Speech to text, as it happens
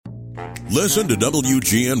Listen to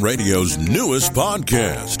WGN Radio's newest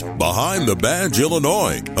podcast, Behind the Badge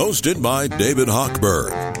Illinois, hosted by David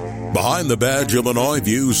Hochberg. Behind the Badge Illinois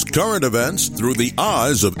views current events through the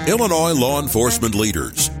eyes of Illinois law enforcement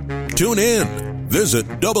leaders. Tune in. Visit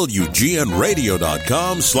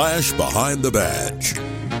WGNRadio.com/Behind the Badge.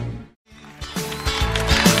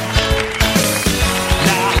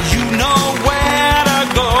 Now you know where to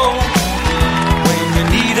go when you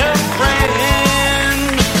need a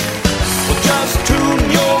friend. Well, just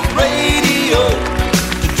tune your radio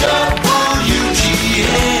to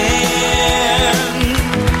WGN.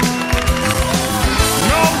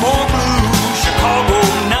 No more blue Chicago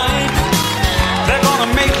night. They're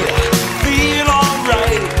gonna make you feel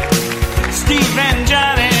alright. Steve and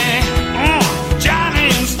Johnny,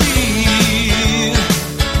 Johnnie and Steve.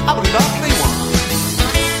 Have a lovely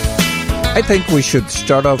one. I think we should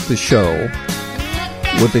start off the show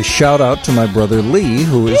with a shout out to my brother Lee,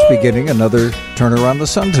 who is beginning another Turn Around the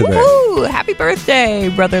Sun today. Woo! Happy birthday,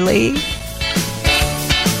 Brother Lee.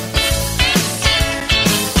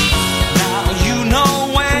 Now you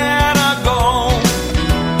know where to go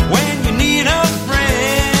when you need a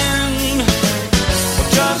friend. Well,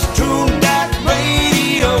 just tune that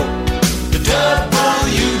radio to WGN.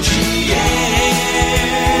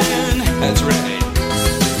 That's right.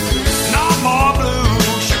 No more blue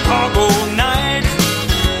Chicago nights.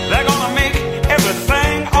 They're gonna make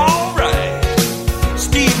everything alright.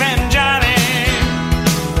 Steve and Johnny,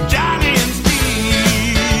 Johnnie and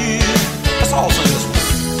Steve. Let's all sing this one.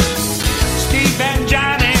 Steve and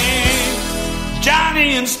Johnny,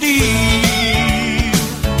 Johnnie and Steve.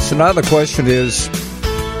 So now the question is,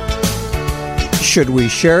 should we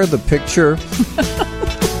share the picture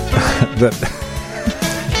that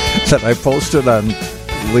I posted on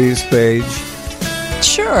Lee's page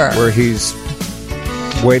Sure. where he's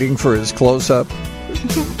waiting for his close-up?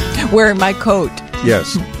 Wearing my coat.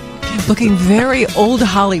 Yes. Looking very old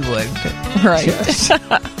Hollywood. Right. Yes.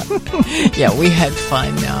 Yeah, we had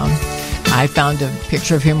fun. I found a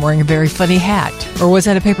picture of him wearing a very funny hat. Or was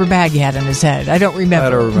that a paper bag he had on his head? I don't remember.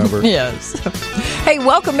 I don't remember. Yes. Hey,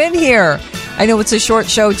 welcome in here. I know it's a short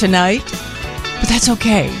show tonight, but that's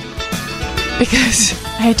okay. Because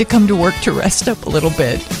I had to come to work to rest up a little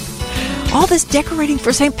bit. All this decorating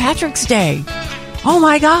for St. Patrick's Day. Oh,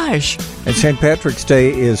 my gosh. And St. Patrick's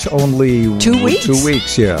Day is only 2 weeks? 2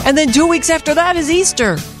 weeks, yeah. And then 2 weeks after that is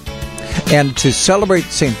Easter. And to celebrate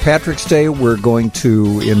St. Patrick's Day, we're going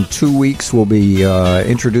to, in 2 weeks, we'll be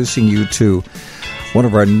introducing you to one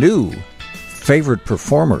of our new favorite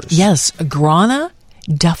performers. Yes, Grana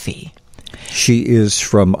Duffy. She is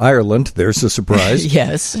from Ireland. There's a surprise.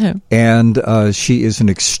 Yes. And she is an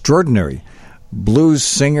extraordinary blues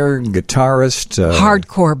singer, guitarist.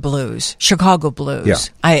 Hardcore blues, Chicago blues.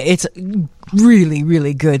 Yeah. It's really,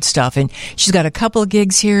 really good stuff. And she's got a couple of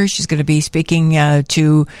gigs here. She's going to be speaking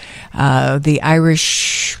to the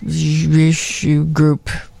Irish group.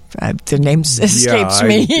 The name escapes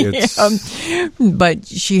me. But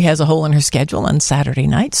she has a hole in her schedule on Saturday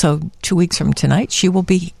night. So 2 weeks from tonight, she will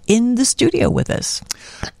be in the studio with us.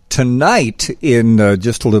 Tonight, in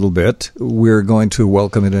just a little bit, we're going to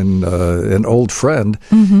welcome in an old friend,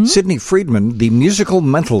 Sydney Friedman, the musical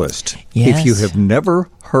mentalist. Yes. If you have never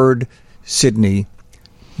heard Sydney,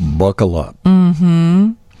 buckle up.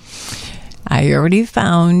 I already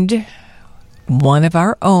found one of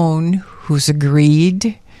our own who's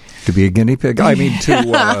agreed to be a guinea pig? I mean,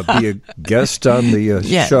 to be a guest on the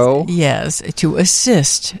show? Yes, to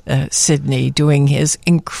assist Sydney doing his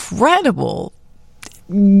incredible,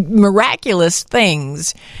 miraculous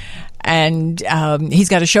things. And he's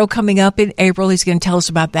got a show coming up in April. He's going to tell us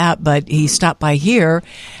about that, but he stopped by here.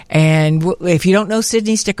 And if you don't know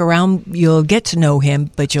Sydney, stick around. You'll get to know him,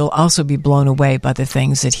 but you'll also be blown away by the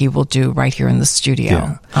things that he will do right here in the studio.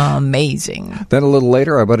 Yeah. Amazing. Then a little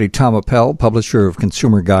later, our buddy Tom Appel, publisher of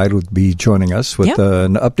Consumer Guide, would be joining us with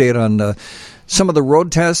an update on some of the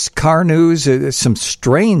road tests, car news, some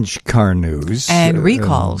strange car news. And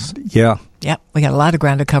recalls. Yeah. Yep, we got a lot of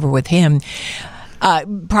ground to cover with him.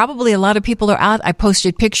 Probably a lot of people are out. I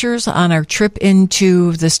posted pictures on our trip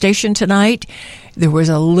into the station tonight. There was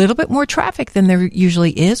a little bit more traffic than there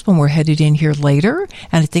usually is when we're headed in here later.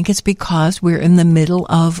 And I think it's because we're in the middle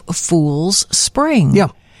of Fool's Spring. Yeah.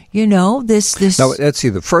 this. Now, let's see.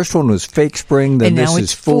 The first one was fake spring. Then and this now is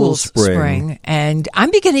it's full spring. And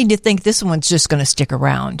I'm beginning to think this one's just going to stick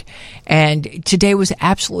around. And today was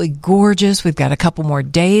absolutely gorgeous. We've got a couple more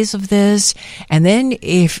days of this. And then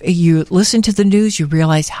if you listen to the news, you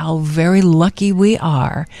realize how very lucky we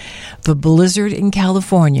are. The blizzard in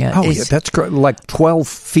California. Oh, yeah, that's like 12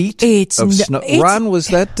 feet of snow. Ron, was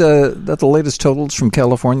that the latest totals from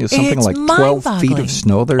California? Something like 12 feet of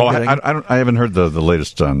snow they're getting? I haven't heard the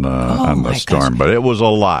latest on the storm, but it was a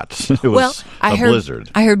lot. It was blizzard.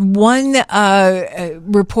 I heard one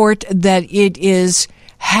report that it is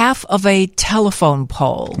half of a telephone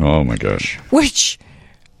pole. Oh, my gosh. Which,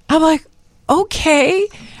 I'm like, okay.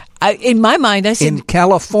 In my mind, I said... In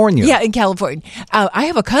California? Yeah, in California. I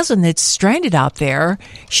have a cousin that's stranded out there.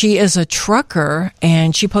 She is a trucker,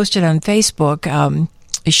 and she posted on Facebook.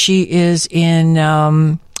 She is in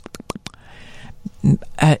a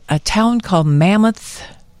town called Mammoth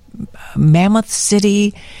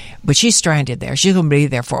City, but she's stranded there. She's going to be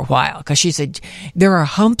there for a while because she said there are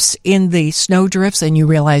humps in the snow drifts and you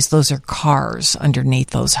realize those are cars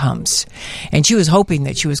underneath those humps. And she was hoping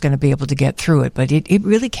that she was going to be able to get through it, but it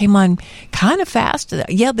really came on kind of fast.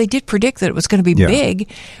 Yeah, they did predict that it was going to be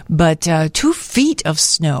big, but 2 feet of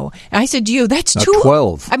snow. And I said to you, that's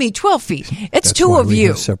 12. 12 feet. That's two why of we you.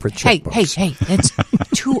 have separate Hey, that's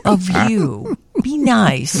 2 of you. Be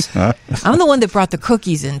nice. I'm the one that brought the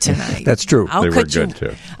cookies in tonight. That's true. They were good,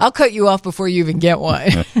 too. I'll cut you off before you even get one.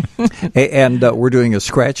 And we're doing a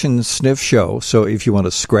scratch and sniff show. So if you want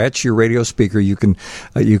to scratch your radio speaker, you can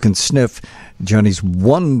sniff Johnny's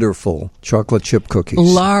wonderful chocolate chip cookies.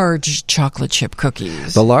 Large chocolate chip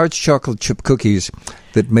cookies. The large chocolate chip cookies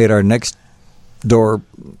that made our next door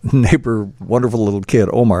neighbor, wonderful little kid,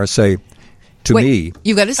 Omar, say to me.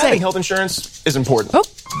 You got to say. Having health insurance is important. Oh,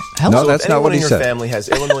 no, that's not what he said. If anyone in your family has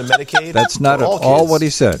Illinois Medicaid, that's not at all what he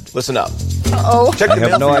said. Listen up. Uh-oh. Check I the mail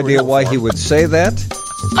have no for your idea renewal why form. he would say that.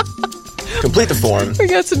 Complete the form We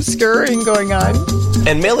got some scurrying going on.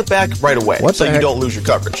 and mail it back right away What so the you heck? don't lose your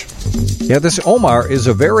coverage. Yeah, this Omar is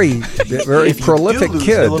a very If prolific you do lose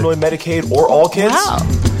kid. Illinois Medicaid or all kids, Wow.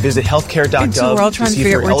 visit healthcare.gov And so we're all trying to see if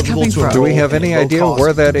figure out you're where it's eligible coming to from. enroll Do we have in any a idea low-cost,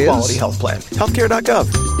 where that is? Quality health plan.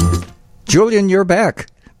 Healthcare.gov. Julian, you're back.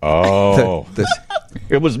 Oh,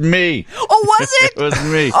 it was me. Oh, was it? It was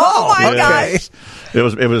me. Oh, my Okay. gosh.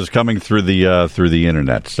 It was coming through the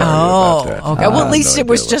internet. Sorry Oh, about that. okay. Well, at least No it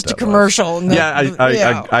was idea just what a that commercial. was.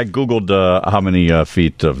 Yeah, I googled how many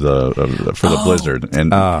feet of for the blizzard,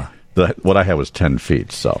 and what I had was 10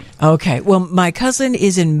 feet. So Okay. Well, my cousin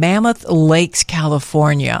is in Mammoth Lakes,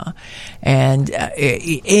 California, and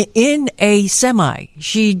in a semi.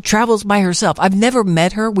 She travels by herself. I've never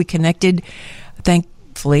met her. We connected,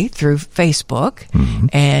 thankfully, through Facebook,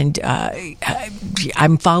 and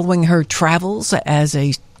I'm following her travels as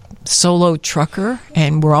a solo trucker,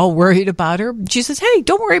 and we're all worried about her. She says, "Hey,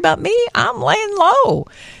 don't worry about me. I'm laying low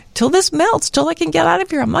till this melts, till I can get out of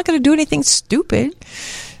here. I'm not going to do anything stupid."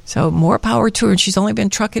 So more power to her. And she's only been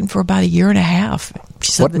trucking for about a year and a half.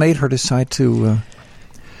 She said What made her decide to...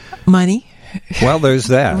 money. Well, there's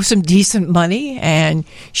that. It was some decent money, and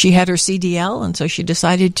she had her CDL, and so she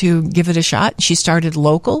decided to give it a shot. She started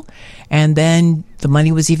local, and then the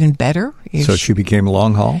money was even better. So she became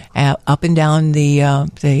long haul? Up and down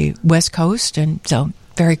the West Coast, and so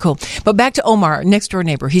very cool. But back to Omar, next door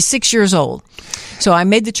neighbor. He's 6 years old. So I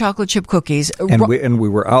made the chocolate chip cookies. And we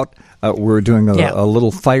were out. We were doing a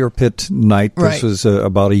little fire pit night. This Right. was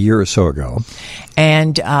about a year or so ago.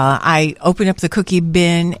 And I opened up the cookie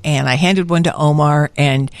bin, and I handed one to Omar,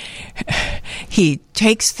 and he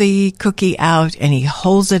takes the cookie out, and he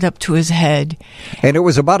holds it up to his head, And it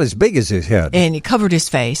was about as big as his head. and he covered his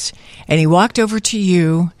face, and he walked over to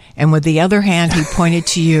you, and with the other hand, he pointed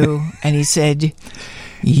to you, and he said,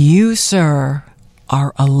 "You, sir,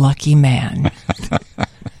 are a lucky man."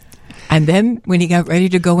 And then when he got ready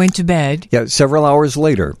to go into bed, Yeah, several hours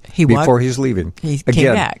later, before he's leaving, he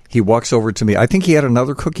came back. He walks over to me. I think he had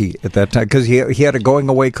another cookie at that time because he had a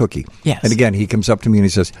going-away cookie. Yes. And again, he comes up to me and he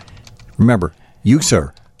says, "Remember, you,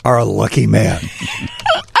 sir, are a lucky man."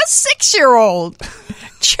 a 6-year-old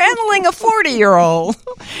channeling a 40-year-old.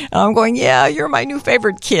 I'm going, yeah, you're my new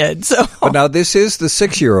favorite kid. So But now this is the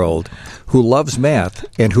 6-year-old who loves math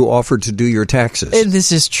and who offered to do your taxes.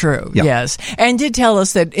 this is true, Yeah. yes. And did tell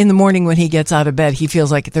us that in the morning when he gets out of bed, he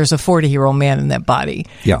feels like there's a 40-year-old man in that body.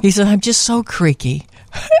 Yeah. He said, "I'm just so creaky."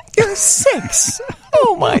 You're 6.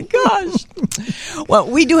 Oh, my gosh. Well,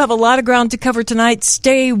 we do have a lot of ground to cover tonight.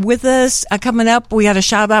 Stay with us. Coming up, we got a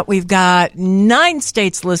shout out. We've got 9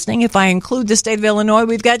 states listening. If I include the state of Illinois,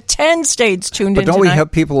 we've got 10 states tuned in. But don't tonight. we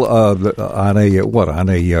have people on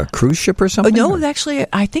a cruise ship or something? No, actually,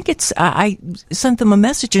 I think it's. I sent them a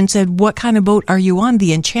message and said, "What kind of boat are you on?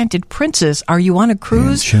 The Enchanted Princess? Are you on a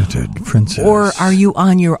cruise, Enchanted Princess, or are you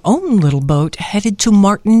on your own little boat headed to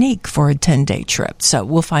Martinique for a 10-day trip?" So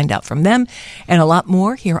we'll find out from them and a lot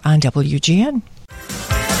more here on WGN.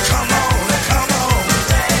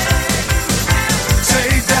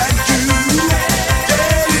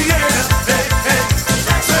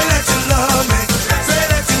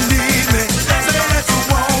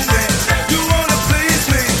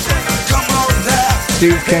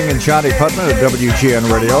 Steve King and Johnny Putman at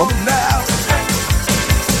WGN Radio.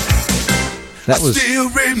 That was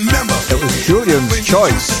Julian's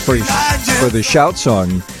choice for the shout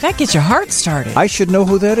song. That gets your heart started. I should know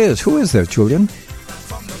who that is. Who is that, Julian?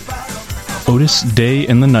 Otis Day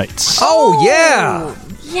and the Knights. Oh, yeah.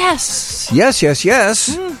 Yes. Yes.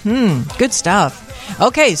 Mm-hmm. Good stuff.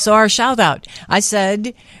 Okay, so our shout out. I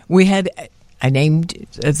said I named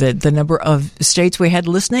the number of states we had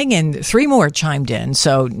listening, and 3 more chimed in.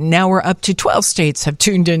 So now we're up to 12 states have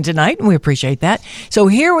tuned in tonight, and we appreciate that. So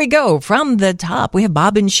here we go. From the top, we have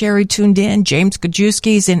Bob and Sherry tuned in. James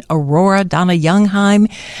Kajewski's in Aurora. Donna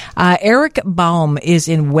Youngheim. Eric Baum is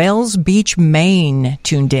in Wells Beach, Maine,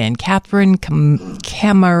 tuned in. Catherine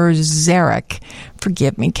Kamarzarek.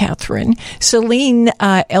 Forgive me, Catherine. Celine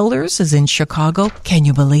Elders is in Chicago. Can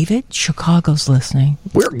you believe it? Chicago's listening.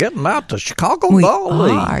 We're getting out to Chicago We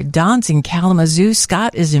Valley. are. Don's in Kalamazoo.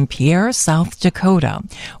 Scott is in Pierre, South Dakota.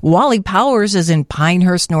 Wally Powers is in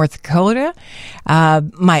Pinehurst, North Dakota.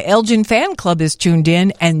 My Elgin fan club is tuned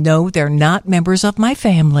in, and no, they're not members of my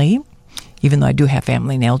family, even though I do have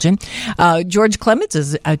family in Elgin. George Clements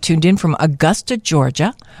is tuned in from Augusta,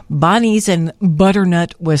 Georgia. Bonnie's in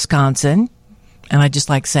Butternut, Wisconsin. And I just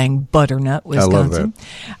like saying Butternut, Wisconsin.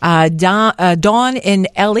 I love that. Dawn and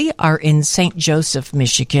Ellie are in St. Joseph,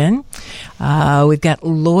 Michigan. We've got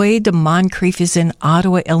Lloyd Moncrief is in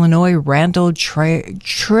Ottawa, Illinois. Randall Traziak.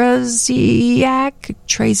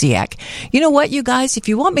 You know what, you guys? If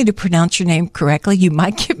you want me to pronounce your name correctly, you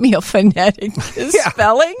might give me a phonetic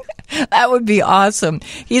spelling. That would be awesome.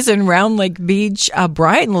 He's in Round Lake Beach.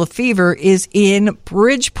 Brian Lefevre is in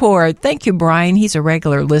Bridgeport. Thank you, Brian. He's a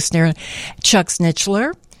regular listener. Chuck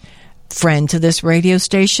Snitchler, friend to this radio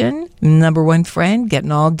station, number 1 friend,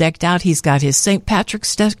 getting all decked out. He's got his St.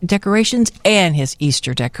 Patrick's decorations and his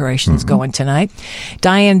Easter decorations going tonight.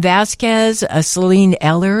 Diane Vasquez, Celine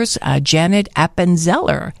Ellers, Janet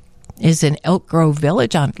Appenzeller is in Elk Grove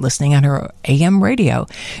Village listening on her AM radio.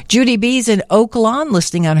 Judy B's in Oak Lawn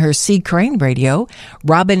listening on her C. Crane radio.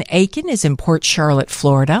 Robin Aiken is in Port Charlotte,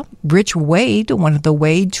 Florida. Rich Wade, one of the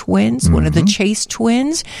Wade twins, one of the Chase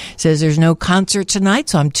twins, says there's no concert tonight,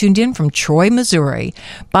 so I'm tuned in from Troy, Missouri.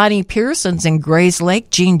 Bonnie Pearson's in Grays Lake.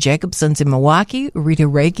 Jean Jacobson's in Milwaukee. Rita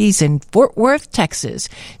Reike's in Fort Worth, Texas.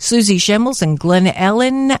 Susie Schemmel's in Glen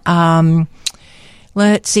Ellen.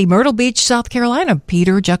 Let's see, Myrtle Beach, South Carolina.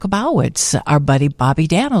 Peter Jacobowitz. Our buddy Bobby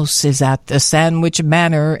Danos is at the Sandwich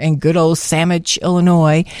Manor in good old Sandwich,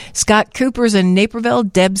 Illinois. Scott Cooper's in Naperville.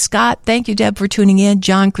 Deb Scott, thank you, Deb, for tuning in.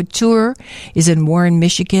 John Couture is in Warren,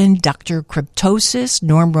 Michigan. Dr. Cryptosis,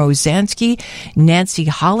 Norm Rosansky, Nancy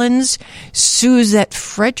Hollins, Suzette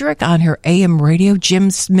Frederick on her AM radio.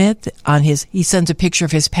 Jim Smith he sends a picture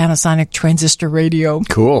of his Panasonic transistor radio.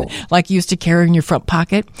 Cool. Like you used to carry in your front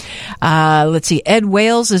pocket. Let's see, Ed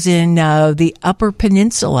Wales is in the Upper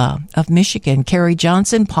Peninsula of Michigan. Carrie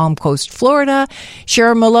Johnson, Palm Coast, Florida.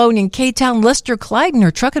 Sharon Malone in K-Town. Lester Clyden,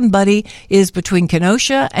 her trucking buddy, is between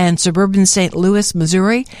Kenosha and suburban St. Louis,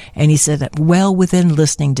 Missouri. And he said that well within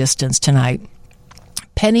listening distance tonight.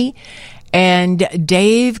 Penny and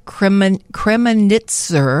Dave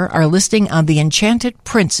Kremenitzer are listening on the Enchanted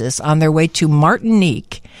Princess on their way to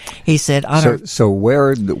Martinique. He said,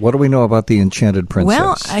 what do we know about the Enchanted Princess?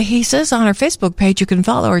 Well, he says on our Facebook page, you can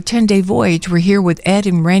follow our 10-day voyage. We're here with Ed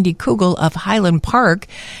and Randy Kugel of Highland Park.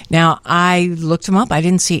 Now, I looked them up. I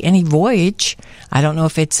didn't see any voyage. I don't know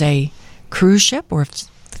if it's a cruise ship or if it's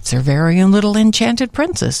their very own little Enchanted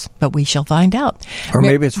Princess, but we shall find out. Or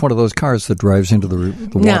maybe it's one of those cars that drives into the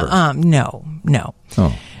water. No.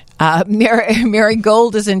 Oh. Mary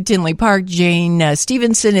Gold is in Tinley Park. Jane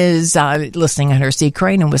Stevenson is listening on her C.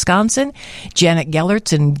 Crane in Wisconsin. Janet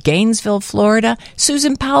Gellert's in Gainesville, Florida.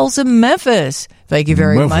 Susan Powell's in Memphis. Thank you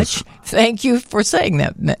very Memphis. much. Thank you for saying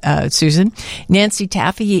that, Susan. Nancy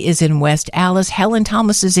Taffy is in West Allis. Helen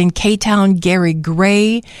Thomas is in K-Town. Gary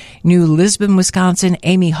Gray, New Lisbon, Wisconsin.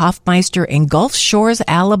 Amy Hoffmeister in Gulf Shores,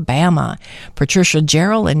 Alabama. Patricia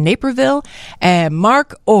Gerald in Naperville. And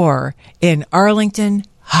Mark Orr in Arlington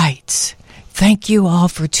Heights. Thank you all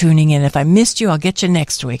for tuning in. If I missed you, I'll get you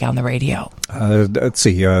next week on the radio. Let's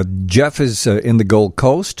see. Jeff is in the Gold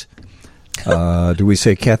Coast. Do we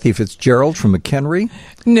say Kathy Fitzgerald from McHenry?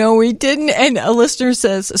 No, we didn't. And a listener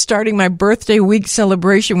says, starting my birthday week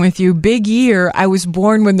celebration with you, big year. I was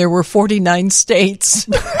born when there were 49 states.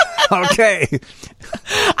 Okay.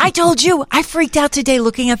 I told you, I freaked out today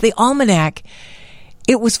looking at the almanac.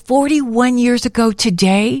 It was 41 years ago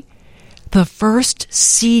today. The first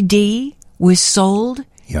CD was sold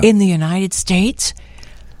in the United States.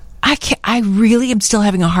 I really am still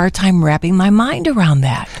having a hard time wrapping my mind around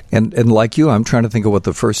that. And like you, I'm trying to think of what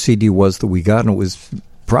the first CD was that we got, and it was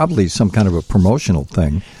probably some kind of a promotional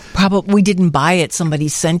thing. Probably we didn't buy it. Somebody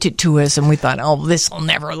sent it to us, and we thought, oh, this will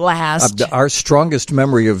never last. Our strongest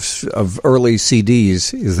memory of early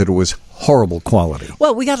CDs is that it was horrible quality.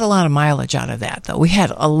 Well, we got a lot of mileage out of that, though. We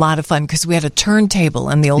had a lot of fun because we had a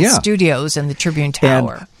turntable in the old studios in the Tribune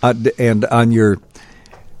Tower. And on your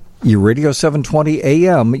Radio 720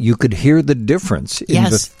 AM, you could hear the difference in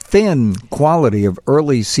the thin quality of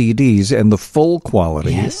early CDs and the full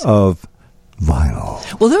quality of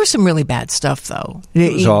vinyl. Well, there was some really bad stuff, though.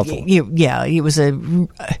 It was awful. Yeah, it was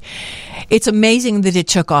it's amazing that it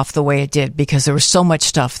took off the way it did because there was so much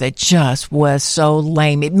stuff that just was so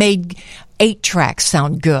lame. It made 8-tracks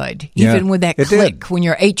sound good, even with that click when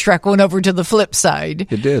your 8-track went over to the flip side.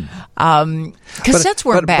 It did. Cassettes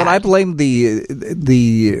weren't bad. But I blame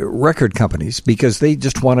the record companies because they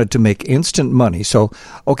just wanted to make instant money. So,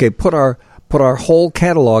 okay, put our whole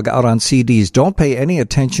catalog out on CDs. Don't pay any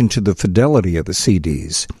attention to the fidelity of the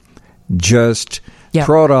CDs. Just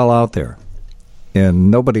throw it all out there.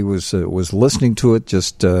 And nobody was listening to it.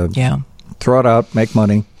 Just throw it out, make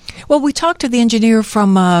money. Well, we talked to the engineer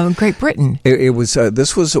from Great Britain. It was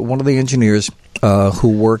this was one of the engineers who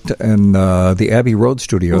worked in the Abbey Road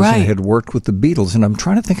studios and had worked with the Beatles. And I'm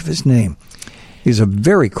trying to think of his name. He's a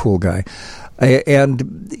very cool guy.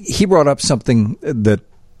 And he brought up something that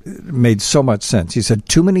made so much sense. He said,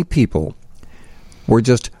 too many people were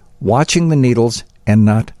just watching the needles and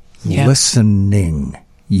not listening.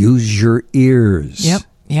 Use your ears.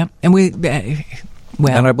 Yep. And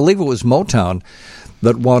and I believe it was Motown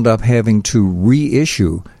that wound up having to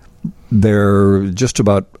reissue just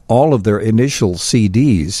about all of their initial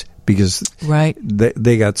CDs because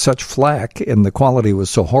they got such flack and the quality was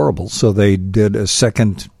so horrible. So they did a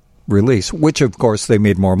second release, which of course they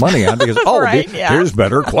made more money on because here's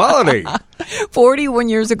better quality. 41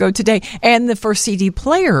 years ago today, and the first CD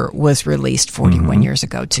player was released 41 years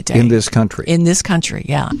ago today in this country.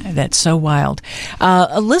 That's so wild.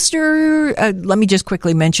 A listener, let me just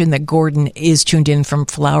quickly mention that Gordon is tuned in from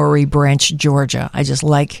Flowery Branch, Georgia. I just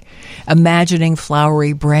like imagining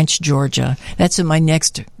Flowery Branch, Georgia. That's in my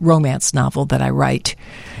next romance novel that I write.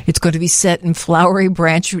 It's going to be set in Flowery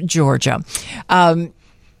Branch, Georgia.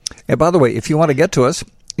 And by the way, if you want to get to us,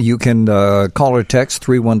 you can call or text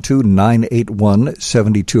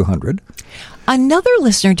 312-981-7200. Another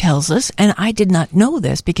listener tells us, and I did not know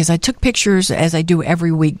this because I took pictures as I do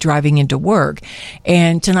every week driving into work.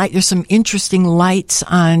 And tonight there's some interesting lights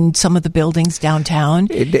on some of the buildings downtown.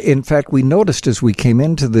 In fact, we noticed as we came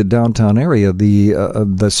into the downtown area,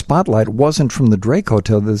 the spotlight wasn't from the Drake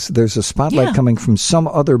Hotel. There's a spotlight coming from some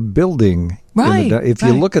other building. If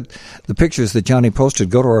you look at the pictures that Johnny posted,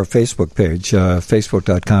 go to our Facebook page,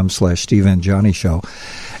 facebook.com/Steve and Johnny Show,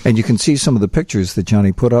 and you can see some of the pictures that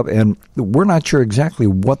Johnny put up. And we're not sure exactly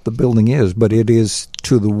what the building is, but it is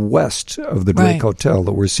to the west of the Drake Hotel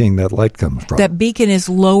that we're seeing that light come from. That beacon is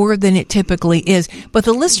lower than it typically is. But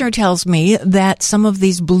the listener tells me that some of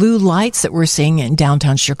these blue lights that we're seeing in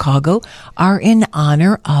downtown Chicago are in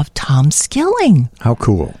honor of Tom Skilling. How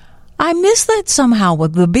cool. I missed that somehow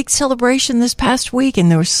with the big celebration this past week, and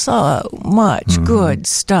there was so much good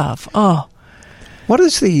stuff. Oh, what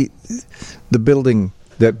is the building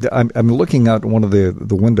that I'm looking out one of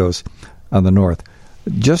the windows on the north,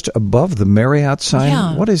 just above the Marriott sign?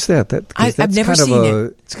 Yeah. What is that? I've never seen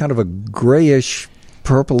it. It's kind of a grayish,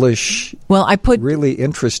 purplish. Well, I put really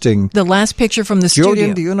interesting. The last picture from the Julian,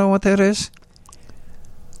 studio. Do you know what that is?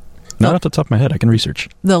 Not off the top of my head. I can research.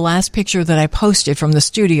 The last picture that I posted from the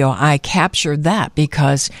studio, I captured that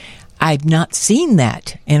because I've not seen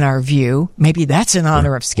that in our view. Maybe that's in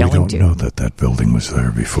honor of Skilling, We don't know that building was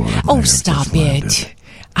there before. Oh, stop it.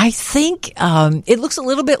 I think it looks a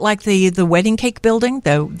little bit like the wedding cake building,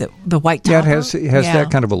 the white tower. Yeah, it has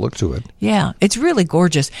that kind of a look to it. Yeah, it's really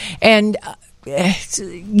gorgeous. And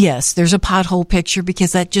yes, there's a pothole picture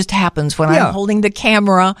because that just happens when I'm holding the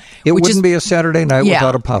camera. It wouldn't be a Saturday night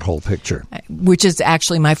without a pothole picture. Which is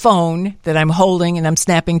actually my phone that I'm holding, and I'm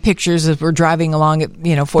snapping pictures as we're driving along at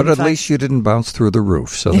 45. But at least you didn't bounce through the roof,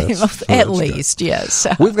 so that's at least, good. Yes.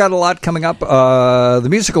 We've got a lot coming up. The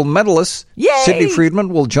musical medalist, Yay! Sydney Friedman,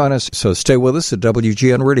 will join us, so stay with us at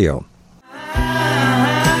WGN Radio.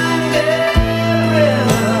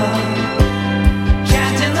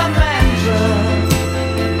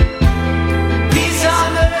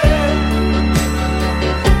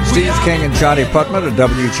 Steve King and Johnny Putman at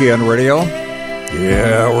WGN Radio.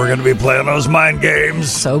 Yeah, we're going to be playing those mind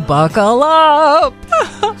games. So buckle up.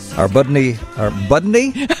 Our Budney.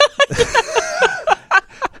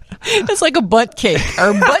 It's like a butt cake.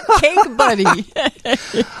 Our butt cake buddy.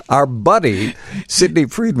 Our buddy, Sydney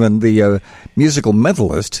Friedman, the musical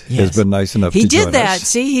mentalist, has been nice enough to join us. He did that.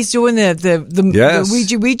 See, he's doing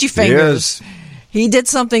the Ouija fingers. Yes. He did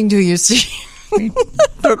something to you, see. He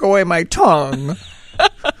took away my tongue.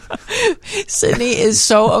 Sydney is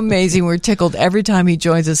so amazing. We're tickled every time he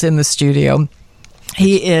joins us in the studio.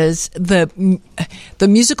 He is the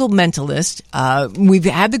musical mentalist. We've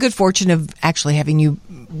had the good fortune of actually having you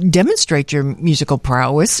demonstrate your musical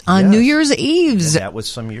prowess on New Year's Eves. Yeah, that was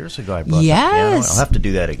some years ago. I brought the piano. I'll have to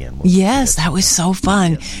do that again. Yes, that was so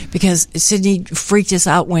fun because Sydney freaked us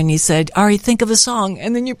out when he said, all right, think of a song.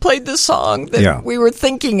 And then you played the song that we were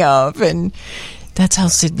thinking of. And that's how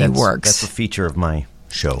Sydney works. That's a feature of my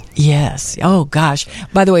show. Yes. Oh, gosh.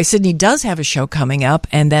 By the way, Sydney does have a show coming up,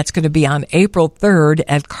 and that's going to be on April 3rd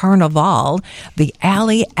at Carnival, the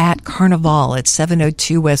Alley at Carnival at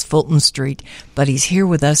 702 West Fulton Street. But he's here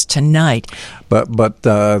with us tonight. But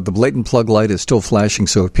the blatant plug light is still flashing,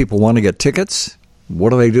 so if people want to get tickets, what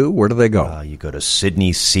do they do? Where do they go? You go to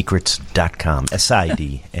SydneySecrets.com.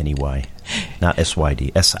 SIDNEY. Not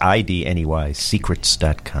SYD. SIDNEY.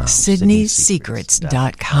 Secrets.com.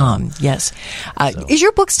 SydneySecrets.com. Yes. Is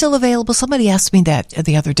your book still available? Somebody asked me that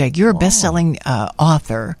the other day. You're a best-selling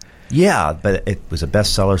author. Yeah, but it was a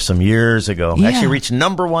bestseller some years ago. Yeah. Actually reached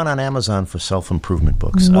 #1 on Amazon for self-improvement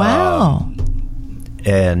books. Wow.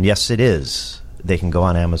 And yes, it is. They can go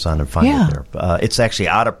on Amazon and find it there. It's actually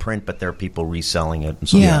out of print, but there are people reselling it. And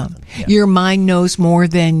so Your mind knows more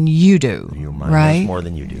than you do. Your mind knows more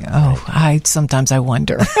than you do. Oh, right. Sometimes I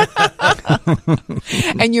wonder.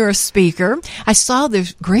 And you're a speaker. I saw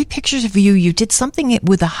there's great pictures of you. You did something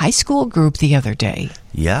with a high school group the other day.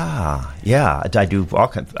 Yeah. I do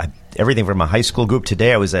everything from a high school group.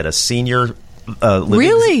 Today I was at a senior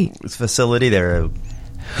living facility. There are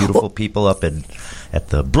beautiful people up at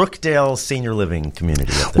the Brookdale Senior Living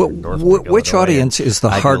Community. Up there in which audience is the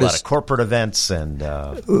hardest? I do a lot of corporate events and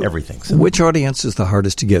everything. So. Which audience is the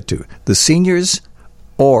hardest to get to? The seniors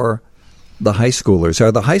or the high schoolers?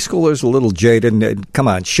 Are the high schoolers a little jaded? Come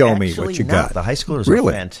on, show me what you got. The high schoolers are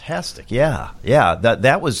fantastic. Yeah.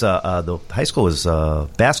 That was the high school was a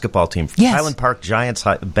basketball team, Highland Park Giants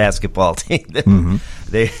basketball team.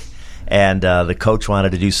 The coach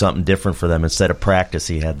wanted to do something different for them. Instead of practice,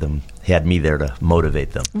 he had me there to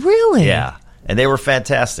motivate them. Really? Yeah. And they were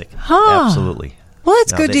fantastic. Huh. Absolutely. Well,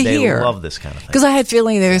 that's good to hear. They love this kind of thing. Because I had a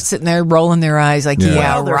feeling they were sitting there rolling their eyes like,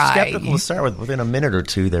 they're right. skeptical to start with. Within a minute or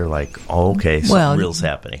two, they're like, oh, okay, something real's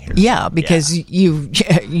happening here. Yeah, because you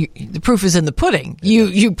the proof is in the pudding.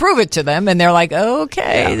 You prove it to them, and they're like,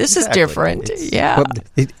 okay, this is different.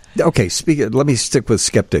 Let me stick with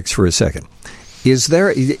skeptics for a second. Is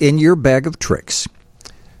there, in your bag of tricks,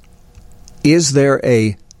 is there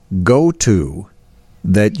a go-to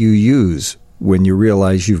that you use when you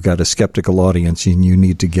realize you've got a skeptical audience and you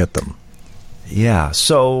need to get them? Yeah,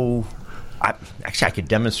 so I could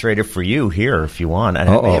demonstrate it for you here if you want. I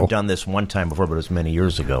may have done this one time before, but it was many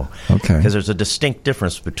years ago. Okay. Because there's a distinct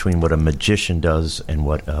difference between what a magician does and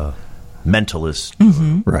what a mentalist,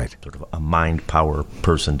 sort of a mind power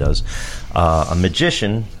person does. A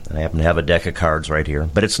magician, and I happen to have a deck of cards right here,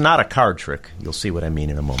 but it's not a card trick. You'll see what I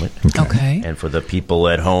mean in a moment. Okay. And for the people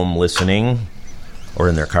at home listening, or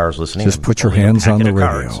in their cars listening, just put your hands on the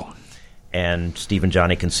radio. Cards. And Steve and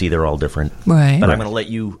Johnny can see they're all different. Right. But I'm going to let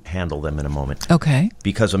you handle them in a moment. Okay.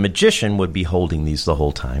 Because a magician would be holding these the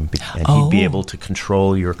whole time, and he'd be able to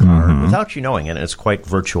control your card without you knowing it. And it's quite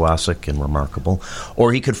virtuosic and remarkable.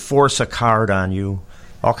 Or he could force a card on you,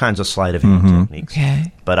 all kinds of sleight of hand techniques.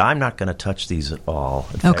 Okay. But I'm not going to touch these at all.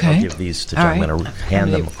 In fact, I'll give these to John. I'm going to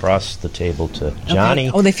hand them across the table to Johnny.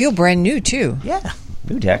 Okay. Oh, they feel brand new, too. Yeah.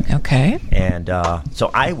 new deck. Okay. And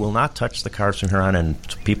so I will not touch the cards from here on. And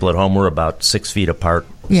people at home, we're about 6 feet apart,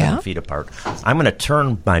 7 feet apart. I'm going to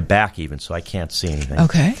turn my back even so I can't see anything.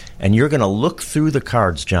 Okay. And you're going to look through the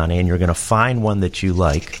cards, Johnny, and you're going to find one that you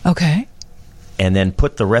like. Okay. And then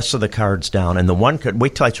put the rest of the cards down. And the one card,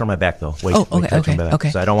 wait till I turn my back, though. Wait till I turn my back. Okay.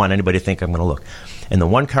 So I don't want anybody to think I'm going to look. And the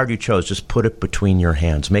one card you chose, just put it between your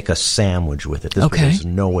hands. Make a sandwich with it. This way there's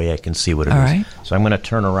no way I can see what it is. Right. So I'm going to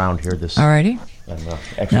turn around here. All righty. And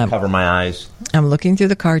actually cover my eyes. I'm looking through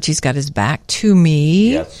the cards. He's got his back to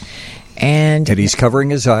me. Yes. And he's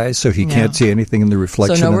covering his eyes so he can't see anything in the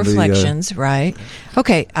reflection. So no reflections, right?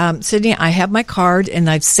 Okay, Sydney, I have my card, and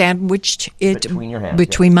I've sandwiched it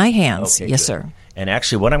between my hands. Okay, yes, good. Sir. And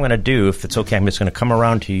actually, what I'm going to do, if it's okay, I'm just going to come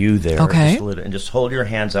around to you there. Okay. And just hold your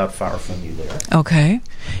hands out far from you there. Okay.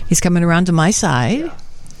 He's coming around to my side. Yeah.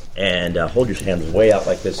 And hold your hands way out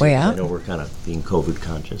like this. Way out. I know we're kind of being COVID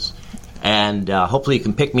conscious. And hopefully you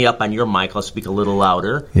can pick me up on your mic. I'll speak a little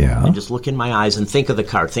louder. Yeah. And just look in my eyes and think of the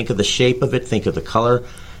card. Think of the shape of it. Think of the color.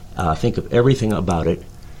 Think of everything about it.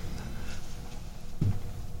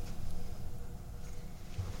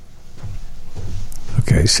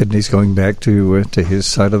 Okay, Sydney's going back to his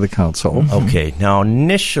side of the console. Mm-hmm. Okay, now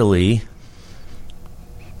initially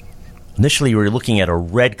you were looking at a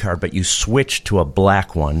red card, but you switched to a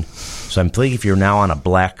black one. So I'm thinking if you're now on a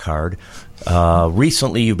black card.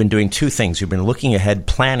 Recently, you've been doing two things. You've been looking ahead,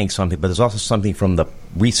 planning something, but there's also something from the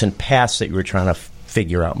recent past that you were trying to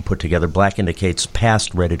figure out and put together. Black indicates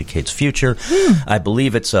past, red indicates future. I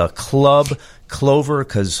believe it's a club, clover,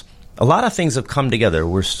 because a lot of things have come together. There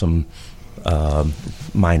were some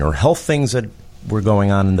minor health things that were going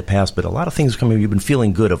on in the past, but a lot of things coming. You've been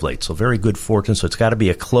feeling good of late, so very good fortune. So it's got to be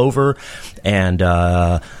a clover, and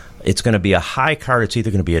it's going to be a high card. It's either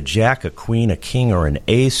going to be a jack, a queen, a king, or an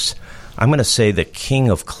ace. I'm going to say the king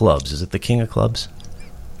of clubs. Is it the king of clubs?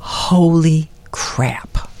 Holy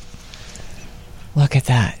crap. Look at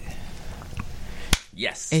that.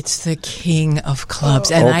 Yes. It's the king of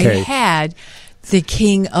clubs. And I had the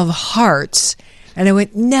king of hearts. And I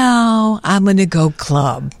went, no, I'm going to go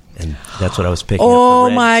club. And that's what I was picking up. Oh,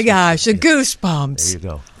 my gosh, the goosebumps. There you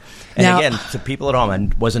go. And now, again, to people at home, I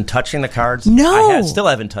wasn't touching the cards. No. I still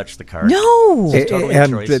haven't touched the cards. No. It's totally a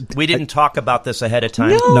choice. We didn't talk about this ahead of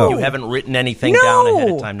time. No. You haven't written anything down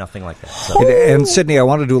ahead of time, nothing like that. So. And Sydney, I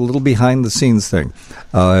want to do a little behind-the-scenes thing.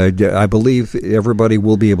 I believe everybody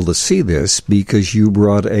will be able to see this because you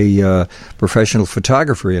brought a professional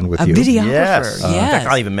photographer in with you. A videographer, yes. In fact,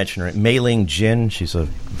 I'll even mention her. Mei Ling Jin. She's a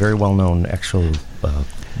very well-known actual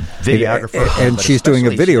videographer. And she's doing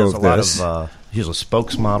a video of this. She's a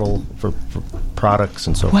spokesmodel for products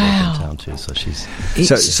and so forth in town too. So she's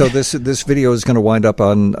so this video is going to wind up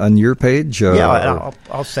on your page. Yeah,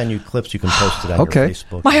 I'll send you clips. You can post it on your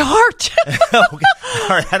Facebook. My heart. All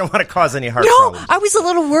right, I don't want to cause any heart problems. I was a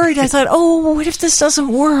little worried. I thought, what if this doesn't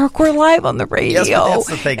work? We're live on the radio. Yes, but that's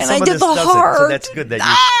the thing. And Some I of did this the doesn't, heart. so that's good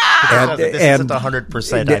that you. This isn't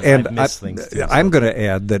 100%. I've missed things too. I'm going to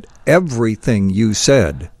add that everything you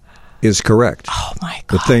said is correct. Oh my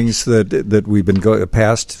God! The things that we've been going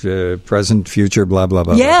past, present, future, blah blah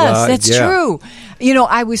blah. Yes, blah, blah. That's true.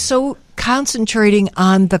 I was so concentrating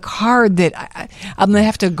on the card that I'm going to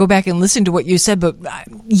have to go back and listen to what you said. But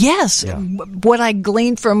what I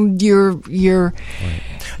gleaned from your. Right.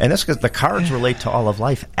 And that's because the cards relate to all of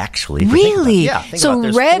life. Actually, really? Think about it.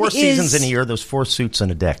 There's 4 seasons in a year. There's 4 suits in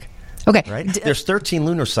a deck. Okay, right. There's 13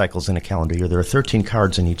 lunar cycles in a calendar year. There are 13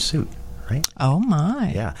 cards in each suit. Right? Oh,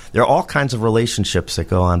 my. Yeah. There are all kinds of relationships that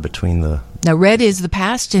go on between the... Now, red is the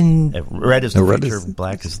past and... Red is the future,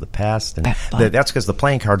 black is the past. And that's because the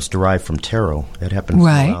playing cards derive from tarot. That happened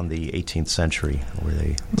around the 18th century, where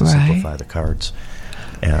they simplify the cards.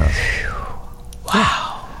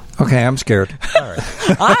 Wow. Okay, I'm scared. All right.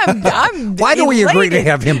 Why do we agree to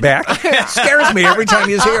have him back? It scares me every time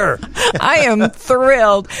he's here. I am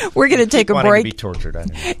thrilled. We're going to take a break. To be tortured, I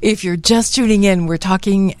know. If you're just tuning in, we're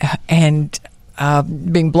talking and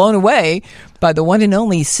being blown away by the one and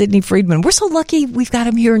only Sydney Friedman. We're so lucky we've got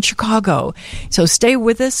him here in Chicago. So stay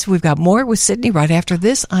with us. We've got more with Sydney right after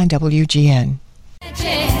this on WGN. Nothing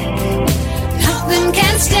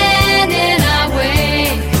can stand in our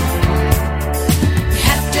way.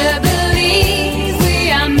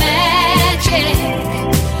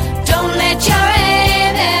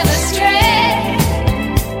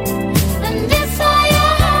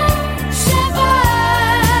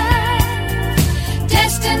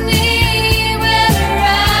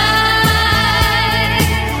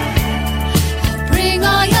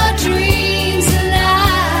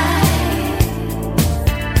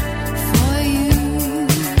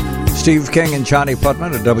 Steve King and Johnny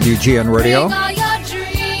Putman at WGN Radio.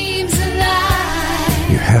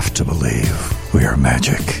 You have to believe we are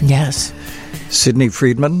magic. Yes. Sydney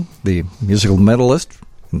Friedman, the musical mentalist,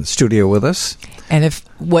 in the studio with us. And if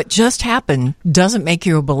what just happened doesn't make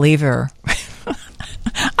you a believer,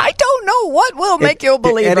 I don't know what will make you a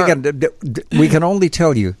believer. And again, we can only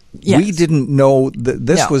tell you, we didn't know that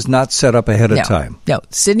this was not set up ahead of time. No.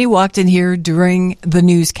 Sydney walked in here during the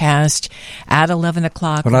newscast at 11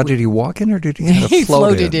 o'clock. Well, now, did he walk in or did he kind of He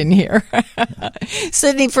float floated in here.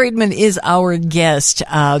 Sydney Friedman is our guest,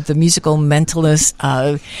 the musical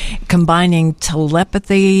mentalist, combining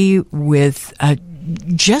telepathy with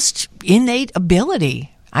just innate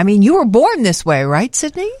ability. I mean, you were born this way, right,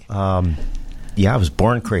 Sydney? Yeah, I was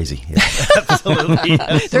born crazy. Yeah, absolutely.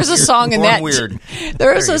 There's a song in that. Weird.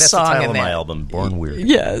 There's a That's song the title in of that. my album, Born Weird.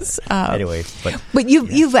 Yes. Anyway, but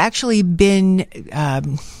you've actually been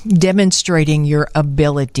demonstrating your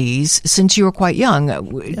abilities since you were quite young.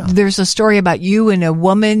 Yeah. There's a story about you and a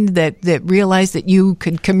woman that realized that you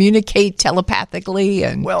could communicate telepathically.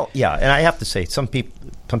 And well, yeah, and I have to say, some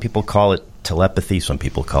people call it telepathy. Some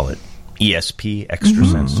people call it ESP,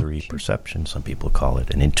 extrasensory perception. Some people call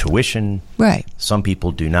it an intuition. Right. Some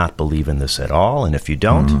people do not believe in this at all, and if you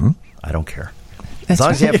don't, I don't care. As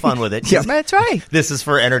long as you have fun with it. Yeah, that's right. This is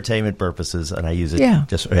for entertainment purposes, and I use it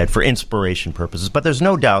just for inspiration purposes. But there's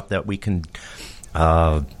no doubt that we can...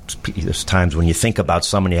 there's times when you think about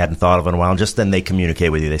someone you hadn't thought of in a while, and just then they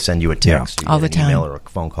communicate with you. They send you a text, all the time, email, or a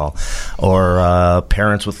phone call. Or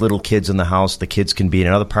parents with little kids in the house. The kids can be in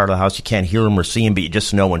another part of the house. You can't hear them or see them, but you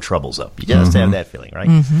just know when trouble's up. You just have that feeling,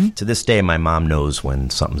 right? To this day, my mom knows when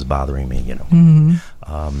something's bothering me. You know,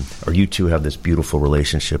 or you two have this beautiful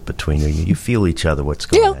relationship between you. You feel each other. What's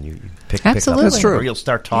going on? You pick up. That's true. Or you'll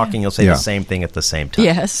start talking. You'll say the same thing at the same time.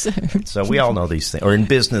 Yes. So we all know these things. Or in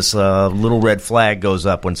business, a little red flag goes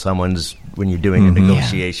up when you're doing a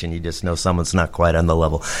negotiation. You just know someone's not quite on the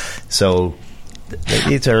level. So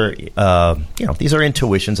these are these are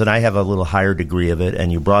intuitions, and I have a little higher degree of it.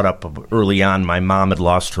 And you brought up early on, my mom had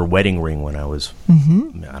lost her wedding ring when I was I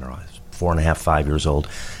don't know, 4.5, 5 years old,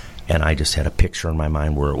 and I just had a picture in my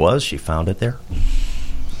mind where it was. She found it there.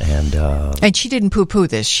 And she didn't poo-poo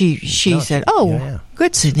this. She said,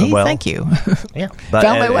 good, Sydney, thank you. Yeah,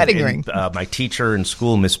 found my wedding ring. My teacher in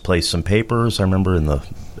school misplaced some papers. I remember in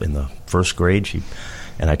the first grade,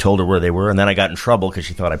 and I told her where they were, and then I got in trouble because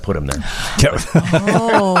she thought I put them there.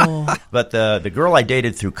 But the girl I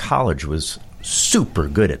dated through college was super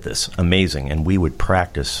good at this, amazing, and we would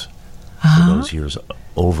practice for those years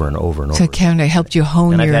over and over and over. So it kind of helped you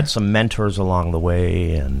hone and I've had some mentors along the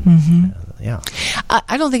way, and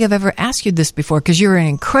I don't think I've ever asked you this before because you're an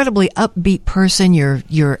incredibly upbeat person.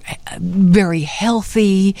 You're very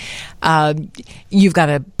healthy. You've got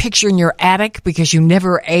a picture in your attic because you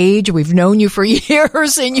never age. We've known you for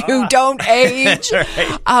years and you don't age.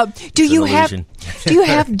 Right. Do you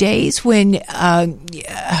have days when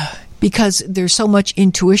because there's so much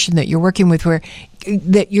intuition that you're working with where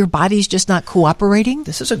that your body's just not cooperating?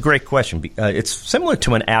 This is a great question. It's similar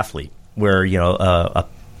to an athlete where a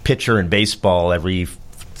pitcher in baseball every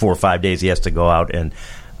 4 or 5 days he has to go out and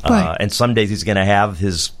some days he's going to have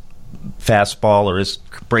his fastball or his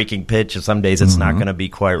breaking pitch, and some days it's not going to be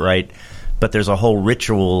quite right. But there's a whole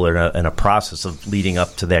ritual and a process of leading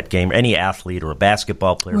up to that game. Any athlete or a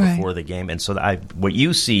basketball player before the game, and so what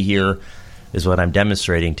you see here is what I'm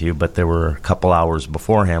demonstrating to you, but there were a couple hours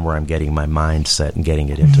beforehand where I'm getting my mind set and getting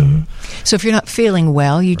it into. So if you're not feeling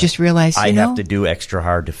well, you just realize I have to do extra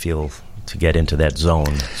hard to get into that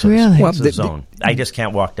zone. So really? It's a zone. I just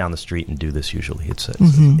can't walk down the street and do this usually. So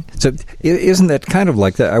isn't that kind of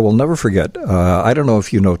like that? I will never forget. I don't know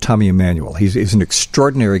if you know Tommy Emmanuel. He's an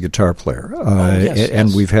extraordinary guitar player.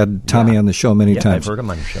 And we've had Tommy on the show many times. I've heard him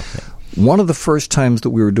on your show. Yeah. One of the first times that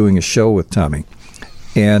we were doing a show with Tommy,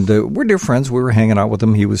 and we're dear friends. We were hanging out with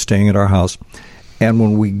him. He was staying at our house. And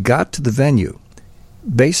when we got to the venue,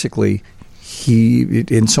 basically,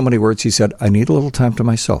 in so many words, he said, I need a little time to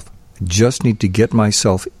myself. Just need to get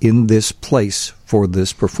myself in this place for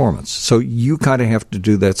this performance. So you kind of have to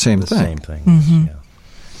do that same thing. Same thing,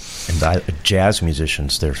 And jazz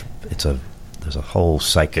musicians, there's a whole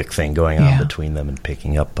psychic thing going on between them and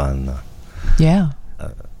picking up on the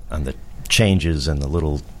changes and the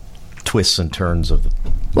little twists and turns of the...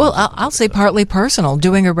 Well, I'll say partly personal.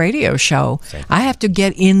 Doing a radio show, I have to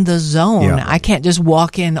get in the zone. I can't just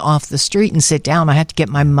walk in off the street and sit down. I have to get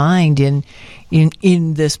my mind in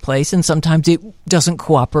in this place, and sometimes it doesn't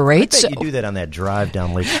cooperate. I bet you do that on that drive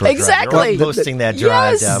down Lakeshore Drive. Exactly. You're posting that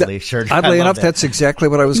drive down Lakeshore Drive. Oddly enough, that's exactly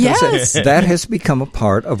what I was going to say. That has become a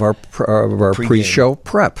part of our pre-show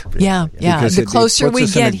prep. Yeah. Because the closer we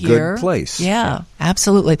get here, good place. Yeah,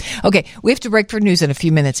 absolutely. Okay, we have to break for news in a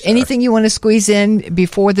few minutes. Anything you want to squeeze in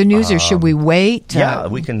before the news, or should we wait? Yeah,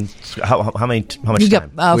 we can. How much you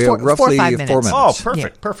time? Got, we 4 or 5 minutes. 4 minutes. Oh,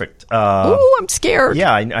 perfect. Ooh, I'm scared.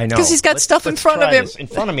 Yeah, I know. Because he's got stuff in front of him. In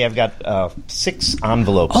front of me, I've got 6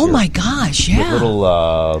 envelopes. Oh here my gosh! Yeah, with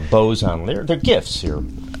little bows on there. They're gifts here.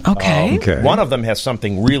 Okay. One of them has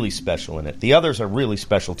something really special in it. The others are really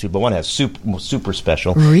special too, but one has super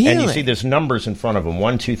special. Really? And you see, there's numbers in front of them: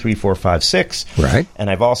 1, 2, 3, 4, 5, 6. Right. And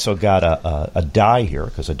I've also got a die here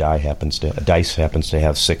because a dice happens to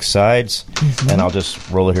have 6 sides. Mm-hmm. And I'll just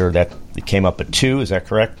roll it here. That it came up at 2. Is that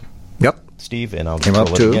correct? Yep. Steve, and I'll came roll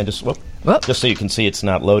up it 2. again. Just so you can see it's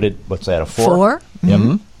not loaded. What's that? A 4? 4. Yep.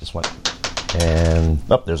 Mm-hmm. Just one. And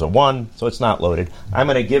there's a 1, so it's not loaded. I'm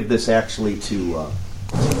going to give this actually to.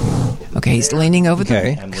 Okay, he's leaning over the.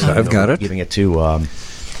 Okay, so I've got it. Giving it to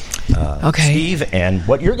Steve, and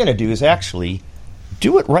what you're going to do is actually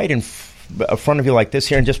do it right in front of you like this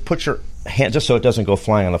here, and just put your hand, just so it doesn't go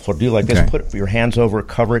flying on the floor. Do like this. Put your hands over it,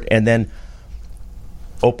 cover it, and then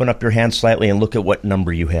open up your hand slightly and look at what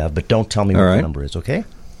number you have. But don't tell me what the number is. Okay?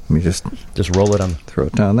 Let me just roll it on. Throw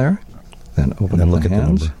it down there, then open up look the at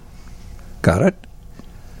hands. the number. Got it.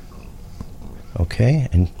 Okay,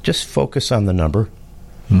 and just focus on the number.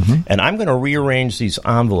 Mm-hmm. And I'm going to rearrange these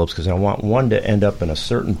envelopes because I want one to end up in a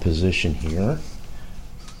certain position here.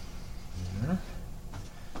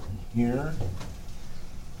 Here.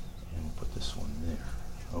 And we'll put this one there.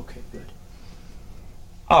 Okay, good.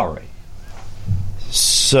 All right.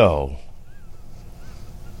 So,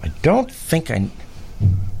 I don't think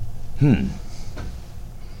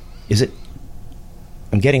Is it...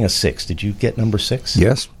 I'm getting a 6. Did you get number 6?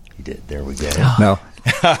 Yes. You did. There we go. No.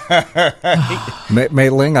 Mei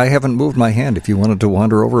Ling, I haven't moved my hand. If you wanted to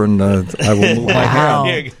wander over, and I will move my hand.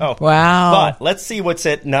 There you go. Wow. But let's see what's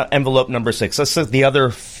at envelope number 6. Let's see the other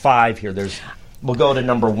 5 here. We'll go to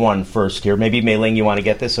number 1 first here. Maybe, Mei Ling, you want to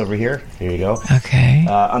get this over here? Here you go. Okay.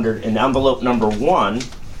 In envelope number 1,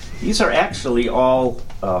 these are actually all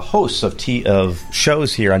hosts of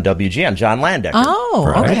shows here on WGN. John Landecker.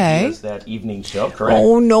 Oh, okay. He does that evening show, correct?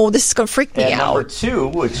 Oh, no, this is going to freak me and out. Number 2,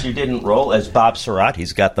 which you didn't roll, is Bob Surratt.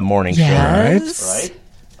 He's got the morning show. Right?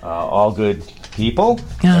 All good people.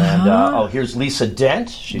 And here's Lisa Dent.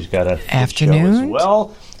 She's got a afternoon show as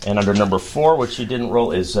well. And under number 4, which you didn't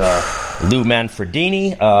roll, is Lou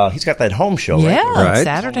Manfredini. He's got that home show, right?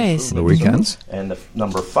 Saturdays. The weekends. And the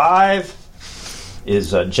number 5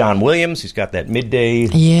 is John Williams. He's got that midday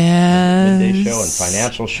show and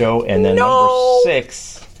financial show. And then number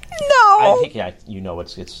 6. No. I think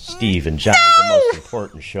it's Steve and Johnny, the most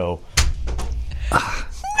important show.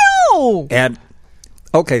 No. And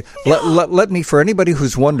okay, let me, for anybody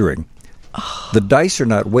who's wondering, the dice are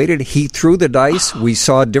not weighted. He threw the dice. We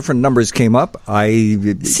saw different numbers came up.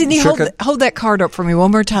 Sydney, hold that card up for me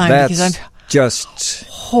one more time. That's because I'm just...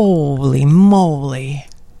 Holy moly.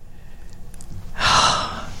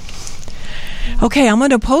 Okay, I'm going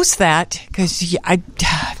to post that because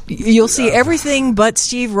you'll see everything but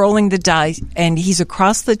Steve rolling the dice, and he's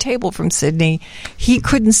across the table from Sydney. He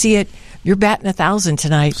couldn't see it. You're batting 1,000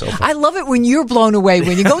 tonight. So I love it when you're blown away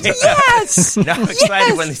when you go, yes! Now I'm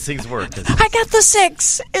excited when these things work. I got the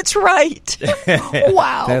 6. It's right.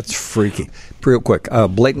 Wow. That's freaky. Real quick,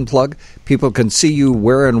 blatant plug. People can see you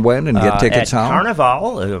where and when and get tickets at how?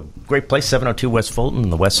 Carnival, a great place, 702 West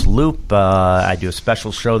Fulton, the West Loop. I do a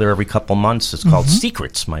special show there every couple months. It's called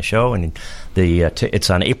Secrets, my show, and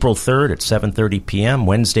it's on April 3rd at 7:30 p.m.,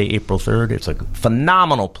 Wednesday, April 3rd. It's a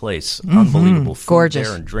phenomenal place, unbelievable food gorgeous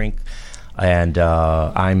there and drink. And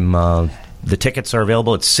the tickets are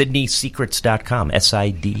available at SydneySecrets.com,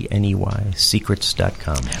 SIDNEY,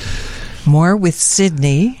 secrets.com. More with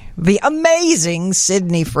Sydney, the amazing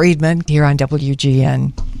Sydney Friedman, here on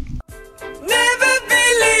WGN. Never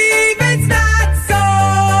believe it's not so.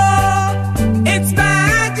 It's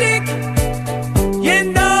magic, you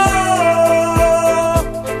know.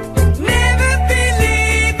 Never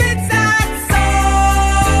believe it's not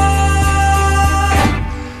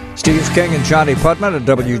so. Steve King and Johnny Putman at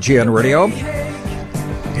WGN Radio.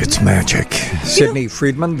 It's magic. Sydney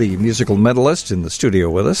Friedman, the musical medalist, in the studio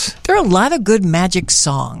with us. There are a lot of good magic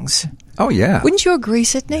songs. Oh, yeah. Wouldn't you agree,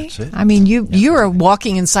 Sydney? I mean, you're a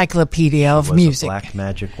walking encyclopedia of music. Black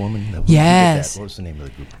Magic Woman? Yes. What was the name of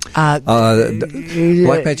the group?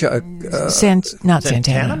 Black Magic... not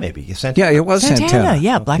Santana. Maybe. Yeah, it was Santana.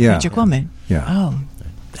 Yeah, Black Magic Woman. Yeah. Oh.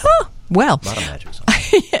 Well, A lot of magic songs.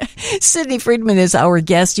 Sidney Friedman is our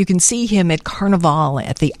guest. You can see him at Carnival,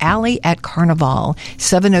 at the Alley at Carnival,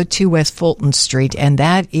 702 West Fulton Street, and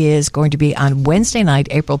that is going to be on Wednesday night,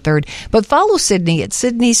 April 3rd. But follow Sidney at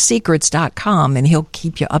sydneysecrets.com, and he'll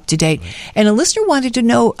keep you up to date. And a listener wanted to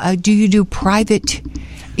know, do you do private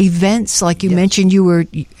events? Like you mentioned you were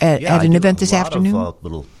at an event this afternoon?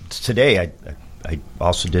 Today, I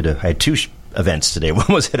also did I had two events today. One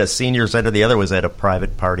was at a senior center. The other was at a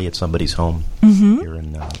private party at somebody's home here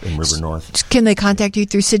in River North. Can they contact you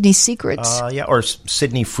through Sidney Secrets? Or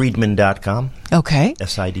SydneyFriedman.com. Okay.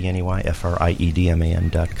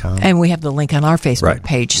 SIDNEYFRIEDMAN.com. And we have the link on our Facebook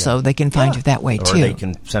page, so they can find you that way, too. Or they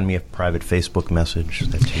can send me a private Facebook message.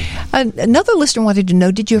 That too. Another listener wanted to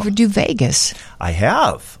know, did you ever do Vegas? I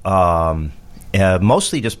have.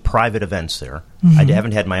 Mostly just private events there. I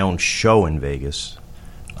haven't had my own show in Vegas.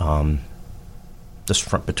 Just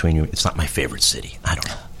front between you, it's not my favorite city. I don't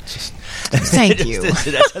know. Thank you.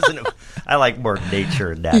 I like more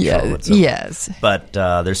nature and natural. Yes. But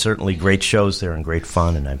there's certainly great shows there and great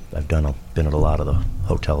fun, and I've been at a lot of the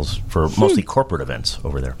hotels for mostly corporate events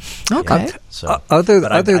over there. Okay. So, I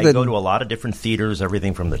go to a lot of different theaters,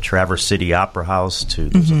 everything from the Traverse City Opera House to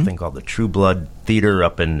there's a thing called the True Blood Theater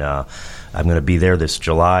up in. I'm going to be there this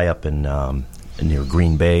July up in near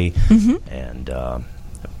Green Bay, and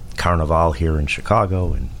Carnival here in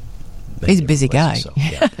Chicago, and he's a busy guy. So,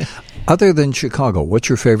 yeah. Other than Chicago, what's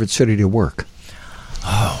your favorite city to work?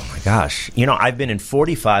 Oh my gosh! I've been in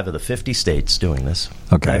 45 of the 50 states doing this.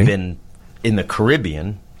 Okay, I've been in the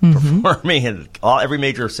Caribbean performing in every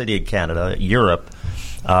major city in Canada, Europe.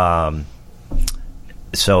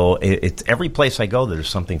 So it's every place I go, there's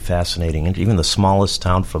something fascinating, and even the smallest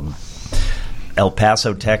town from El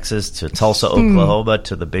Paso, Texas, to Tulsa, Oklahoma,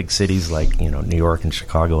 to the big cities like New York and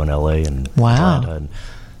Chicago and L.A. and Atlanta. And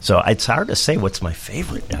so it's hard to say what's my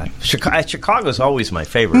favorite. Chicago's always my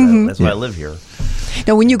favorite. That's why I live here.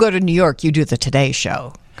 Now, when you go to New York, you do the Today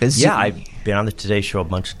Show. I've been on the Today Show a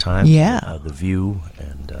bunch of times. Yeah, The View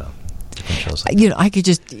and different shows. Like I could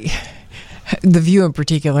just. The View in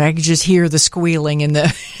particular, I could just hear the squealing in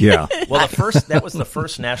the. Yeah. Well, that was the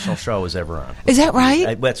first national show I was ever on. Is that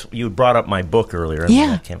right? You brought up my book earlier.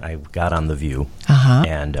 Yeah. I got on The View.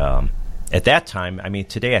 And at that time,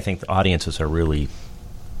 today I think the audiences are really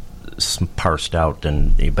parsed out,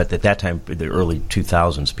 but at that time, the early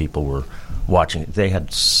 2000s, people were watching. They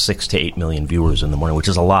had 6 to 8 million viewers in the morning, which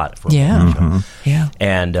is a lot for a morning show. Yeah.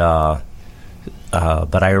 And.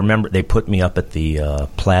 But I remember they put me up at the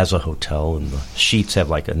Plaza Hotel, and the sheets have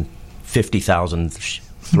like a 50,000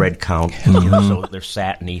 thread count, so they're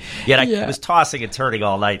satiny. Yet I was tossing and turning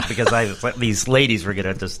all night because these ladies were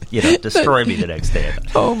going to just destroy me the next day.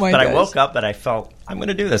 Oh my! But I woke up and I felt I'm going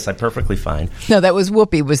to do this. I'm perfectly fine. No, that was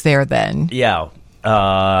Whoopi was there then. Yeah.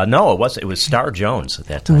 No, it was Star Jones at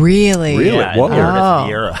that time. Really? Yeah, Meredith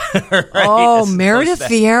Vieira. Right? Oh, Meredith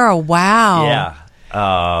Vieira! Wow.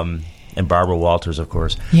 Yeah. And Barbara Walters, of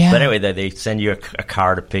course. Yeah. But anyway, they send you a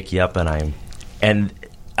car to pick you up, and I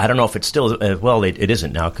don't know if it's still it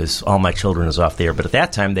isn't now because all my children is off the air. But at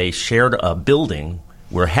that time, they shared a building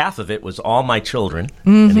where half of it was all my children,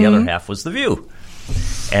 and the other half was The View.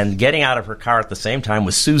 And getting out of her car at the same time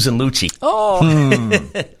was Susan Lucci. Oh.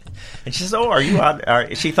 And she says, "Oh, are you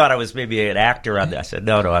on?" She thought I was maybe an actor on that. I said,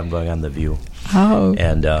 "No, I'm going on The View." Oh.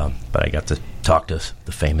 And but I got to talk to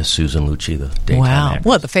the famous Susan Lucci, the daytime actress.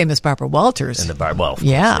 Well, the famous Barbara Walters. And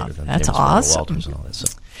that's awesome. Walters and all that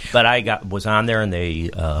stuff. But I was on there, and they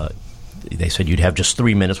said you'd have just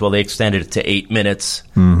 3 minutes. Well, they extended it to 8 minutes.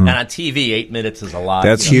 And on TV, 8 minutes is a lot.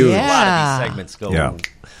 That's huge. A lot of these segments go. Yeah.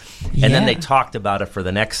 And then they talked about it for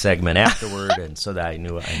the next segment afterward, and so that I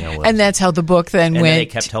know. And that's how the book then went. And then they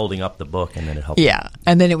kept holding up the book, and then it helped. Yeah,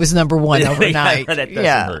 and then it was number one overnight. That doesn't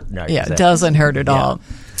hurt. No, exactly. It doesn't hurt at all.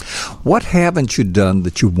 What haven't you done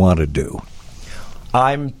that you want to do?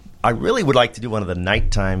 I really would like to do one of the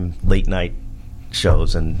nighttime, late night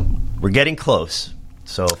shows, and we're getting close.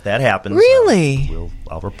 So if that happens, really,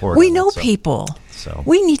 I'll report. We know people. So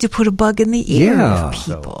we need to put a bug in the ear of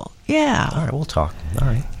people. All right, we'll talk. All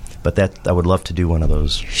right. But I would love to do one of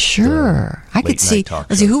those. Sure. I could see.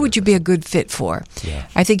 Let's see, who would you be a good fit for? Yeah.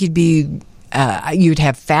 I think you'd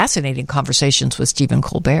have fascinating conversations with Stephen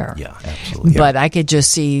Colbert. Yeah, absolutely. But I could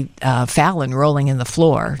just see Fallon rolling in the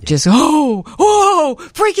floor, just,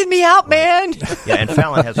 freaking me out, man. Yeah, and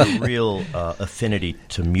Fallon has a real affinity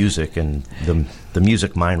to music, and the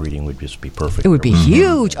music mind reading would just be perfect. It would be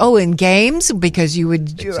huge. Oh, in games, because you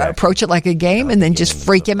would approach it like a game and then just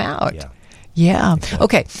freak him out. Yeah.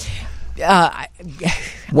 Okay. Let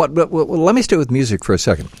me stay with music for a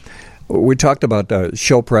second. We talked about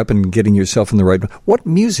show prep and getting yourself in the right. What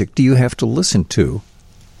music do you have to listen to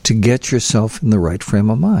get yourself in the right frame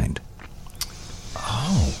of mind?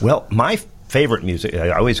 Oh, well, my favorite music, I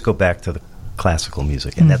always go back to the classical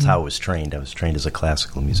music, and that's how I was trained. I was trained as a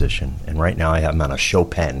classical musician, and right now I'm on a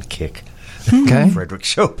Chopin kick. Okay. Frederick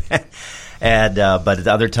Chopin. And but at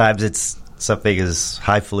other times it's something as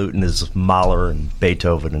highfalutin as Mahler and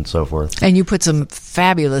Beethoven and so forth. And you put some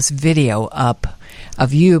fabulous video up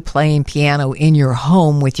of you playing piano in your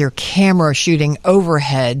home with your camera shooting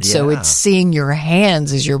overhead, so it's seeing your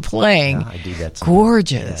hands as you're playing. Yeah, I do that.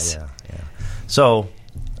 Gorgeous. Yeah. So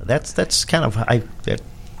that's kind of that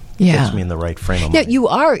gets me in the right frame of mind.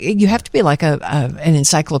 Yeah, you have to be like an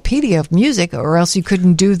encyclopedia of music, or else you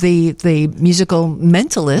couldn't do the musical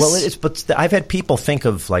mentalist. Well, but I've had people think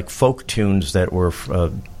of like folk tunes that were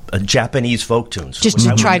Japanese folk tunes, just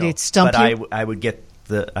to try to stump you.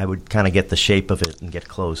 But I would kind of get the shape of it and get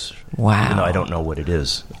close. Wow. Even though I don't know what it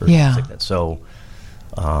is. Or yeah. Like that. So,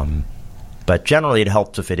 but generally it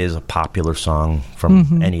helps if it is a popular song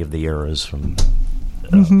from any of the eras. From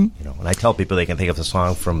and I tell people they can think of a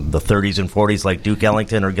song from the 30s and 40s like Duke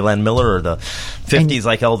Ellington or Glenn Miller, or the 50s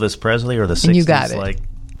like Elvis Presley, or the 60s like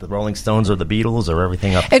the Rolling Stones or the Beatles, or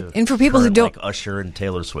everything up to and for people who don't, like Usher and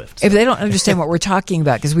Taylor Swift. So. If they don't understand what we're talking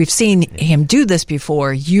about, because we've seen him do this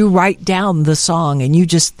before, you write down the song and you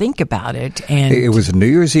just think about it. And it was a New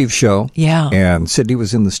Year's Eve show. Yeah. And Sidney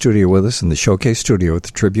was in the studio with us in the Showcase studio at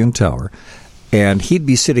the Tribune Tower. And he'd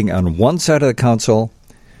be sitting on one side of the console,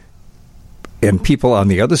 and people on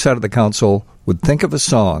the other side of the console would think of a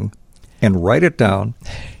song and write it down,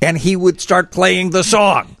 and he would start playing the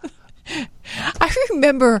song. I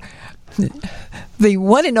remember the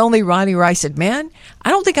one and only Ronnie Rice said, "Man, I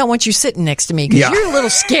don't think I want you sitting next to me because you're a little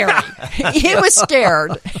scary." He was scared.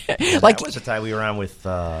 Like that was the time we were on with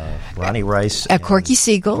Ronnie Rice at Corky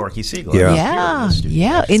Siegel. Corky Siegel,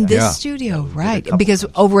 in this studio, right? Because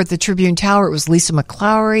over at the Tribune Tower, it was Lisa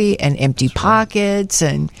McClowry and Empty Pockets,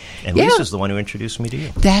 and Lisa's the one who introduced me to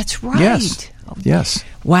you. That's right. Yes.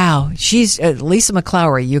 Wow. She's Lisa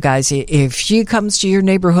McClowry, you guys. If she comes to your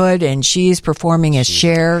neighborhood and she's performing as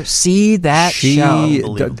Cher, see that show.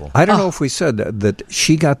 Unbelievable. I don't know if we said that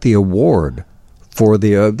she got the award for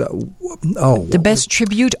the best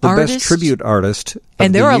tribute artist. The best tribute artist.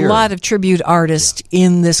 And there are a lot of tribute artists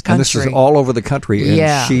in this country. And this is all over the country.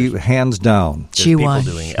 And she, hands down. She won.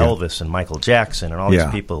 People doing Elvis and Michael Jackson and all these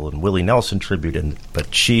people, and Willie Nelson tribute,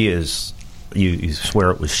 but she is... You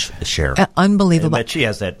swear it was Cher. Unbelievable. But she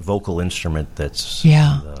has that vocal instrument that's...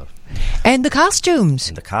 And the costumes.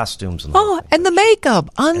 And the costumes. And and the makeup.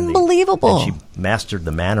 Unbelievable. And she mastered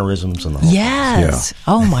the mannerisms and the whole Yes. Yeah.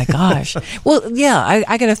 Oh, my gosh. Well,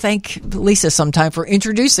 I got to thank Lisa sometime for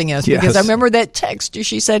introducing us, because I remember that text.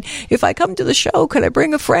 She said, if I come to the show, could I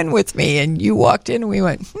bring a friend with me? And you walked in and we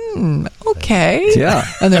went, okay. Yeah.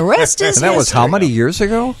 And the rest is And that was how many years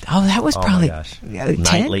ago? Oh, that was probably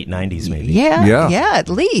 10? Late 90s maybe. Yeah, at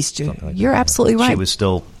least. Like You're absolutely right. She was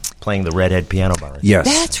still playing the Redhead piano bar. Yes.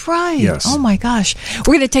 That's right. Yes. Oh, my gosh.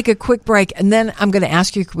 We're going to take a quick break, and then I'm going to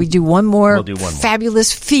ask you, could we do one more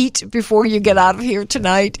fabulous feat before you get out of here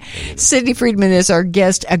tonight? Sidney Friedman is our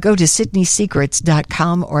guest. Go to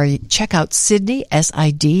SydneySecrets.com or check out Sidney,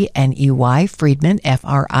 S-I-D-N-E-Y, Friedman,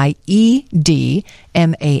 F-R-I-E-D-M-A-N.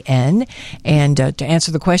 And to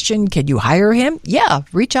answer the question, can you hire him? Yeah,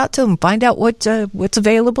 reach out to him, find out what's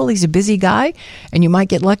available. He's a busy guy, and you might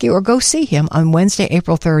get lucky, or go see him on Wednesday,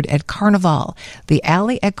 April 3rd at Carnival, the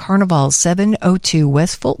alley at Carnival, 702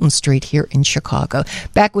 West Fulton Street here in Chicago.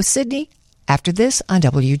 Back with Sidney after this on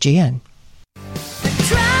WGN.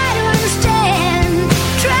 Try to understand.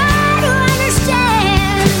 Try to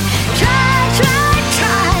understand. Try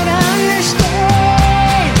to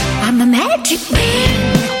understand. I'm a magic man.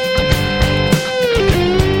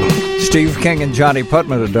 Steve King and Johnny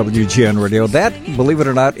Putman at WGN Radio. That, believe it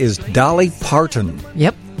or not, is Dolly Parton.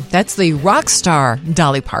 Yep. That's the rock star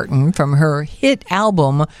Dolly Parton from her hit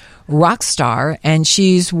album Rockstar, and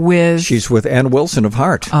she's with Ann Wilson of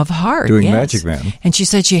Heart. Doing Magic Man. And she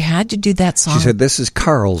said she had to do that song. She said this is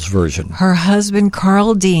Carl's version. Her husband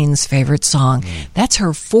Carl Dean's favorite song. That's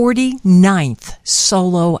her 49th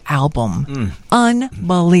solo album.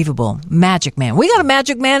 Unbelievable. Magic Man. We got a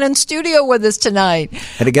Magic Man in studio with us tonight.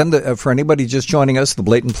 And again, for anybody just joining us, the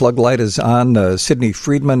blatant plug light is on. Sidney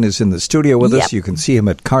Friedman is in the studio with us. You can see him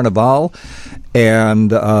at Carnival. And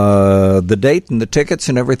the date and the tickets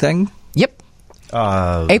and everything? Yep.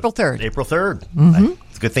 April 3rd. April 3rd.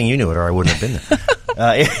 It's a good thing you knew it, or I wouldn't have been there.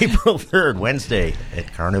 April 3rd, Wednesday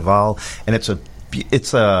at Carnival. And it's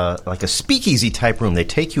like a speakeasy type room. They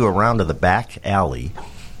take you around to the back alley,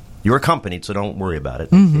 You're accompanied, so don't worry about it.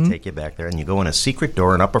 They take you back there, and you go in a secret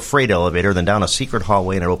door, and up a freight elevator, then down a secret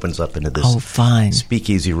hallway, and it opens up into this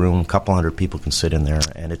speakeasy room. A couple hundred people can sit in there,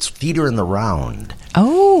 and it's theater in the round.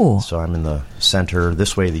 Oh. So I'm in the center.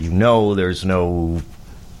 This way, there's no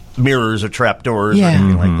mirrors or trapdoors or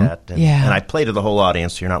anything like that. And I play to the whole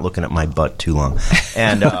audience, so you're not looking at my butt too long.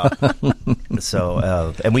 And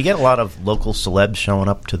and we get a lot of local celebs showing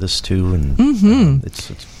up to this, too, and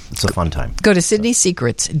it's a fun time. Go to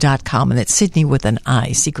SydneySecrets.com, and it's Sydney with an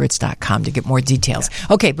I, secrets.com, to get more details.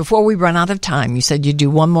 Yeah. Okay, before we run out of time, you said you'd do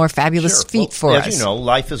one more fabulous feat for us. As you know,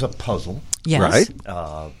 life is a puzzle. Yes.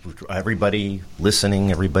 Right. Everybody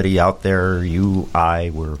listening, everybody out there,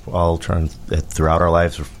 we're all trying, throughout our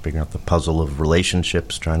lives, we're figuring out the puzzle of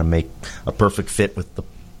relationships, trying to make a perfect fit with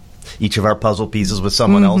each of our puzzle pieces with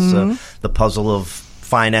someone else, the puzzle of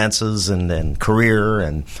finances and career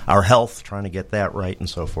and our health, trying to get that right and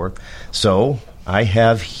so forth. So I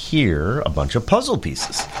have here a bunch of puzzle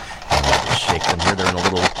pieces. And I'll just shake them here. They're in a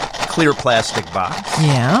little clear plastic box.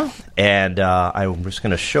 Yeah. And I'm just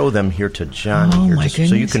going to show them here to Johnny here, just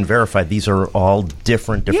so you can verify these are all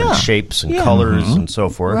different shapes and colors and so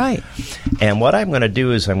forth. Right. And what I'm going to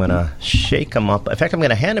do is I'm going to shake them up. In fact, I'm going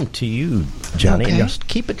to hand them to you, Johnny, and just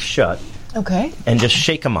keep it shut. Okay. And just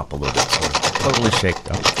shake them up a little bit. So totally shaked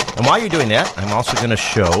up. And while you're doing that, I'm also going to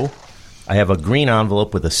show I have a green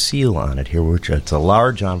envelope with a seal on it here, which it's a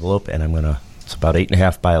large envelope, and it's about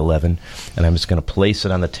 8.5 by 11, and I'm just going to place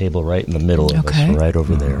it on the table right in the middle of us, right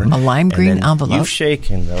over there. A lime green envelope. You've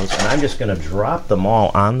shaken those, and I'm just going to drop them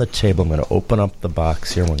all on the table. I'm going to open up the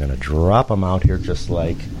box here, and we're going to drop them out here just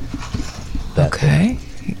like that. Okay.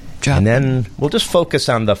 And then we'll just focus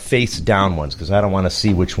on the face-down ones, because I don't want to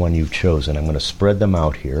see which one you've chosen. I'm going to spread them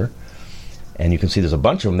out here. And you can see there's a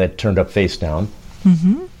bunch of them that turned up face down.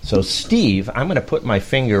 Mm-hmm. So, Steve, I'm going to put my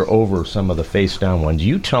finger over some of the face down ones.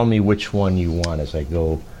 You tell me which one you want as I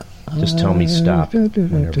go. Just tell me stop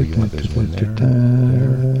whenever you want. There's one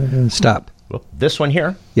there. Stop. Well, this one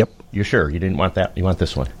here? Yep. You're sure? You didn't want that? You want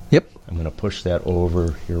this one? Yep. I'm going to push that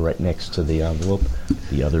over here right next to the envelope.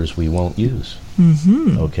 The others we won't use.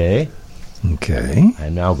 Mm-hmm. Okay? Okay.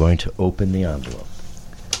 I'm now going to open the envelope.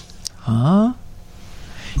 Huh?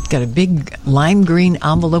 You've got a big lime green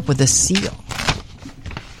envelope with a seal. There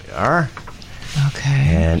we are. Okay.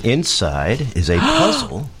 And inside is a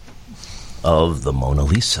puzzle of the Mona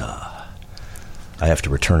Lisa. I have to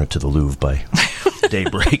return it to the Louvre by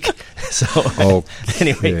daybreak. So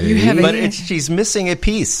anyway, but she's missing a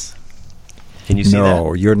piece. Can you see that?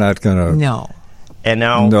 No, you're not going to. No. And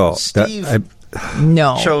now Steve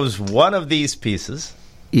chose one of these pieces.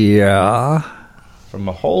 Yeah. From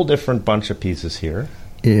a whole different bunch of pieces here.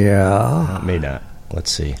 Yeah. It may not.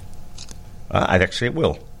 Let's see. It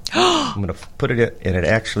will. I'm going to put it in, and it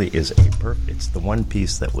actually is it's the one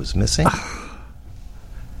piece that was missing.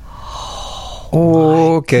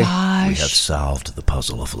 Okay. Gosh. We have solved the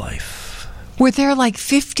puzzle of life. Were there like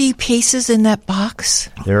 50 pieces in that box?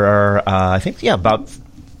 There are, I think, about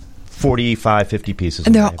 45, 50 pieces.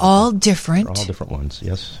 And they're all different? They're all different ones,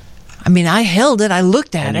 yes. I mean, I held it. I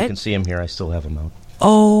looked at and it. You can see them here. I still have them out.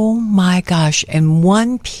 Oh, my gosh. And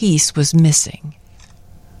one piece was missing.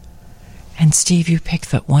 And, Steve, you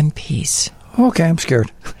picked that one piece. Okay, I'm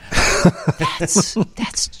scared.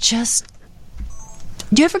 That's just...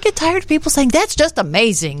 Do you ever get tired of people saying, that's just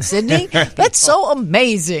amazing, Sydney? That's so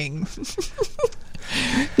amazing.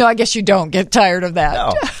 No, I guess you don't get tired of that.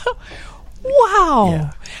 No.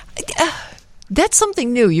 Wow. Yeah. That's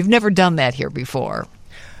something new. You've never done that here before.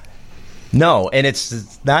 No, and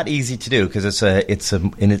it's not easy to do because it's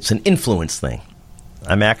an influence thing.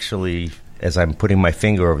 I'm actually, as I'm putting my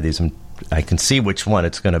finger over these, I can see which one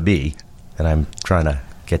it's going to be, and I'm trying to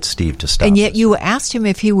get Steve to stop. And yet you asked him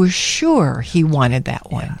if he was sure he wanted that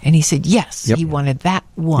one, and he said yes, he wanted that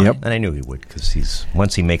one. Yep. And I knew he would because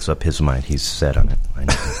once he makes up his mind, he's set on it. I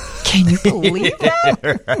know. Can you believe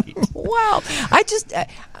that? Right. Wow.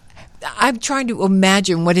 I'm trying to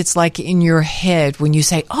imagine what it's like in your head when you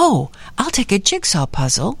say, oh, I'll take a jigsaw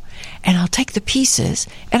puzzle and I'll take the pieces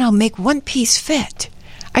and I'll make one piece fit.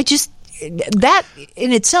 That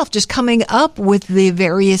in itself, just coming up with the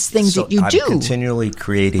various things that you do. I'm continually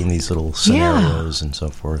creating these little scenarios and so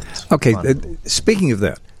forth. It's okay, fun. Speaking of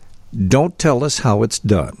that, don't tell us how it's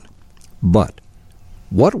done, but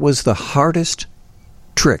what was the hardest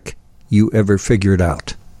trick you ever figured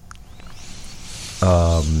out?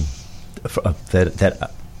 That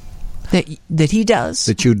he does.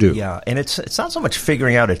 That you do. Yeah, and it's not so much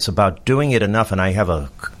figuring out, it's about doing it enough, and I have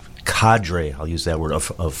a cadre, I'll use that word,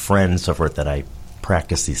 of friends, so forth, that I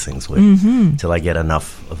practice these things with until I get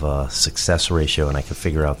enough of a success ratio and I can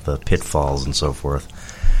figure out the pitfalls and so forth.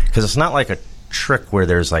 Because it's not like a trick where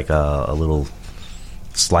there's like a little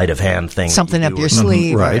sleight of hand thing. Something up your or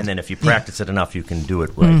sleeve. Right. And then if you practice it enough, you can do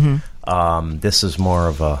it right. This is more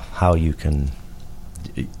of a how you can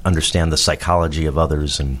understand the psychology of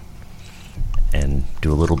others and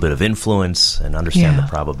do a little bit of influence and understand the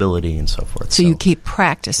probability and so forth. So you keep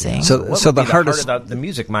practicing. So the hardest... The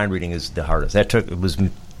music mind reading is the hardest. It was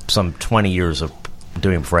some 20 years of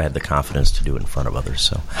doing before I had the confidence to do it in front of others.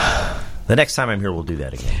 So the next time I'm here, we'll do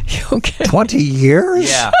that again. Okay. 20 years?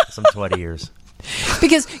 Yeah, some 20 years.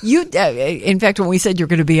 Because you, in fact, when we said you're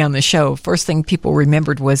going to be on the show, first thing people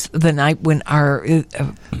remembered was the night when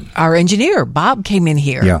our engineer, Bob, came in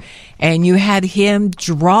here. Yeah. And you had him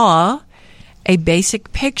draw a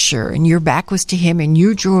basic picture, and your back was to him, and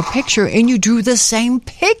you drew a picture, and you drew the same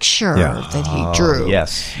picture that he drew.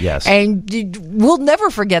 Yes. And we'll never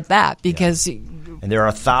forget that because... And there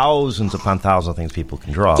are thousands upon thousands of things people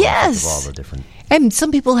can draw. Yes. Of all the different... And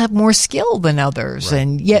some people have more skill than others, Right.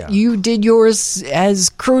 and yet you did yours as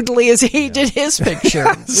crudely as he did his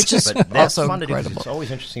picture, which is But that's also fun to do. incredible. It's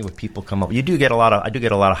always interesting when people come up. I do get a lot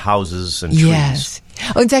of houses and trees. Yes.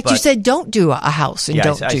 Oh, in fact, you But- said don't do a house and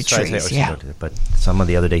don't do trees. Yeah. But someone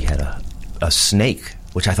the other day had a snake,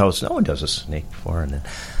 which I thought was no one does a snake before, and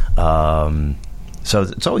then so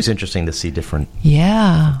it's always interesting to see different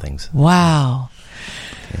things. Wow.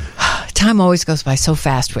 Time always goes by so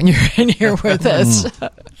fast when you're in here with us.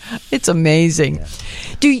 It's amazing. Yeah.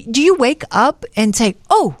 Do you wake up and say,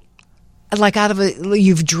 "Oh," like out of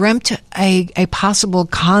you've dreamt a possible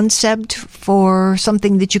concept for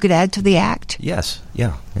something that you could add to the act? Yes,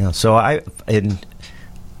 yeah. So I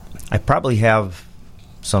probably have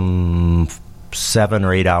some 7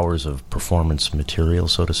 or 8 hours of performance material,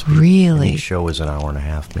 so to speak. Really? And each show is an hour and a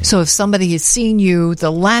half. Maybe. So if somebody has seen you the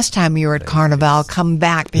last time you were at Carnival, come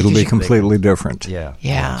back. It'll be you- completely different.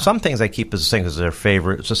 Yeah. Some things I keep as things as their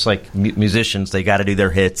favorite. It's just like musicians; they got to do their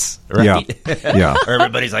hits, right? Yeah. Or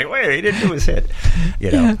everybody's like, "Wait, he didn't do his hit."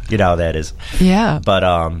 You know how that is. Yeah.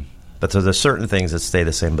 But so there's certain things that stay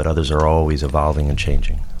the same, but others are always evolving and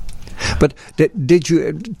changing. But did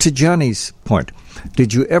you, to Johnny's point,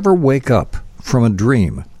 did you ever wake up from a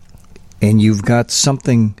dream and you've got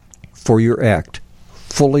something for your act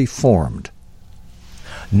fully formed?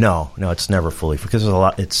 No, it's never fully, because there's a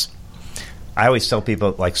lot. I always tell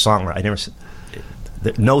people, like songwriter,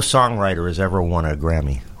 no songwriter has ever won a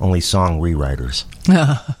Grammy. Only song rewriters.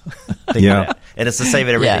 Yeah. And it's the same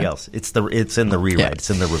with everything else. It's in the rewrite. It's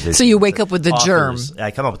in the revision. So you wake up with the germ.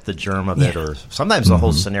 I come up with the germ of it, or sometimes the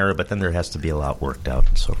whole scenario, but then there has to be a lot worked out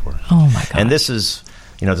and so forth. Oh my God. And this is,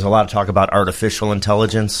 there's a lot of talk about artificial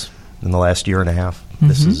intelligence in the last year and a half.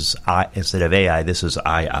 This is instead of AI, this is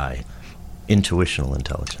intuitional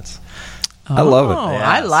intelligence. I love it.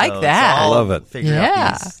 I like that. I love it. Figure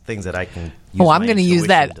out these things that I can use. I'm going to use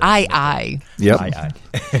that. Yep.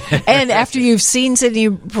 And after you've seen Sydney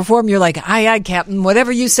perform, you're like, aye, Captain,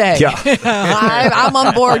 whatever you say. Yeah. I'm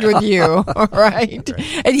on board with you. All right.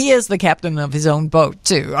 And he is the captain of his own boat,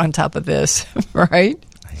 too, on top of this. Right?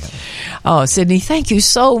 Oh, Sydney, thank you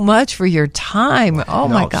so much for your time. Oh,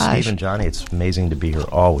 my gosh. Steve and Johnny, it's amazing to be here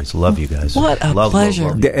always. Love you guys. What a pleasure.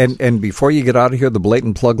 Love you guys. And before you get out of here, the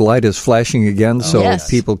blatant plug light is flashing again, so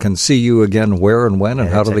people can see you again where and when, and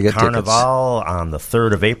how do they get Carnival tickets? On the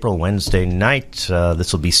 3rd of April, Wednesday night.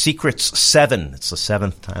 This will be Secrets 7. It's the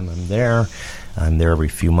 7th time I'm there. I'm there every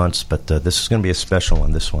few months, but this is going to be a special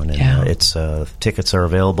one, this one. And tickets are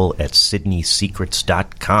available at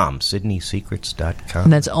SydneySecrets.com. SydneySecrets.com.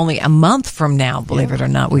 And that's only a month from now, believe it or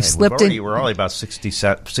not. We've slipped in. We're already about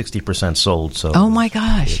 60% sold. So oh, my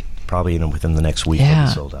gosh. Probably within the next week we'll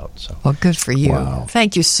be sold out. So. Well, good for you. Wow.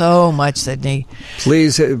 Thank you so much, Sydney.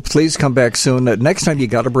 Please come back soon. Next time you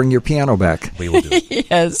got to bring your piano back. We will do it.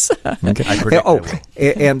 Yes. Okay. I predict I will.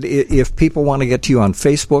 And if people want to get to you on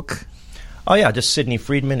Facebook... Oh, yeah, just Sidney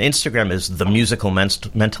Friedman. Instagram is The Musical Mentalist.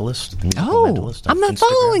 Mentalist I'm not Instagram.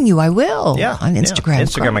 following you. I will on Instagram. Yeah.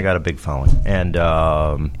 Instagram, I got a big following. And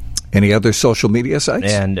any other social media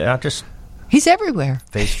sites? And just he's everywhere.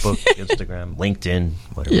 Facebook, Instagram, LinkedIn,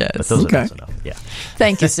 whatever. Yes. But those are enough. Yeah.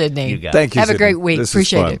 Thank you, Sydney. You got it. Thank you, Have Sydney. a great week. This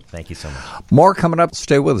Appreciate is it. Thank you so much. More coming up.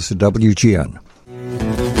 Stay with us at WGN.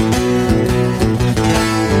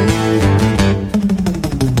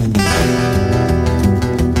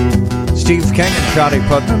 Steve King and Johnny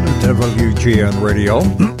Putnam at WGN Radio.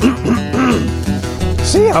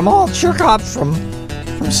 See, I'm all shook up from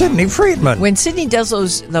Sidney Friedman. When Sydney does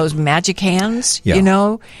those magic hands,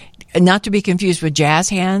 not to be confused with jazz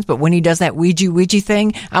hands, but when he does that Ouija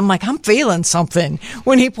thing, I'm like, I'm feeling something.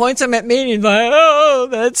 When he points them at me, and he's like,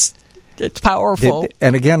 oh, it's powerful.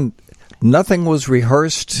 And again, nothing was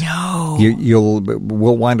rehearsed. No.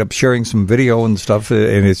 We'll wind up sharing some video and stuff,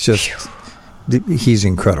 and it's just, he's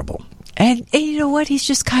incredible. And you know what? He's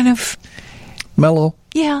just kind of mellow.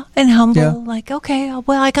 Yeah, and humble. Yeah. Like, okay,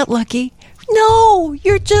 well, I got lucky. No,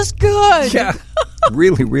 you're just good. Yeah,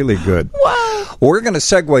 really, really good. Wow. Well, we're going to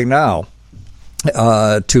segue now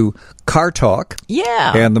to Car Talk.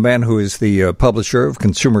 Yeah. And the man who is the publisher of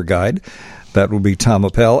Consumer Guide. That will be Tom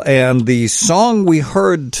Appel. And the song we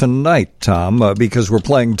heard tonight, Tom, because we're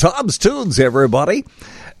playing Tom's Tunes, everybody.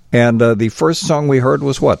 And the first song we heard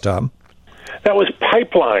was what, Tom? That was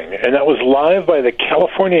Pipeline, and that was live by the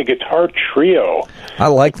California Guitar Trio. I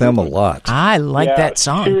like them a lot. I like that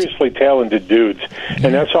song. Seriously talented dudes. Yeah.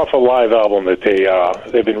 And that's off a live album that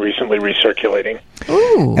they've been recently recirculating.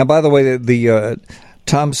 Ooh. And by the way, the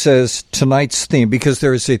Tom says tonight's theme, because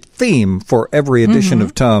there is a theme for every edition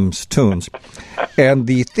of Tom's Tunes. And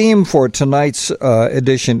the theme for tonight's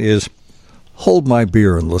edition is Hold My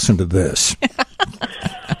Beer and Listen to This.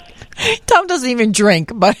 Tom doesn't even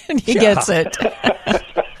drink, but he gets it.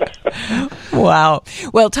 Wow.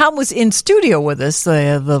 Well, Tom was in studio with us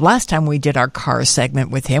the last time we did our car segment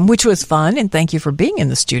with him, which was fun, and thank you for being in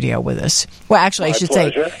the studio with us. Well, actually, I should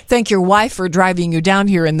say thank your wife for driving you down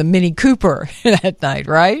here in the Mini Cooper that night,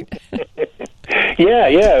 right?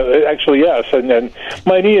 Yeah, actually, yes. And then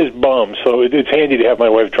my knee is bummed, so it's handy to have my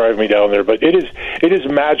wife drive me down there. But it is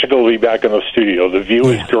magical to be back in the studio. The view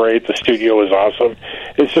is great. The studio is awesome.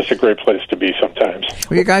 It's just a great place to be sometimes.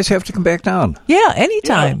 Well, you guys have to come back down. Yeah,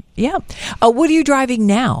 anytime. Yeah. What are you driving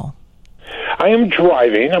now? I am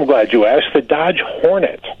driving, I'm glad you asked, the Dodge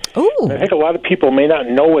Hornet. Ooh. I think a lot of people may not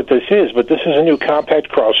know what this is, but this is a new compact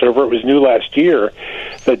crossover. It was new last year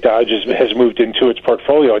that Dodge has moved into its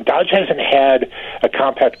portfolio. And Dodge hasn't had a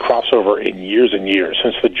compact crossover in years and years,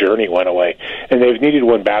 since the Journey went away, and they've needed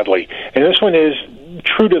one badly. And this one is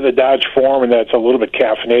true to the Dodge form, and that's a little bit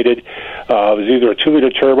caffeinated. There's either a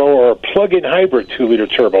 2-liter turbo or a plug-in hybrid 2-liter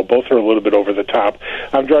turbo. Both are a little bit over the top.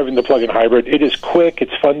 I'm driving the plug-in hybrid. It is quick.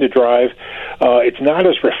 It's fun to drive. It's not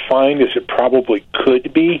as refined as it probably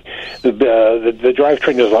could be. The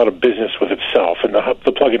drivetrain does a lot of business with itself, and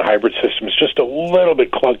the plug-in hybrid system is just a little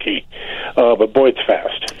bit clunky. But boy, it's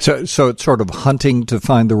fast. So it's sort of hunting to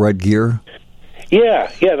find the right gear?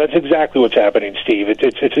 Yeah, that's exactly what's happening, Steve.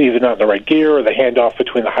 It's either not in the right gear, or the handoff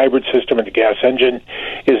between the hybrid system and the gas engine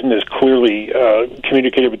isn't as clearly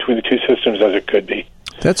communicated between the two systems as it could be.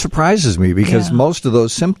 That surprises me, because most of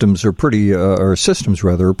those systems are pretty, or systems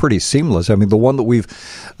rather, are pretty seamless. I mean, the one that we've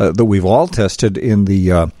all tested in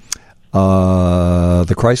the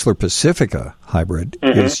Chrysler Pacifica hybrid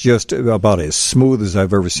is just about as smooth as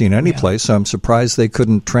I've ever seen any place. So I'm surprised they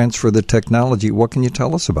couldn't transfer the technology. What can you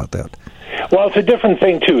tell us about that? Well, it's a different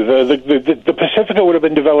thing too. The Pacifica would have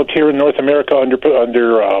been developed here in North America under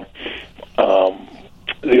the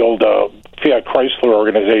old Fiat Chrysler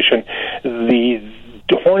organization. The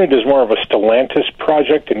Hornet is more of a Stellantis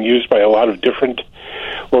project and used by a lot of different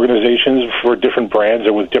organizations for different brands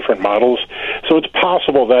and with different models. So it's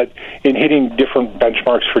possible that in hitting different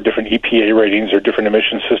benchmarks for different EPA ratings or different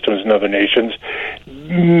emission systems in other nations,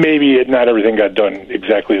 maybe not everything got done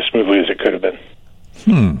exactly as smoothly as it could have been.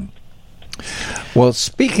 Well,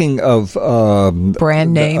 speaking of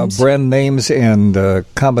brand names and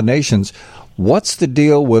combinations, what's the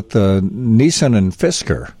deal with Nissan and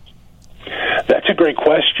Fisker? That's a great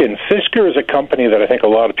question. Fisker is a company that I think a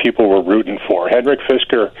lot of people were rooting for. Henrik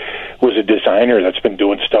Fisker was a designer that's been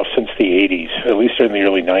doing stuff since the 80s, at least in the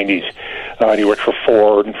early 90s. And he worked for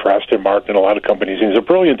Ford and for Aston Martin and a lot of companies. He's a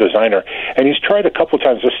brilliant designer, and he's tried a couple of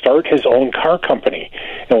times to start his own car company.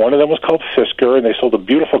 And one of them was called Fisker, and they sold a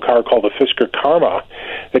beautiful car called the Fisker Karma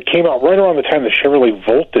that came out right around the time the Chevrolet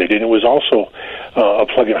Volted, and it was also a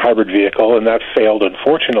plug-in hybrid vehicle, and that failed,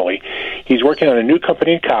 unfortunately. He's working on a new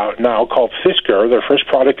company now called Fisker. Their first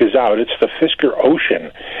product is out. It's the Fisker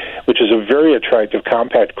Ocean, which is a very attractive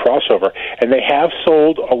compact crossover, and they have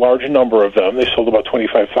sold a large number of them. They sold about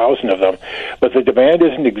 25,000 of them, but the demand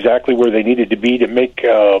isn't exactly where they needed to be to make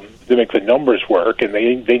the numbers work, and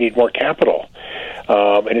they need more capital.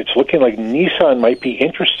 And it's looking like Nissan might be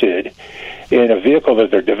interested in a vehicle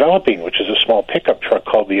that they're developing, which is a small pickup truck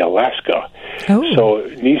called the Alaska. Oh. So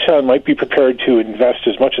Nissan might be prepared to invest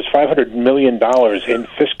as much as $500 million in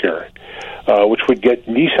Fisker, which would get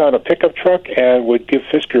Nissan a pickup truck and would give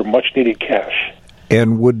Fisker much-needed cash.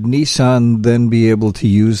 And would Nissan then be able to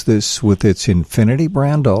use this with its Infiniti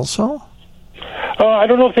brand also? I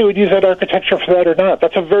don't know if they would use that architecture for that or not.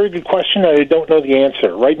 That's a very good question. I don't know the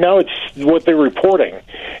answer. Right now, it's what they're reporting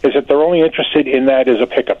is that they're only interested in that as a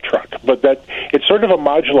pickup truck, but that it's sort of a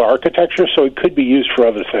modular architecture, so it could be used for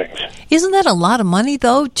other things. Isn't that a lot of money,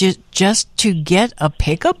 though, just to get a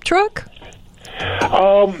pickup truck?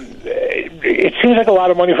 It seems like a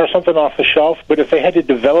lot of money for something off the shelf, but if they had to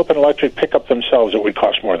develop an electric pickup themselves, it would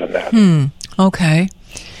cost more than that. Okay.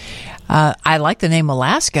 I like the name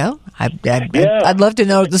Alaska. I'd love to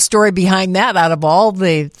know the story behind that. Out of all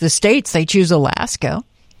the states, they choose Alaska.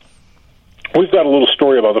 We've got a little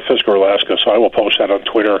story about the Fisker Alaska, so I will post that on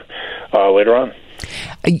Twitter later on.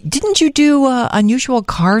 Didn't you do unusual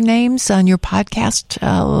car names on your podcast?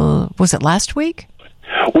 Was it last week?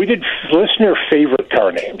 We did listener favorite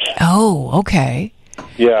car names. Oh, okay.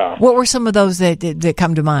 Yeah. What were some of those that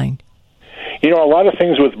come to mind? You know, a lot of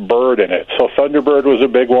things with bird in it. So Thunderbird was a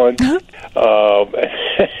big one, and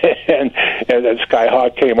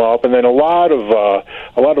Skyhawk came up, and then a lot of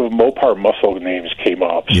Mopar muscle names came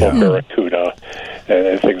up. So Barracuda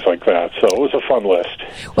and things like that. So it was a fun list.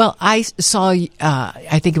 Well, I saw.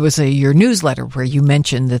 I think it was your newsletter where you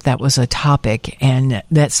mentioned that was a topic, and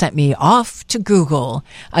that sent me off to Google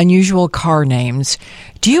unusual car names.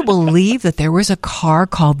 Do you believe that there was a car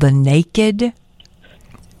called the Naked?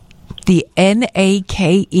 The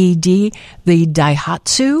Naked, the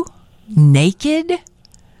Daihatsu, Naked.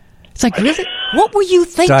 It's like, really? What were you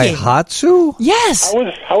thinking? Daihatsu? Yes. How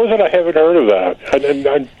is it I haven't heard of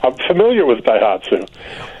that? I'm familiar with Daihatsu.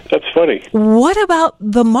 That's funny. What about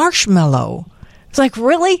the Marshmallow? It's like,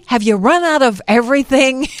 really? Have you run out of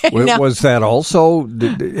everything? Was that also?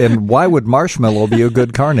 And why would Marshmallow be a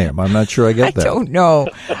good car name? I'm not sure I get that. I don't know.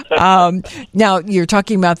 Now, you're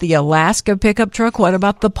talking about the Alaska pickup truck. What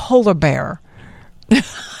about the Polar Bear?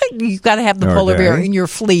 You've got to have the Polar Bear in your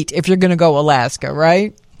fleet if you're going to go Alaska,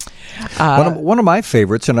 right? One of my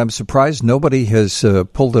favorites, and I'm surprised nobody has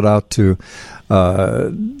pulled it out to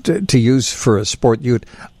use for a sport ute.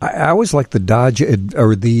 I always liked the Dodge, it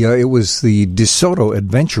was the DeSoto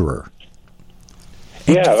Adventurer.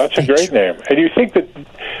 Yeah, that's a great name. And you think that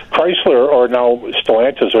Chrysler or now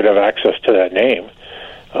Stellantis would have access to that name,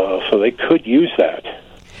 so they could use that.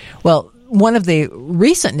 Well, one of the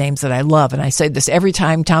recent names that I love, and I say this every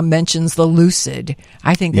time Tom mentions the Lucid,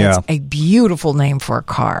 I think that's a beautiful name for a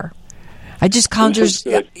car.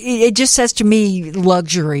 It just says to me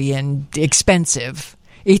luxury and expensive.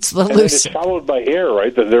 It's the Lucid. It's followed by Air,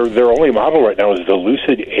 right? Their only model right now is the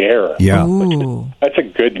Lucid Air. Yeah. Ooh. That's a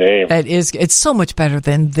good name. That is. It's so much better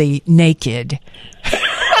than the Naked.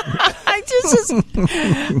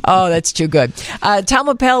 That's too good. Tom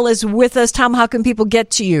Appel is with us. Tom, how can people get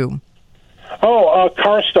to you?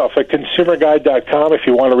 Car stuff at consumerguide.com. If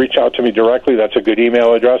you want to reach out to me directly, that's a good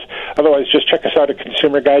email address. Otherwise, just check us out at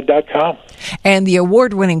consumerguide.com. And the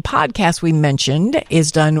award-winning podcast we mentioned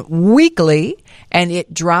is done weekly, and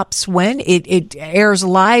it drops when? It airs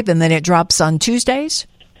live, and then it drops on Tuesdays?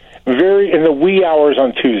 In the wee hours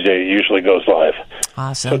on Tuesday, it usually goes live.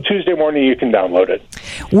 Awesome. So Tuesday morning, you can download it.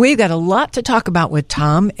 We've got a lot to talk about with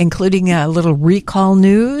Tom, including a little recall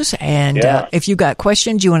news. And if you've got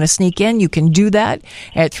questions you want to sneak in, you can do that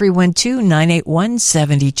at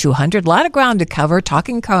 312-981-7200. A lot of ground to cover,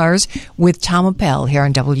 talking cars with Tom Appel here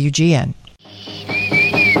on WGN.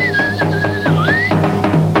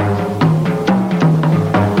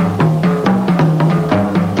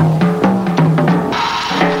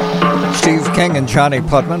 Steve King and Johnny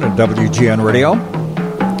Putman at WGN Radio.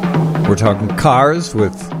 We're talking cars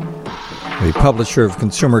with the publisher of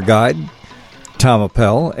Consumer Guide, Tom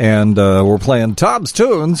Appel, and we're playing Tom's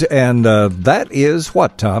Tunes, and that is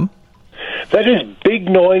what, Tom? That is Big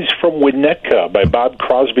Noise from Winnetka by Bob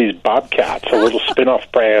Crosby's Bobcats, a little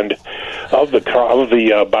spin-off band of the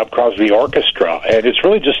Bob Crosby Orchestra. And it's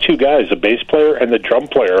really just two guys, the bass player and the drum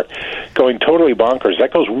player, going totally bonkers.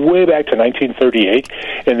 That goes way back to 1938,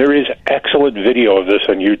 and there is excellent video of this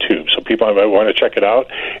on YouTube, so people might want to check it out.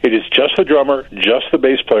 It is just the drummer, just the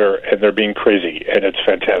bass player, and they're being crazy, and it's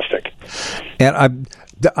fantastic. And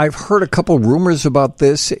I've heard a couple rumors about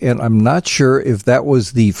this, and I'm not sure if that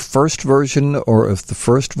was the first version or if the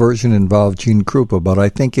first version involved Gene Krupa, but I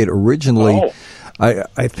think it originally,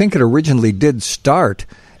 I think it originally did start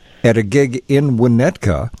at a gig in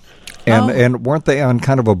Winnetka, and weren't they on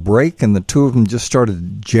kind of a break, and the two of them just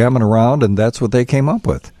started jamming around, and that's what they came up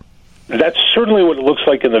with. That's certainly what it looks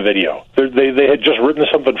like in the video. They had just written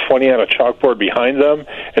something funny on a chalkboard behind them,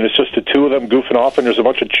 and it's just the two of them goofing off, and there's a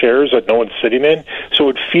bunch of chairs that no one's sitting in, so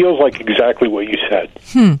it feels like exactly what you said.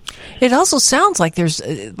 It also sounds like there's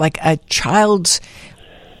like a child's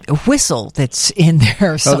whistle that's in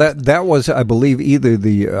there. So that was, I believe,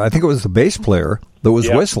 either I think it was the bass player that was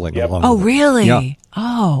whistling along. Oh, with it. really? Yeah.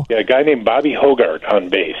 Oh. Yeah, a guy named Bobby Hogarth on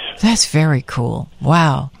bass. That's very cool.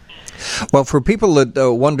 Wow. Well, for people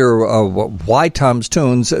that wonder why Tom's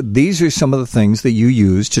Tunes, these are some of the things that you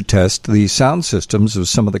use to test the sound systems of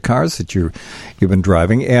some of the cars that you've been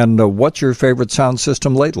driving. And what's your favorite sound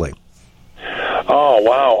system lately? Oh,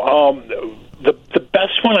 wow. The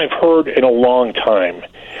best one I've heard in a long time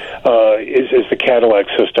is the Cadillac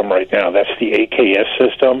system right now. That's the AKS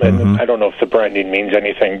system, and I don't know if the branding means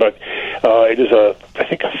anything, but it is I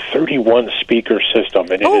think a 31 speaker system,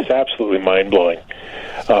 and it is absolutely mind-blowing.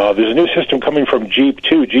 There's a new system coming from Jeep,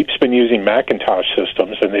 too. Jeep's been using Macintosh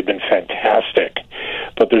systems, and they've been fantastic.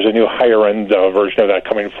 But there's a new higher-end version of that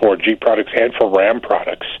coming for Jeep products and for Ram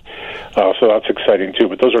products. So that's exciting, too.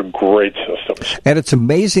 But those are great systems. And it's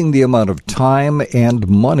amazing the amount of time and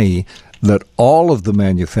money that all of the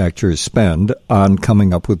manufacturers spend on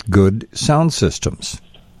coming up with good sound systems.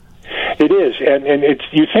 It is, and it's.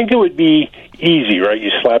 You think it would be easy, right?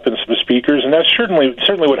 You slap in some speakers, and that's certainly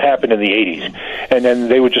what happened in the 80s. And then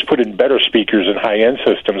they would just put in better speakers and high-end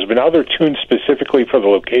systems. But now they're tuned specifically for the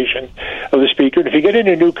location of the speaker. And if you get in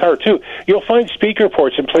a new car, too, you'll find speaker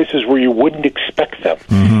ports in places where you wouldn't expect them.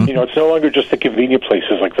 You know, it's no longer just the convenient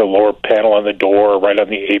places like the lower panel on the door or right on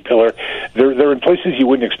the A-pillar. They're in places you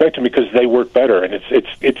wouldn't expect them because they work better. And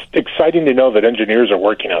it's exciting to know that engineers are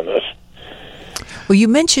working on this. Well, you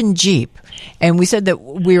mentioned Jeep, and we said that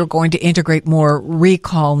we were going to integrate more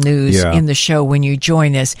recall news in the show when you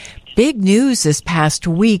join us. Big news this past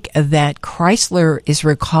week that Chrysler is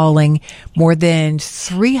recalling more than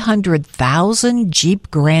 300,000 Jeep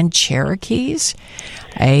Grand Cherokees.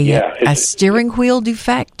 A steering wheel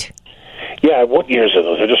defect. Yeah, what years are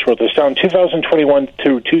those? I just wrote this down. 2021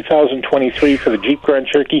 through 2023 for the Jeep Grand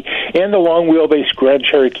Cherokee and the long wheelbase Grand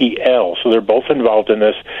Cherokee L. So they're both involved in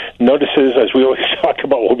this. Notices, as we always talk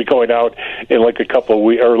about, will be going out in like a couple of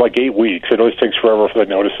weeks, or like 8 weeks. It always takes forever for the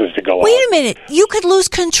notices to go out. Wait a minute. You could lose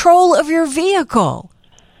control of your vehicle.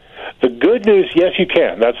 The good news, yes, you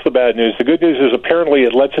can. That's the bad news. The good news is apparently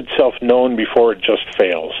it lets itself known before it just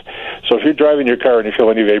fails. So if you're driving your car and you feel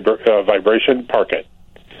any vibration, park it.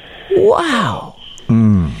 Wow.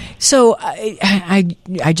 So I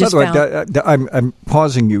just found... I'm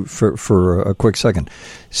pausing you for a quick second.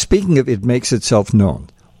 Speaking of it makes itself known,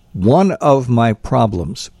 one of my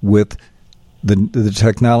problems with the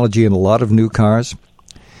technology in a lot of new cars,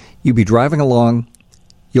 you be driving along,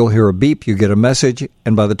 you'll hear a beep, you get a message,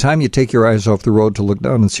 and by the time you take your eyes off the road to look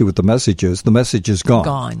down and see what the message is gone.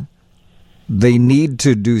 Gone. They need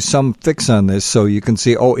to do some fix on this so you can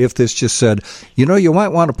see, if this just said, you might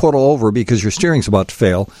want to pull over because your steering's about to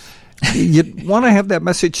fail. You'd want to have that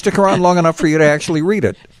message stick around long enough for you to actually read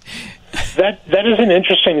it. That is an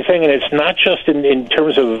interesting thing, and it's not just in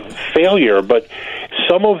terms of failure, but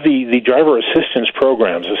some of the driver assistance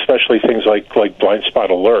programs, especially things like blind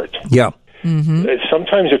spot alert. Yeah.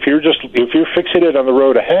 Sometimes if you're fixated on the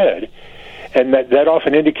road ahead, and that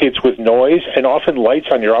often indicates with noise and often lights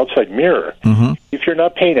on your outside mirror. If you're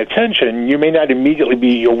not paying attention, you may not immediately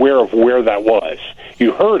be aware of where that was.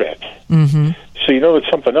 You heard it. So you know it's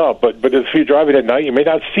something up, but if you're driving at night, you may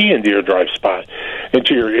not see into your drive spot,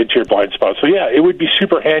 into your blind spot. So yeah, it would be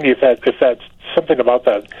super handy if that's something about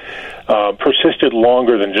that persisted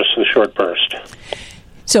longer than just the short burst.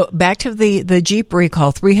 So back to the Jeep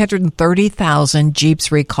recall, 330,000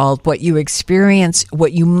 Jeeps recalled. What you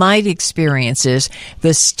might experience is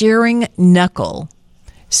the steering knuckle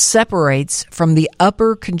separates from the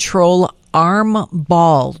upper control arm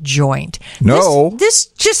ball joint. No. This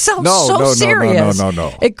just sounds serious.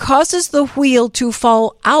 No. It causes the wheel to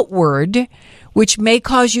fall outward, which may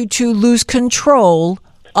cause you to lose control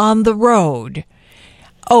on the road.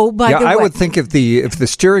 Oh, by the way, I would think if the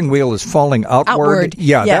steering wheel is falling outward,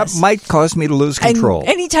 yes. That might cause me to lose control. And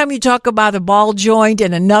anytime you talk about a ball joint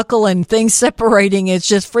and a knuckle and things separating, it's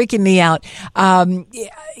just freaking me out.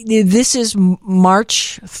 This is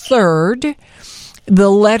March 3rd. The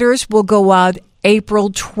letters will go out April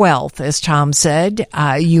 12th, as Tom said.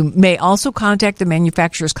 You may also contact the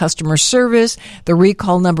manufacturer's customer service. The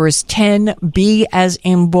recall number is 10B as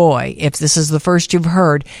in boy. If this is the first you've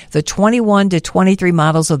heard, the 21 to 23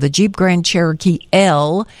 models of the Jeep Grand Cherokee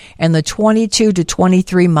L and the 22 to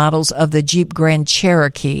 23 models of the Jeep Grand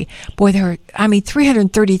Cherokee. Boy,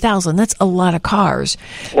 330,000. That's a lot of cars.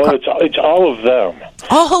 Well, it's all of them.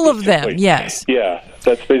 All of them, yes. Yeah.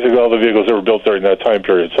 That's basically all the vehicles that were built during that time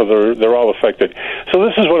period. So they're all affected. So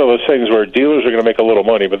this is one of those things where dealers are going to make a little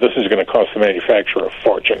money, but this is going to cost the manufacturer a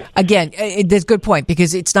fortune. Again, that's a good point,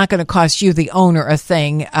 because it's not going to cost you, the owner, a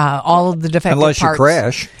thing. All of the defective unless parts. You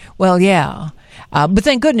crash. Well, yeah. But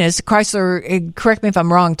thank goodness, Chrysler, correct me if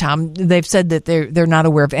I'm wrong, Tom, they've said that they're not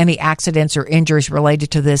aware of any accidents or injuries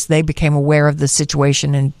related to this. They became aware of the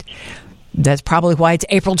situation, and that's probably why it's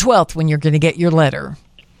April 12th when you're going to get your letter.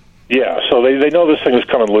 Yeah, so they know this thing is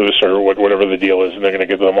coming loose or whatever the deal is, and they're going to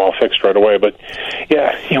get them all fixed right away. But,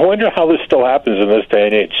 yeah, you wonder how this still happens in this day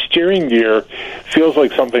and age. Steering gear feels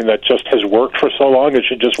like something that just has worked for so long, it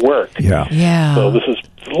should just work. Yeah. So this is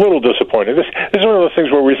a little disappointing. This is one of those things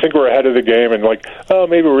where we think we're ahead of the game and like, oh,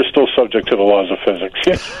 maybe we're still subject to the laws of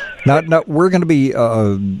physics. Now, we're going to be,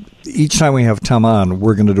 each time we have Tom on,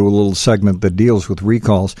 we're going to do a little segment that deals with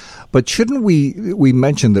recalls. But shouldn't we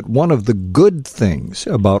mention that one of the good things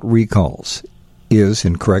about recalls is,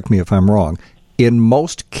 and correct me if I'm wrong, in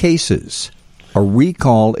most cases, a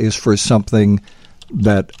recall is for something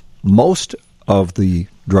that most of the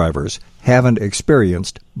drivers haven't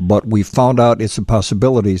experienced, but we found out it's a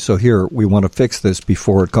possibility, so here, we want to fix this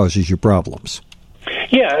before it causes you problems.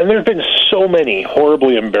 Yeah, and there have been so many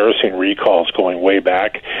horribly embarrassing recalls going way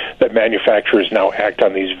back that manufacturers now act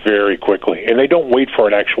on these very quickly, and they don't wait for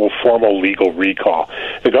an actual formal legal recall.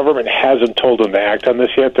 The government hasn't told them to act on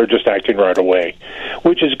this yet. They're just acting right away,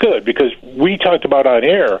 which is good, because we talked about on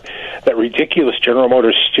air that ridiculous General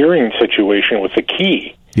Motors steering situation with the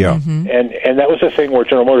key. Yeah. Mm-hmm. And that was the thing where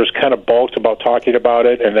General Motors kind of balked about talking about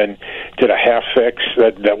it and then did a half fix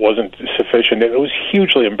that wasn't sufficient. It was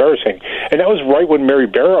hugely embarrassing. And that was right when Mary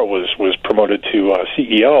Barra was promoted to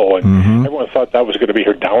CEO, and everyone thought that was going to be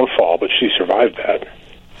her downfall, but she survived that.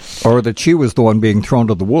 Or that she was the one being thrown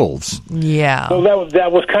to the wolves. Yeah. Well,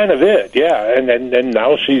 that was kind of it, yeah. And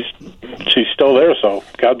now she's still there, so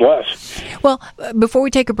God bless. Well, before we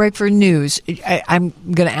take a break for news, I'm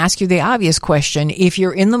going to ask you the obvious question. If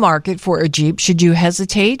you're in the market for a Jeep, should you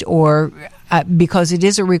hesitate, or because it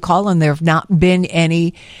is a recall and there have not been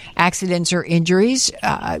any accidents or injuries,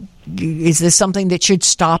 is this something that should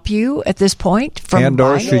stop you at this point from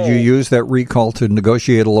or should you use that recall to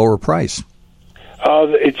negotiate a lower price?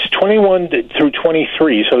 It's 21 through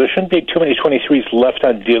 23, so there shouldn't be too many 23s left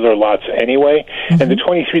on dealer lots anyway. And the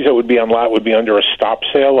 23s that would be on lot would be under a stop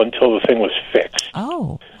sale until the thing was fixed.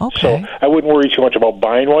 Oh, okay. So I wouldn't worry too much about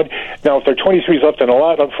buying one. Now, if there are 23s left on a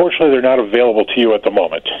lot, unfortunately, they're not available to you at the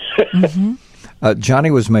moment. Johnny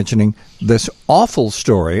was mentioning this awful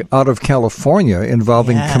story out of California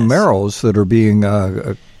involving Camaros that are being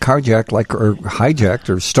carjacked, or hijacked,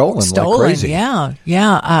 or stolen like crazy. Yeah.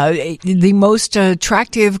 The most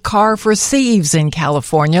attractive car for thieves in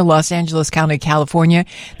California, Los Angeles County, California.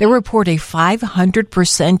 They report a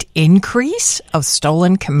 500% increase of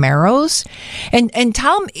stolen Camaros. And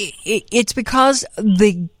Tom, it's because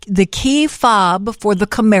the key fob for the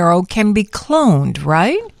Camaro can be cloned,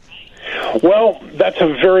 right? Well, that's a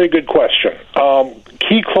very good question.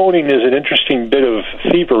 Key cloning is an interesting bit of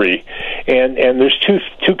thievery, and there's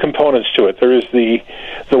two components to it. There is the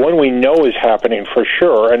one we know is happening for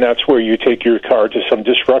sure, and that's where you take your car to some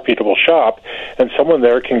disreputable shop, and someone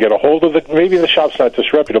there can get a hold of it. Maybe the shop's not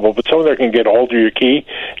disreputable, but someone there can get a hold of your key.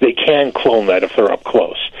 They can clone that if they're up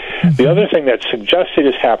close. The other thing that's suggested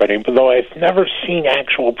is happening, but though I've never seen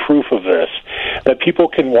actual proof of this, that people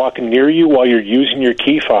can walk near you while you're using your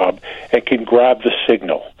key fob and can grab the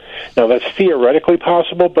signal. Now, that's theoretically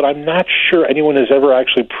possible, but I'm not sure anyone has ever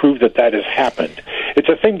actually proved that has happened. It's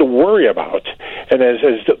a thing to worry about, and as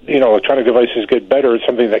electronic devices get better, it's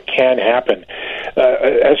something that can happen.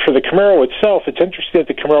 As for the Camaro itself, it's interesting that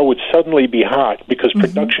the Camaro would suddenly be hot because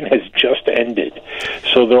production has just ended.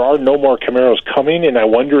 So there are no more Camaros coming, and I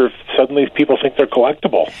wonder if suddenly people think they're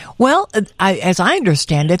collectible. Well, as I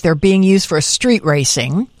understand it, they're being used for street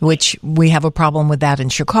racing, which we have a problem with that in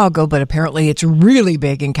Chicago, but apparently it's really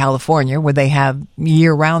big in California, where they have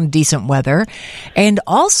year-round decent weather. And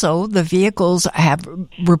also, the vehicles have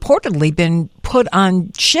reportedly been put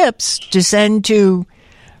on ships to send to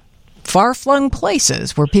far-flung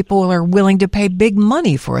places where people are willing to pay big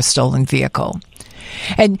money for a stolen vehicle.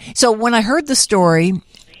 And so when I heard the story,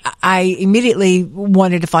 I immediately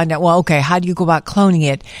wanted to find out, well, okay, how do you go about cloning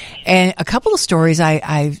it? And a couple of stories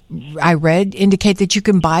I read indicate that you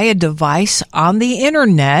can buy a device on the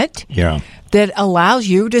internet that allows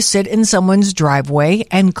you to sit in someone's driveway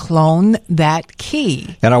and clone that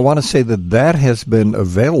key. And I want to say that has been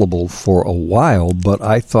available for a while, but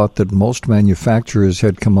I thought that most manufacturers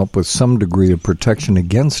had come up with some degree of protection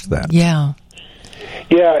against that. Yeah.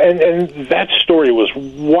 Yeah, and that story was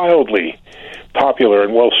wildly popular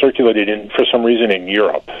and well circulated for some reason in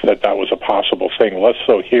Europe, that was a possible thing, less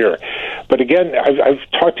so here. But again, I've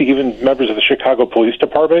talked to even members of the Chicago Police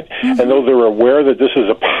Department, and though they're aware that this is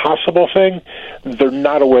a possible thing, they're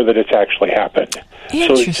not aware that it's actually happened.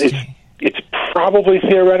 Interesting. So it's probably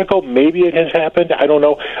theoretical. Maybe it has happened. I don't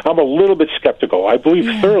know. I'm a little bit skeptical. I believe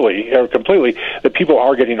thoroughly or completely that people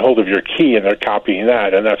are getting hold of your key and they're copying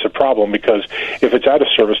that, and that's a problem because if it's at a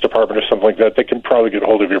service department or something like that, they can probably get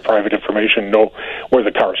hold of your private information, know where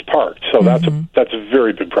the car is parked. So that's a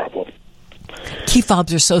very big problem. Key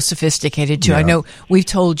fobs are so sophisticated, too. Yeah. I know we've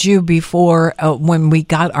told you before when we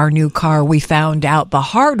got our new car, we found out the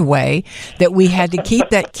hard way that we had to keep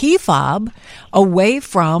that key fob away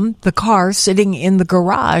from the car sitting in the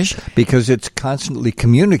garage. Because it's constantly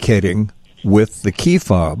communicating with the key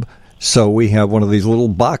fob. So we have one of these little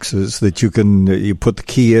boxes that you put the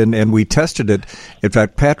key in, and we tested it. In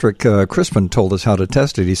fact, Patrick Crispin told us how to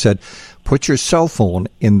test it. He said, put your cell phone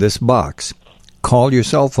in this box. Call your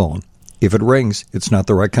cell phone. If it rings, it's not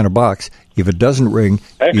the right kind of box. If it doesn't ring,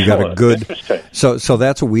 you got a good. So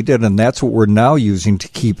that's what we did, and that's what we're now using to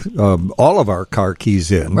keep all of our car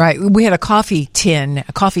keys in. Right. We had a coffee can.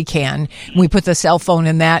 And we put the cell phone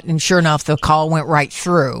in that, and sure enough, the call went right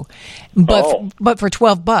through. But for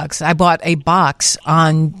 $12, I bought a box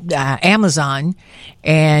on Amazon,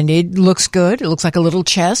 and it looks good. It looks like a little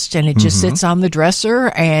chest, and it just sits on the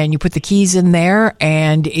dresser, and you put the keys in there,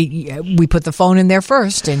 and we put the phone in there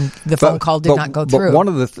first, and the phone call did not go through. But one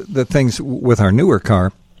of the things with our newer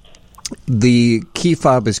car, the key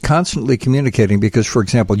fob is constantly communicating because, for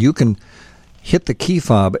example, you can hit the key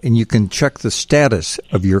fob and you can check the status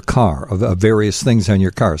of your car, of various things on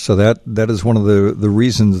your car. So that is one of the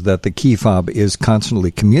reasons that the key fob is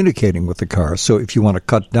constantly communicating with the car. So if you want to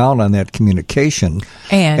cut down on that communication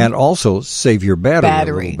and also save your battery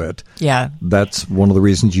a little bit, that's one of the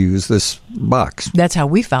reasons you use this box. That's how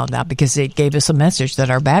we found out, because it gave us a message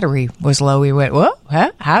that our battery was low. We went, well,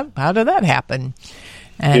 how did that happen?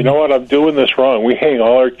 And you know what? I'm doing this wrong. We hang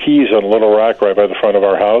all our keys on a little rack right by the front of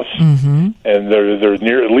our house, and they're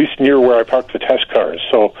near, at least near where I park the test cars.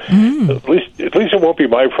 So at least it won't be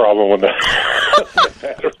my problem when the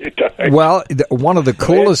battery dies. Well, one of the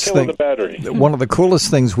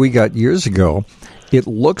coolest things we got years ago. It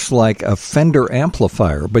looks like a Fender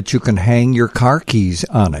amplifier, but you can hang your car keys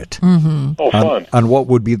on it. Fun. On what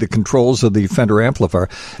would be the controls of the Fender amplifier.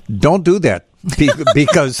 Don't do that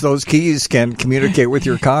because those keys can communicate with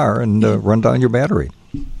your car and run down your battery.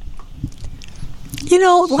 You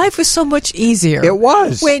know, life was so much easier. It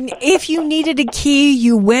was. If you needed a key,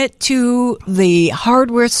 you went to the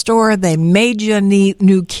hardware store, they made you a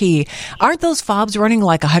new key. Aren't those fobs running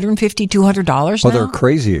like $150, $200 now? Well, they're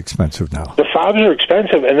crazy expensive now. The fobs are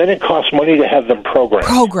expensive, and then it costs money to have them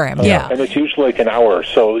programmed. Yeah. And it's usually like an hour,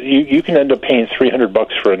 so you can end up paying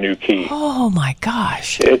 $300 for a new key. Oh, my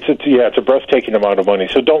gosh. It's a breathtaking amount of money,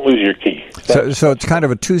 so don't lose your key. So it's kind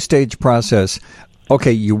of a two-stage process.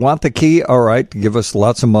 Okay, you want the key? All right, give us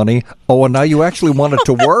lots of money. Oh, and now you actually want it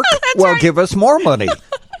to work? Well, give us more money.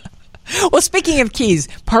 Well, speaking of keys,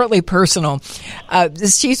 partly personal,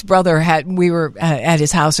 this Chief's brother we were at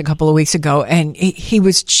his house a couple of weeks ago, and he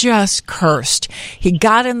was just cursed. He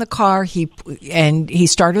got in the car, he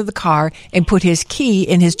started the car and put his key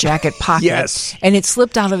in his jacket pocket. Yes. And it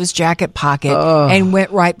slipped out of his jacket pocket and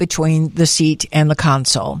went right between the seat and the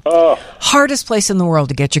console. Hardest place in the world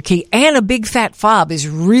to get your key. And a big fat fob is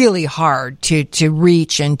really hard to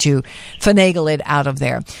reach and to finagle it out of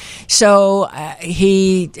there. So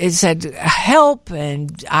he said, help,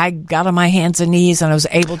 and I got on my hands and knees, and I was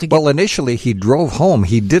able to get... Well, initially, he drove home.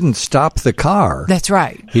 He didn't stop the car. That's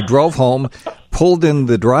right. He drove home, pulled in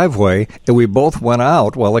the driveway, and we both went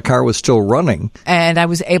out while the car was still running. And I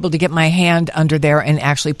was able to get my hand under there and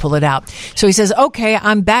actually pull it out. So he says, okay,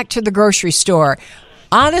 I'm back to the grocery store.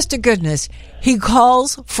 Honest to goodness, he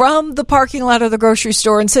calls from the parking lot of the grocery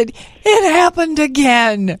store and said, it happened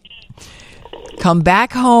again. Come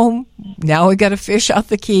back home. Now we got to fish out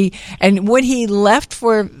the key. And when he left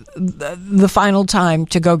for the final time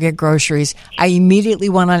to go get groceries, I immediately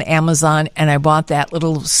went on Amazon and I bought that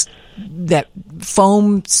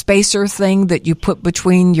foam spacer thing that you put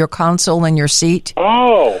between your console and your seat.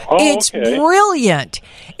 It's brilliant.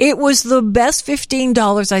 It was the best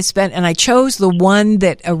 $15 I spent, and I chose the one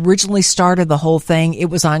that originally started the whole thing. It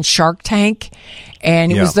was on Shark Tank,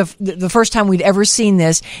 and it was the first time we'd ever seen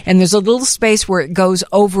this. And there's a little space where it goes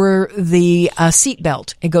over the seat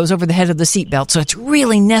belt. It goes over the head of the seat belt, so it's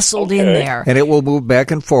really nestled in there. And it will move back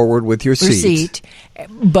and forward with your seat.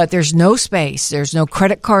 But there's no space. There's no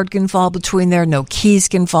credit card can fall between there. No keys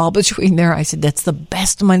can fall between there. I said, that's the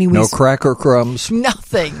best money we... No cracker crumbs.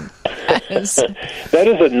 Nothing. is. That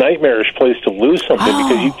is a nightmarish place to lose something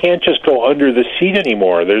because you can't just go under the seat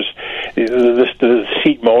anymore. There's the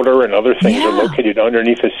seat motor and other things are located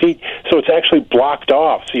underneath the seat, so it's actually blocked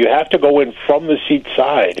off. So you have to go in from the seat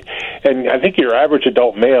side. And I think your average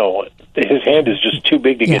adult male, his hand is just too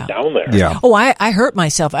big to get down there. Yeah. Oh, I hurt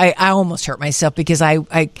myself. I almost hurt myself because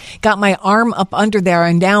I got my arm up under there,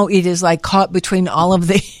 and now it is like caught between all of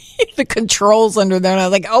the the controls under there. And I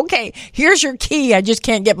was like, okay, here's your key. I just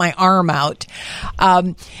can't get my arm out.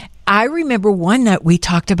 I remember one night we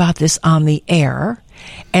talked about this on the air,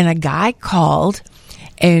 and a guy called,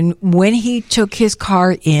 and when he took his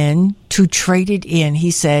car in to trade it in,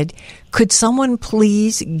 he said, could someone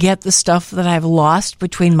please get the stuff that I've lost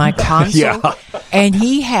between my console? And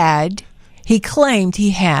he claimed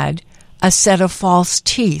he had a set of false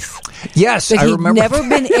teeth. Yes, that I he'd remember. never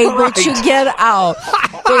been able to get out.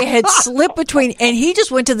 They had slipped between, and he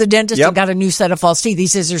just went to the dentist and got a new set of false teeth. He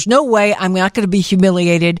says, there's no way I'm not going to be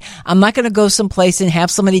humiliated. I'm not going to go someplace and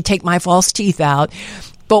have somebody take my false teeth out.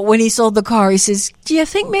 But when he sold the car, he says, do you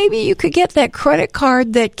think maybe you could get that credit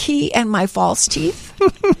card, that key, and my false teeth?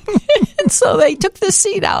 And so they took the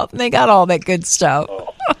seat out, and they got all that good stuff.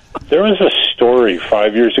 There was a story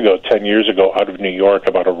 5 years ago, 10 years ago, out of New York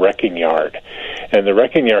about a wrecking yard. And the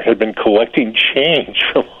wrecking yard had been collecting change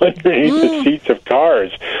from underneath the seats of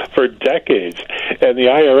cars for decades. And the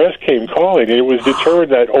IRS came calling, and it was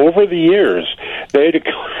determined that over the years, they had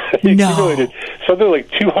accumulated something like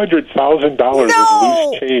 $200,000 of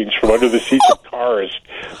loose change from under the seats of cars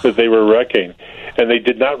that they were wrecking. And they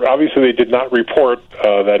did not report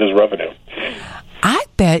that as revenue. I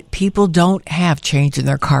bet people don't have change in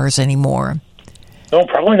their cars anymore. No,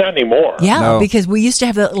 probably not anymore. Yeah, because we used to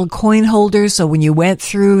have that little coin holder, so when you went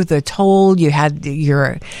through the toll, you had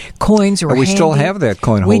your coins were We still have that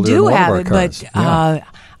coin holder. We do in have one it, of our cars. but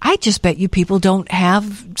I just bet you people don't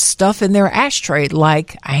have stuff in their ashtray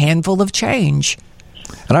like a handful of change.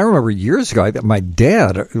 And I remember years ago, my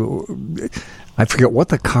dad, I forget what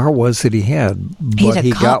the car was that he had, but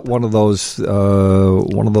he got one of those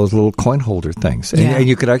little coin holder things, and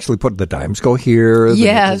you could actually put the dimes go here, the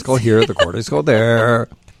nickels go here, the quarters go there.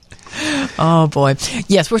 Oh, boy.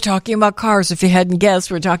 Yes, we're talking about cars. If you hadn't guessed,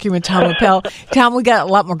 we're talking with Tom Appel. Tom, we got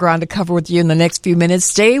a lot more ground to cover with you in the next few minutes.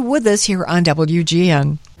 Stay with us here on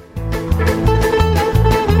WGN.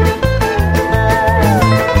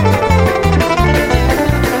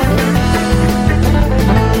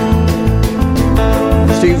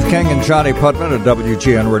 Steve King and Johnny Putman at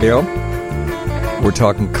WGN Radio. We're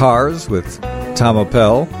talking cars with Tom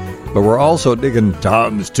Appel, but we're also digging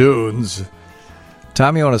Tom's tunes.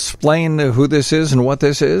 Tom, you want to explain who this is and what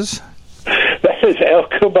this is? That is El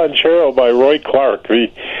Cubanchero by Roy Clark.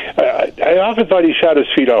 I often thought he shot his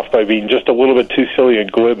feet off by being just a little bit too silly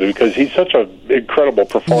and glib because he's such an incredible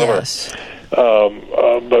performer. Yes.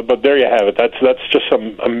 But there you have it. That's just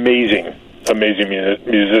some amazing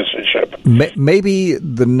musicianship. Maybe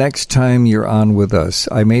the next time you're on with us,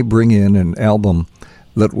 I may bring in an album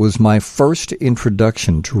that was my first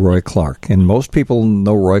introduction to Roy Clark. And most people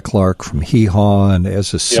know Roy Clark from Hee Haw and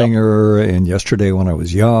as a singer and Yesterday When I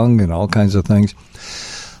Was Young and all kinds of things.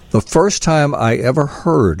 The first time I ever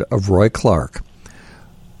heard of Roy Clark,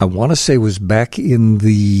 I want to say was back in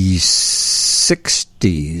the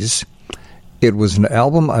 60s. It was an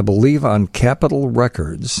album, I believe, on Capitol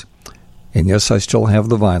Records. And yes, I still have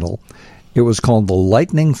the vinyl. It was called The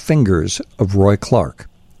Lightning Fingers of Roy Clark.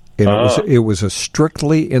 And it was a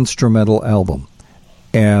strictly instrumental album.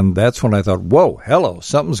 And that's when I thought, whoa, hello,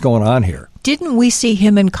 something's going on here. Didn't we see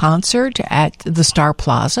him in concert at the Star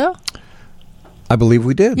Plaza? I believe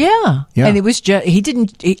we did. Yeah. And it was just,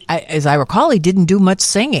 as I recall, he didn't do much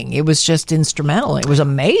singing. It was just instrumental. It was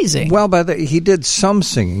amazing. Well, he did some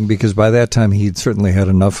singing because by that time he'd certainly had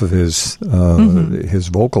enough of his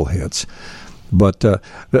vocal hits. But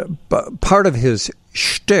part of his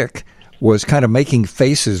shtick was kind of making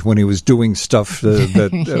faces when he was doing stuff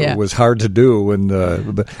that was hard to do. And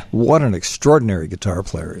what an extraordinary guitar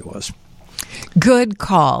player he was. Good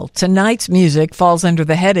call. Tonight's music falls under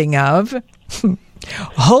the heading of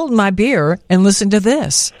Hold My Beer and Listen to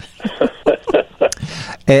This.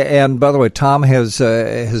 And by the way, Tom has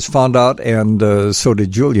found out, and so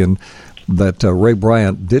did Julian, that Ray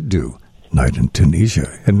Bryant did do Night in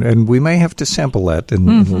Tunisia. And we may have to sample that in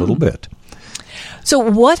a little bit. So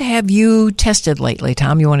what have you tested lately,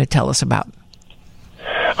 Tom, you want to tell us about?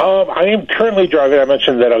 I am currently driving. I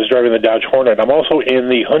mentioned that I was driving the Dodge Hornet. I'm also in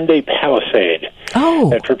the Hyundai Palisade.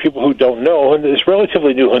 Oh. And for people who don't know, and this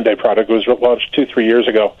relatively new Hyundai product was launched 2-3 years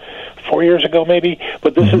ago, 4 years ago maybe,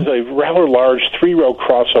 but this is a rather large 3-row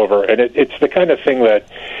crossover, and it's the kind of thing that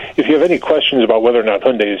if you have any questions about whether or not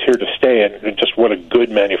Hyundai is here to stay and just what a good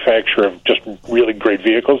manufacturer of just really great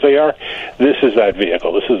vehicles they are, this is that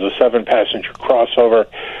vehicle. This is a 7-passenger crossover,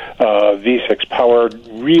 V6 powered,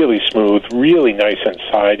 really smooth, really nice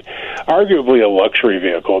inside, arguably a luxury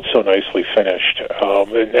vehicle. It's so nicely finished,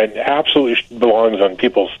 and absolutely belongs on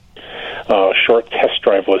people's short test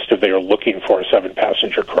drive list if they are looking for a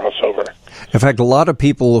 7-passenger crossover. In fact, a lot of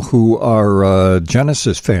people who are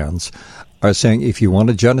Genesis fans are saying if you want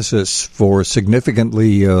a Genesis for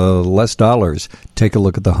significantly less dollars, take a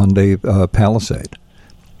look at the Hyundai Palisade.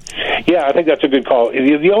 Yeah, I think that's a good call.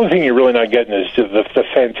 The only thing you're really not getting is the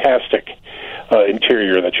fantastic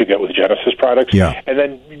interior that you get with Genesis products. Yeah. And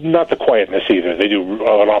then not the quietness either. They do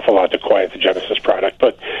an awful lot to quiet the Genesis product,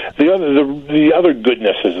 but the other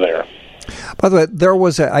goodness is there. By the way, there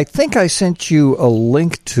was I think I sent you a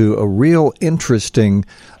link to a real interesting,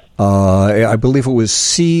 I believe it was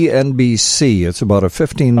CNBC. It's about a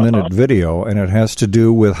 15-minute video, and it has to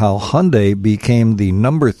do with how Hyundai became the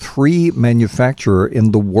number 3 manufacturer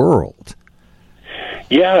in the world.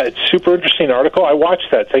 Yeah, it's a super interesting article. I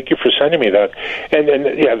watched that. Thank you for sending me that. And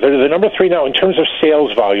yeah, they're the number 3 now in terms of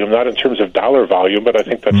sales volume, not in terms of dollar volume, but I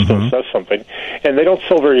think that still says something. And they don't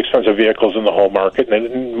sell very expensive vehicles in the whole market,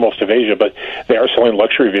 in most of Asia, but they are selling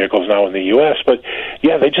luxury vehicles now in the U.S. But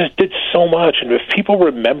yeah, they just did so much. And if people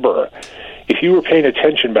remember, if you were paying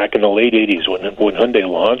attention back in the late 80s when Hyundai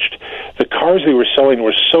launched, the cars they were selling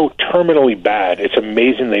were so terminally bad. It's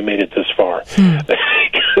amazing they made it this far.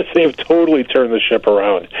 They've totally turned the ship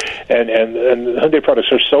around. And Hyundai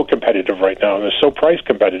products are so competitive right now, and they're so price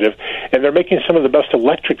competitive, and they're making some of the best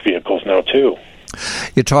electric vehicles now, too.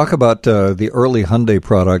 You talk about the early Hyundai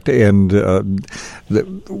product, and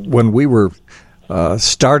when we were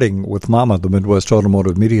starting with MAMA, the Midwest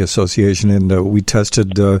Automotive Media Association, and we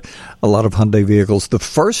tested a lot of Hyundai vehicles. The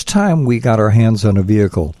first time we got our hands on a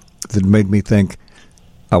vehicle that made me think,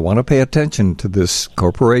 I want to pay attention to this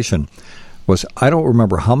corporation, was, I don't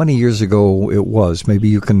remember how many years ago it was. Maybe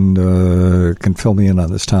you can fill me in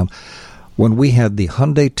on this, Tom. When we had the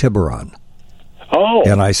Hyundai Tiburon. Oh.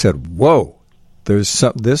 And I said, whoa,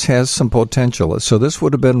 this has some potential. So this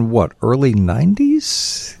would have been, what, early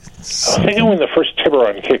 90s? I think when the first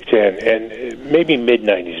Tiburon kicked in, and maybe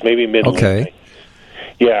mid-90s, maybe mid-late. Okay.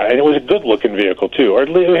 Yeah, and it was a good-looking vehicle, too. Or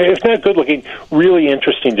if not good-looking, really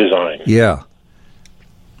interesting design. Yeah.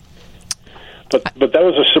 But that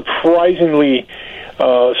was a surprisingly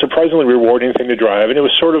rewarding thing to drive, and it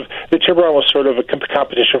was sort of, the Tiburon was sort of a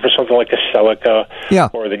competition for something like a Celica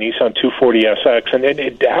or the Nissan 240SX, and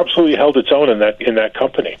it absolutely held its own in that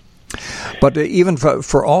company. But even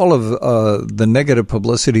for all of the negative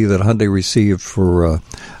publicity that Hyundai received for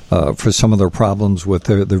some of their problems with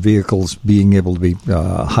their vehicles being able to be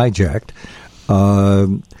hijacked,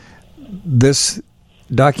 this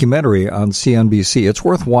documentary on CNBC, it's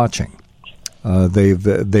worth watching.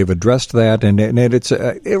 They've addressed that, and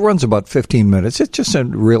it runs about 15 minutes. It's just a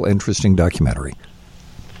real interesting documentary.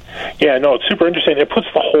 Yeah, no, it's super interesting. It puts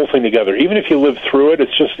the whole thing together. Even if you live through it,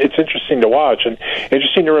 it's interesting to watch and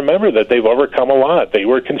interesting to remember that they've overcome a lot. They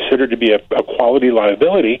were considered to be a quality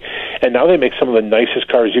liability, and now they make some of the nicest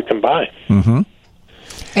cars you can buy. Mm-hmm.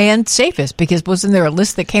 And safest, because wasn't there a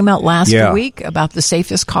list that came out last week about the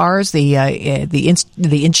safest cars, the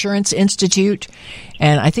Insurance Institute,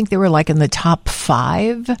 and I think they were like in the top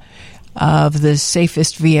 5 of the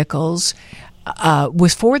safest vehicles.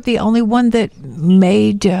 Was Ford the only one that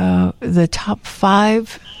made the top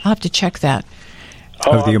 5? I'll have to check that.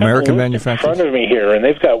 Of the American manufacturers? In front of me here, and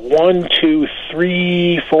they've got 5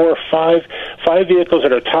 vehicles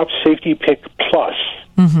that are top safety pick plus.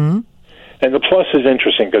 Mm-hmm. And the plus is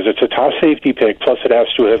interesting because it's a top safety pick, plus it has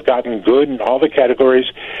to have gotten good in all the categories,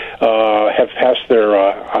 have passed their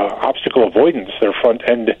obstacle avoidance, their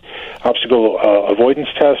front-end obstacle avoidance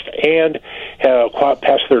test, and have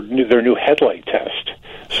passed their new headlight test.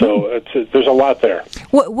 So there's a lot there.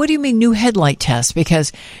 What do you mean new headlight test?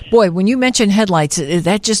 Because, boy, when you mention headlights,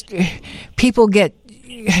 that just, people get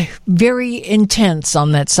very intense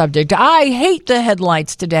on that subject. I hate the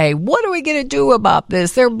headlights today. What are we going to do about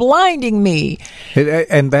this? They're blinding me.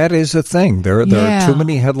 And that is a thing. There are too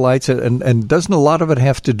many headlights, and doesn't a lot of it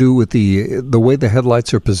have to do with the way the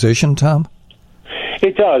headlights are positioned, Tom?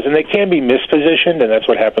 It does, and they can be mispositioned, and that's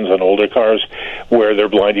what happens on older cars where they're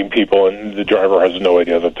blinding people and the driver has no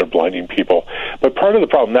idea that they're blinding people. But part of the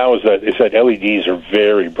problem now is that LEDs are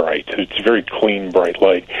very bright. It's a very clean, bright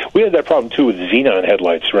light. We had that problem, too, with xenon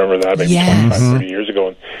headlights. Remember that? Maybe 25, 30 years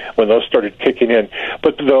ago when those started kicking in.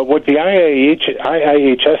 But what the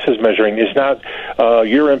IIHS is measuring is not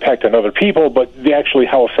your impact on other people, but actually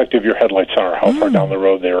how effective your headlights are, how far down the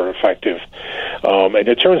road they are effective. And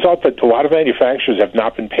it turns out that a lot of manufacturers have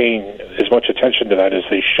not been paying as much attention to that as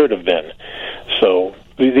they should have been. So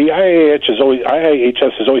the IIHS is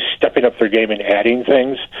always stepping up their game and adding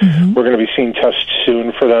things. We're going to be seeing tests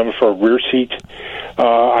soon for them for rear seat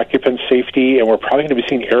occupant safety, and we're probably going to be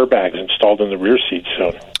seeing airbags installed in the rear seat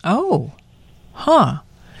soon. Oh,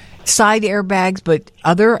 side airbags, but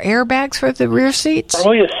other airbags for the rear seats?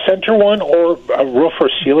 Probably a center one or a roof or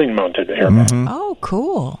ceiling mounted airbag. Oh,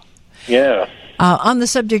 cool. Yeah. On the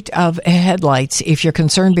subject of headlights, if you're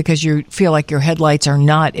concerned because you feel like your headlights are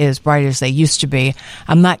not as bright as they used to be,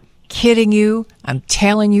 I'm not kidding you. I'm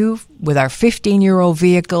telling you, with our 15-year-old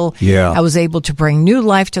vehicle, I was able to bring new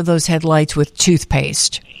life to those headlights with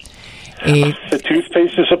toothpaste. The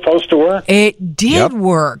toothpaste is supposed to work? It did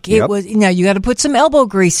work. It was, now you got to put some elbow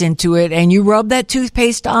grease into it, and you rub that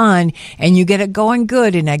toothpaste on, and you get it going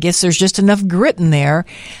good. And I guess there's just enough grit in there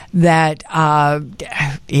that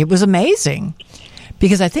it was amazing.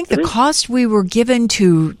 Because I think the cost we were given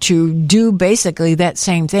to do basically that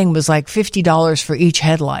same thing was like $50 for each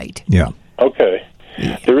headlight. Yeah. Okay.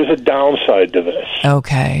 There is a downside to this.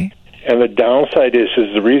 Okay. And the downside is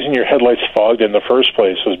the reason your headlights fogged in the first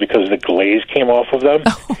place was because the glaze came off of them.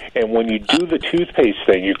 And when you do the toothpaste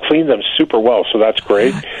thing, you clean them super well, so that's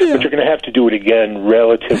great. But you're going to have to do it again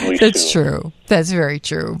relatively soon. That's true. That's very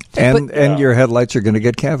true. And your headlights are going to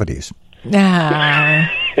get cavities.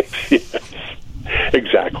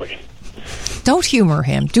 Exactly. Don't humor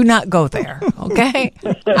him. Do not go there, okay?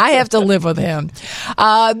 I have to live with him.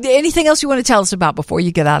 Anything else you want to tell us about before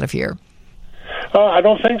you get out of here? I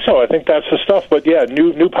don't think so. I think that's the stuff. But yeah,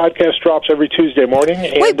 new podcast drops every Tuesday morning.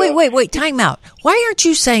 And, wait. Time out. Why aren't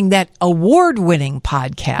you saying that award-winning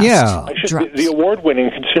podcast? Yeah. The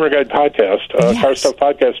award-winning Consumer Guide podcast, Car Stuff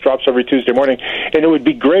Podcast, drops every Tuesday morning. And it would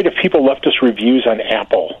be great if people left us reviews on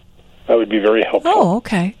Apple. That would be very helpful. Oh,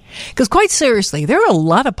 okay. Because quite seriously, there are a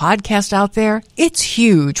lot of podcasts out there. It's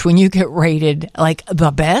huge when you get rated like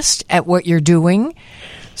the best at what you're doing.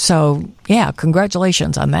 So, yeah,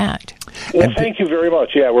 congratulations on that. Well, thank you very much.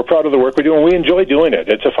 Yeah, we're proud of the work we do, and we enjoy doing it.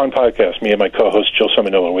 It's a fun podcast. Me and my co-host, Jill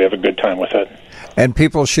Seminillo, we have a good time with it. And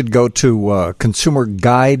people should go to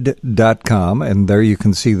consumerguide.com, and there you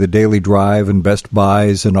can see the daily drive and best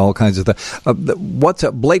buys and all kinds of things. What's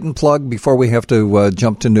a blatant plug before we have to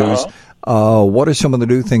jump to news? What are some of the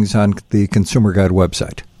new things on the Consumer Guide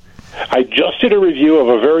website? I just did a review of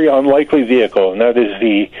a very unlikely vehicle, and that is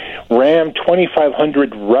the Ram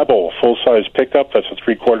 2500 Rebel full-size pickup. That's a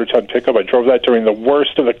 3/4-ton pickup. I drove that during the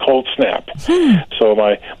worst of the cold snap. So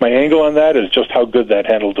my angle on that is just how good that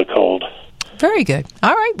handled the cold. Very good.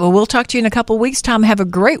 All right. Well, we'll talk to you in a couple of weeks. Tom, have a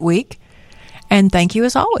great week, and thank you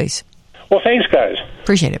as always. Well, thanks, guys.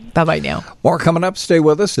 Appreciate it. Bye-bye now. More coming up. Stay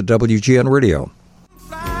with us at WGN Radio.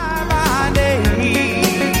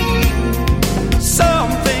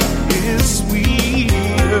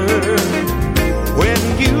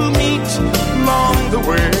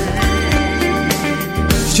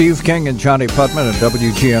 Steve King and Johnny Putman at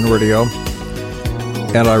WGN Radio.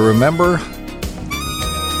 And I remember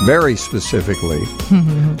very specifically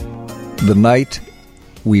the night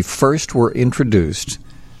we first were introduced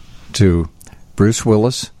to Bruce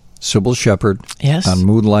Willis, Sybil Shepherd on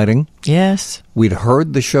Moonlighting. Yes. We'd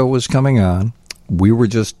heard the show was coming on. We were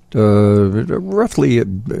just roughly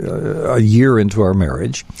a year into our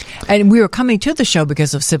marriage. And we were coming to the show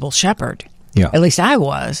because of Sybil Shepherd. Yeah. At least I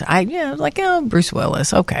was. Bruce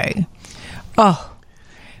Willis, okay. Oh.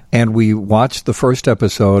 And we watched the first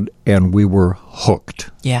episode, and we were hooked.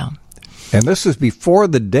 Yeah. And this is before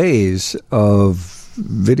the days of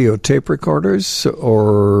videotape recorders,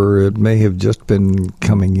 or it may have just been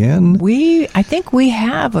coming in. I think we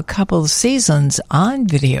have a couple of seasons on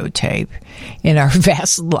videotape in our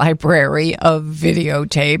vast library of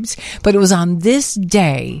videotapes. But it was on this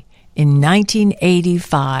day in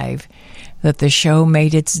 1985 that the show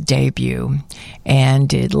made its debut,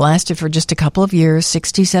 and it lasted for just a couple of years,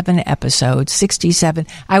 67 episodes, 67.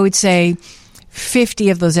 I would say 50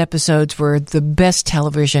 of those episodes were the best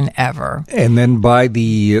television ever. And then by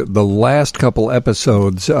the last couple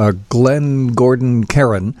episodes, Glenn Gordon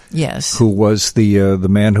Caron, yes, who was the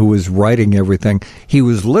man who was writing everything, he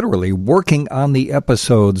was literally working on the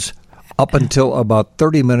episodes up until about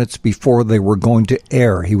 30 minutes before they were going to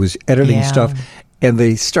air. He was editing stuff, and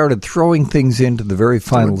they started throwing things into the very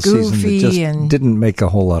final season that just didn't make a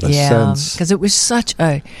whole lot of sense. Because it was such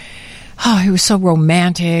a... Oh, it was so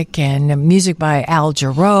romantic, and music by Al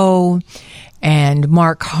Jarreau, and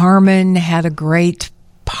Mark Harmon had a great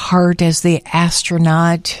part as the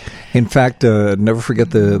astronaut. In fact, never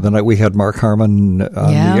forget the night we had Mark Harmon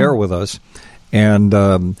on the air with us, and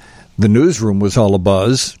the newsroom was all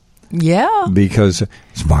abuzz. Yeah. Because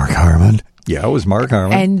it's Mark Harmon. Yeah, it was Mark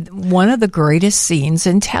Harmon. And one of the greatest scenes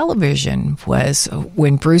in television was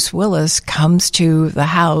when Bruce Willis comes to the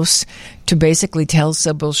house to basically tell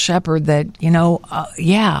Sybil Shepherd that,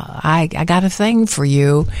 I got a thing for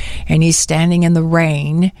you. And he's standing in the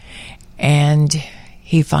rain, and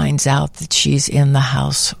he finds out that she's in the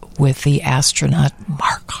house with the astronaut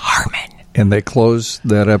Mark Harmon. And they close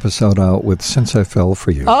that episode out with Since I Fell for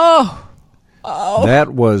You. Oh, that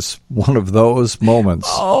was one of those moments.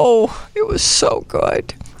 Oh, it was so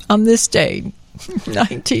good. On this day,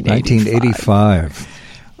 1985.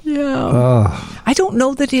 Yeah. I don't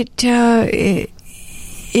know that it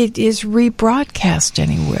is rebroadcast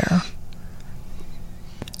anywhere.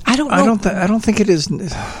 I don't know. I don't think it is.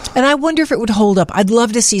 And I wonder if it would hold up. I'd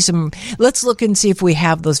love to see some. Let's look and see if we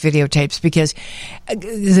have those videotapes, because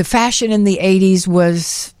the fashion in the 80s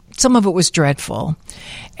was, some of it was dreadful.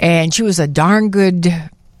 And she was a darn good,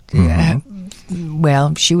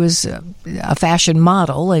 she was a fashion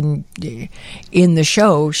model, and in the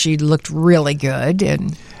show she looked really good.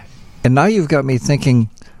 And now you've got me thinking,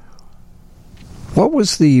 what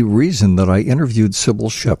was the reason that I interviewed Sybil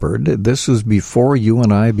Shepherd? This was before You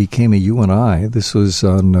and I became a You and I. This was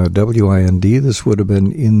on WIND. This would have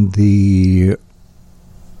been in the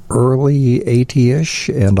early 80-ish,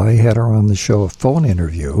 and I had her on the show, a phone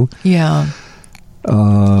interview. Yeah.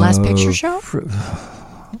 Last Picture Show?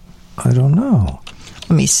 I don't know.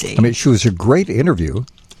 Let me see. I mean, she was a great interview,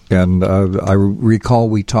 and I recall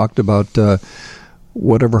we talked about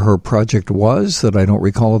whatever her project was that I don't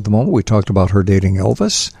recall at the moment. We talked about her dating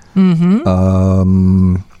Elvis.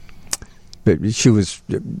 Mm-hmm. She was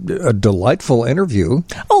a delightful interview.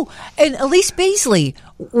 Oh, and Elise Beasley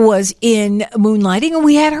was in Moonlighting, and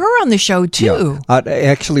we had her on the show, too. Yeah.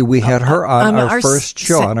 Actually, we had her on our first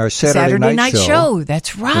show, on our Saturday night show.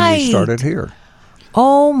 That's right. When we started here.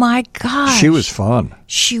 Oh, my gosh. She was fun.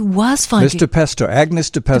 She was fun. Miss DePesto, Agnes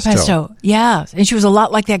DePesto. Yeah. And she was a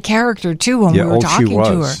lot like that character, too, when we were talking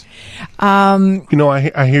to her.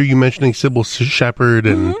 I hear you mentioning Sybil Shepherd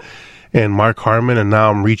and Mark Harmon, and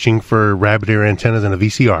now I'm reaching for rabbit ear antennas and a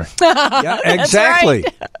VCR. Yeah, exactly.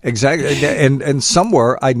 Right. Exactly. And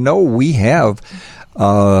somewhere, I know we have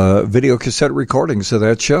video cassette recordings of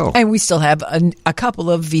that show. And we still have a couple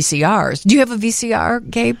of VCRs. Do you have a VCR,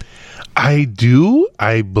 Gabe? I do.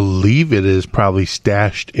 I believe it is probably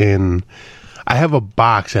stashed in... I have a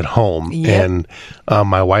box at home, and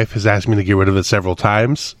my wife has asked me to get rid of it several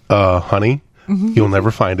times. Honey, you'll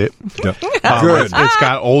never find it. Yep. Good. It's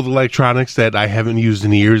got old electronics that I haven't used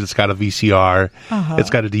in years. It's got a VCR. It's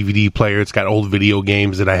got a DVD player. It's got old video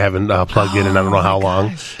games that I haven't plugged in I don't know how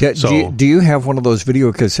long. Do you have one of those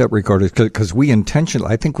video cassette recorders? Because we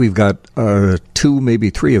intentionally, I think we've got 2, maybe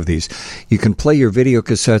 3 of these. You can play your video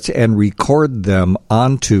cassettes and record them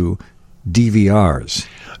onto DVRs.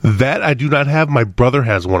 That I do not have. My brother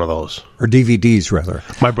has one of those. Or DVDs, rather.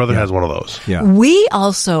 My brother has one of those. Yeah. We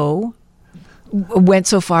also went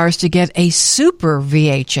so far as to get a super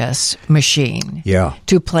VHS machine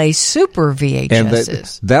to play super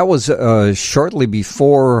VHSs. And that was shortly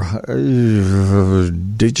before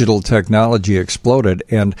digital technology exploded,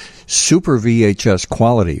 and super VHS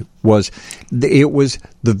quality was the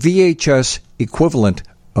VHS equivalent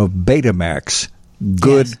of Betamax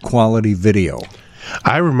good quality video.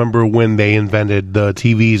 I remember when they invented the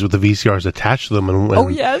TVs with the VCRs attached to them,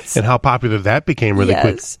 and how popular that became really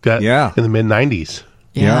quick. In the mid-'90s.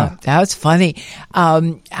 Yeah, that was funny.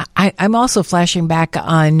 I'm also flashing back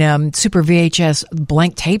on Super VHS.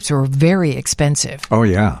 Blank tapes were very expensive. Oh,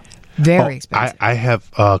 yeah. Very expensive. I have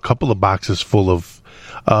a couple of boxes full of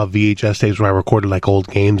VHS tapes where I recorded like old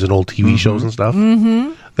games and old TV shows and stuff.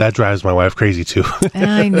 Mm-hmm. That drives my wife crazy, too.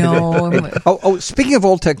 I know. Speaking of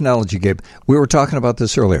old technology, Gabe, we were talking about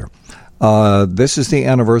this earlier. This is the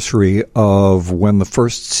anniversary of when the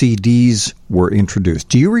first CDs were introduced.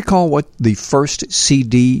 Do you recall what the first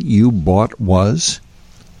CD you bought was?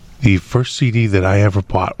 The first CD that I ever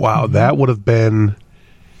bought? Wow, that would have been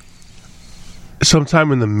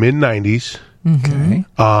sometime in the mid-'90s. Okay.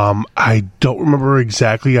 I don't remember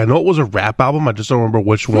exactly. I know it was a rap album. I just don't remember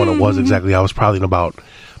which one it was exactly. I was probably in about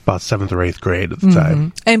about 7th or 8th grade at the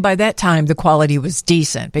time. And by that time, the quality was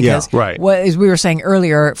decent because, right. As we were saying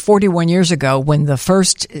earlier, 41 years ago, when the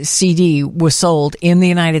first CD was sold in the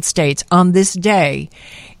United States, on this day,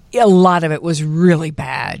 a lot of it was really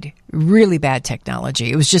bad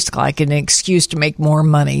technology. It was just like an excuse to make more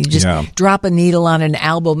money. You just drop a needle on an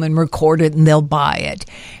album and record it and they'll buy it.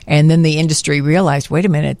 And then the industry realized, wait a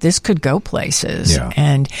minute, this could go places. Yeah.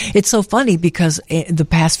 And it's so funny because the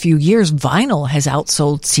past few years, vinyl has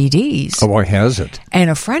outsold CDs. Oh, boy, has it. And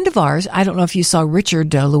a friend of ours, I don't know if you saw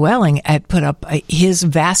Richard Llewellyn, had put up his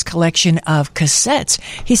vast collection of cassettes.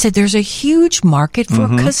 He said there's a huge market for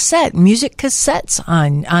music cassettes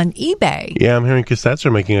on eBay. Yeah, I'm hearing cassettes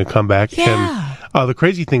are making a comeback. Yeah. And the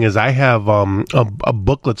crazy thing is I have a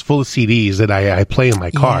booklet full of CDs that I play in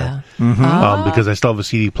my car because I still have a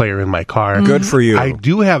CD player in my car. Good for you. I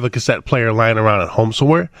do have a cassette player lying around at home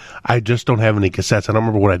somewhere. I just don't have any cassettes. I don't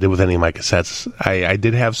remember what I did with any of my cassettes. I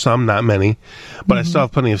did have some, not many, but I still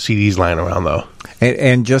have plenty of CDs lying around, though.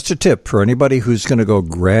 And just a tip for anybody who's going to go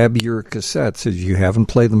grab your cassettes, if you haven't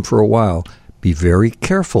played them for a while, be very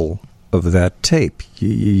careful of that tape.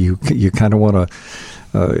 You kind of want to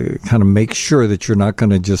kind of make sure that you're not going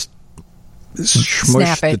to just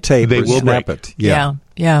smush the tape They or will snap break. it. Yeah.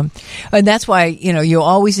 And that's why, you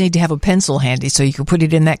always need to have a pencil handy so you can put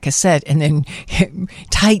it in that cassette and then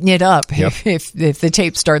tighten it up if the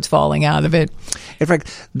tape starts falling out of it. In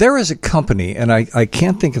fact, there is a company, and I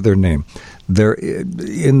can't think of their name. They're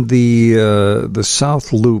in the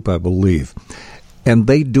South Loop, I believe, and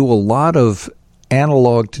they do a lot of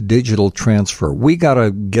analog to digital transfer. We got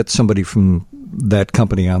to get somebody from that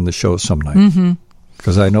company on the show some night.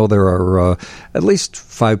 Because I know there are at least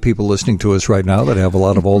 5 people listening to us right now that have a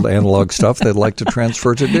lot of old analog stuff they'd like to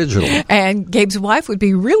transfer to digital. And Gabe's wife would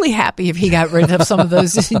be really happy if he got rid of some of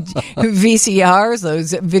those VCRs,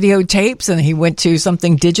 those videotapes, and he went to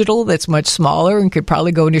something digital that's much smaller and could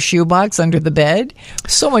probably go in a shoebox under the bed.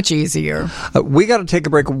 So much easier. We got to take a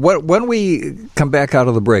break. When we come back out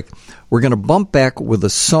of the break, we're going to bump back with a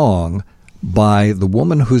song by the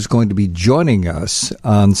woman who's going to be joining us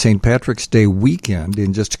on St. Patrick's Day weekend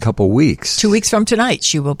in just a couple weeks. 2 weeks from tonight,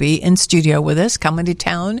 she will be in studio with us, coming to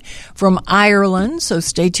town from Ireland. So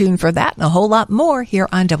stay tuned for that and a whole lot more here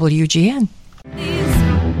on WGN.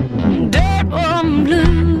 Dirt warm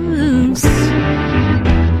blues.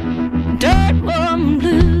 Dirt warm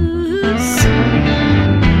blues.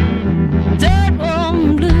 Dirt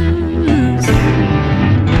warm blues.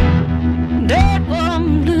 Dirt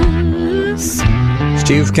warm blues.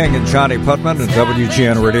 Steve King and Johnny Putman at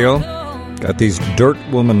WGN Radio got these Dirt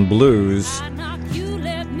Woman blues.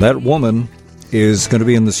 That woman is going to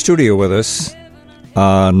be in the studio with us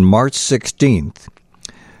on March 16th.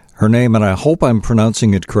 Her name, and I hope I'm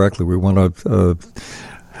pronouncing it correctly. We want to,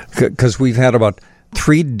 because we've had about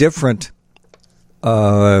 3 different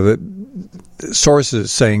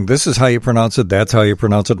sources saying this is how you pronounce it, that's how you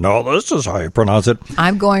pronounce it. No, this is how you pronounce it.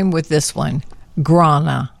 I'm going with this one,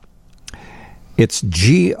 Grana. It's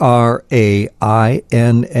Grainne,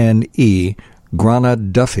 Grana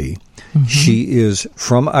Duffy. She is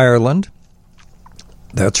from Ireland.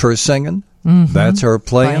 That's her singing. That's her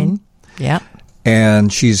playing. Yep.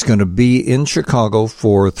 And she's going to be in Chicago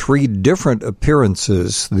for 3 different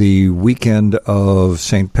appearances the weekend of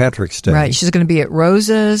St. Patrick's Day. Right. She's going to be at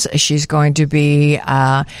Rose's. She's going to be,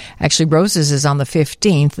 actually, Rose's is on the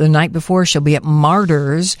 15th. The night before, she'll be at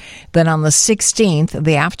Martyrs. Then on the 16th,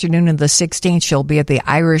 the afternoon of the 16th, she'll be at the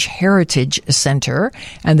Irish Heritage Center.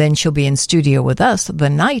 And then she'll be in studio with us the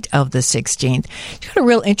night of the 16th. She's got a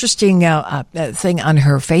real interesting thing on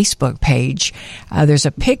her Facebook page. There's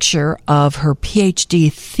a picture of her PhD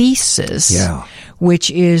thesis, which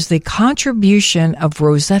is the contribution of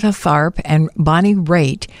Rosetta Tharpe and Bonnie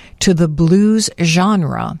Raitt to the blues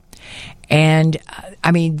genre. And,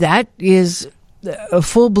 I mean, that is a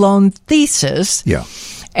full-blown thesis. Yeah.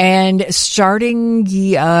 And starting,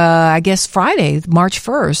 I guess, Friday, March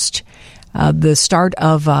 1st, the start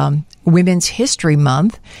of Women's History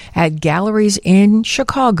Month at galleries in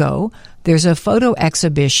Chicago, there's a photo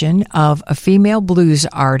exhibition of a female blues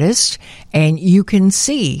artist, and you can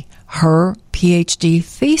see her PhD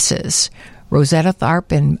thesis, Rosetta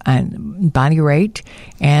Tharpe and Bonnie Raitt,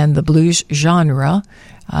 and the blues genre,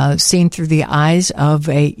 seen through the eyes of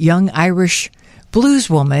a young Irish blues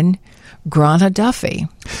woman, Grana Duffy.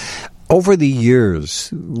 Over the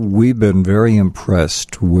years, we've been very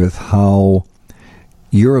impressed with how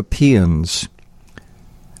Europeans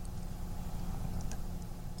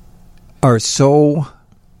are so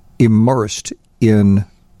immersed in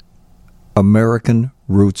American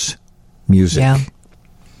roots music. Yeah.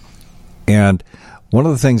 And One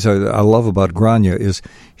of the things I love about Grania is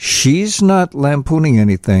she's not lampooning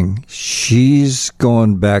anything. She's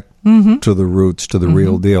going back to the roots, to the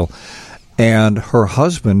real deal. And her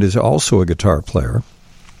husband is also a guitar player,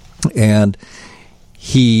 and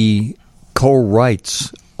he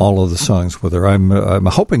co-writes all of the songs with her. I'm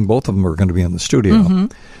hoping both of them are going to be in the studio,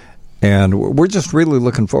 and we're just really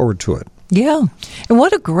looking forward to it. Yeah. And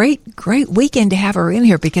what a great weekend to have her in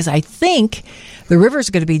here, because I think the river's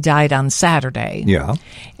going to be dyed on Saturday. Yeah.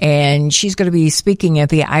 And she's going to be speaking at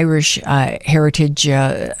the Irish Heritage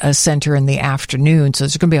Center in the afternoon. So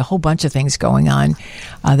there's going to be a whole bunch of things going on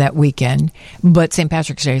that weekend. But St.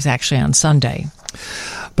 Patrick's Day is actually on Sunday.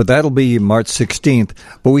 But that'll be March 16th.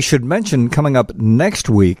 But we should mention, coming up next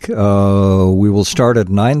week, we will start at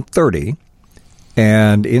 9:30.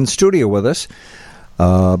 And in studio with us,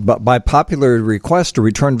 but by popular request, a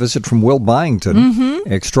return visit from Will Byington,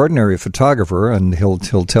 extraordinary photographer, and he'll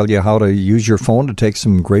tell you how to use your phone to take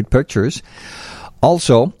some great pictures.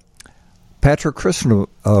 Also, Patrick Christman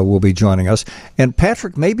will be joining us, and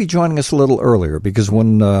Patrick may be joining us a little earlier, because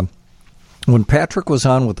when Patrick was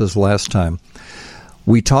on with us last time,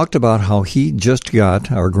 we talked about how he just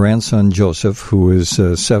got our grandson Joseph, who is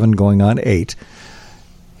 7 going on 8,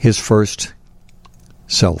 his first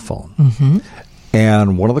cell phone.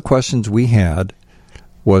 And one of the questions we had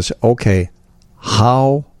was, okay,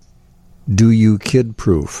 how do you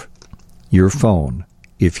kid-proof your phone?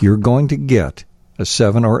 If you're going to get a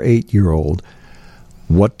 7 or 8-year-old,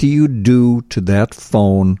 what do you do to that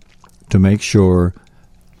phone to make sure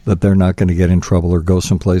that they're not going to get in trouble or go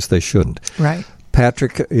someplace they shouldn't? Right.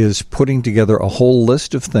 Patrick is putting together a whole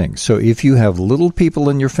list of things. So if you have little people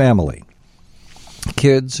in your family,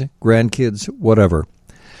 kids, grandkids, whatever,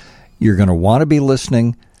 you're going to want to be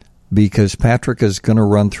listening, because Patrick is going to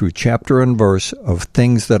run through chapter and verse of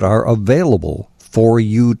things that are available for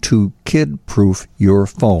you to kid-proof your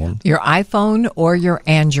phone. Your iPhone or your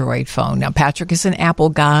Android phone. Now, Patrick is an Apple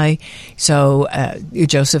guy, so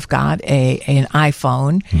Joseph got an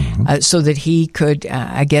iPhone so that he could,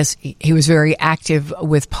 I guess, he was very active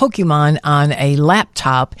with Pokemon on a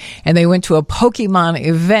laptop, and they went to a Pokemon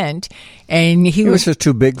event, and he was just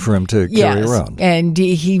too big for him to carry around. And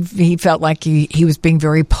he felt like he was being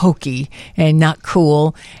very pokey and not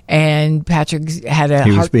cool, and Patrick had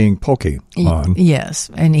He was being pokey on. Yes,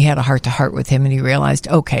 and he had a heart-to-heart with him, and he realized,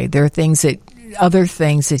 okay, there are other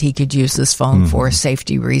things that he could use this phone for,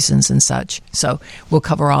 safety reasons and such. So we'll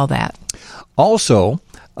cover all that. Also,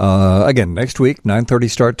 again, next week, 9:30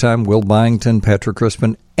 start time, Will Byington, Patrick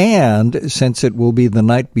Crispin, and since it will be the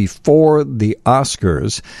night before the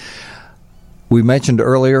Oscars, we mentioned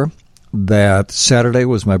earlier that Saturday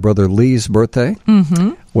was my brother Lee's birthday.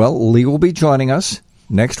 Well, Lee will be joining us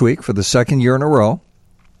next week for the second year in a row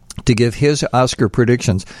to give his Oscar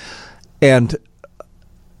predictions. And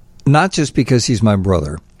not just because he's my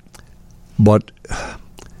brother, but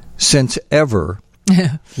since ever,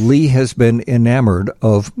 Lee has been enamored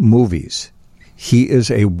of movies. He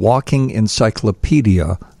is a walking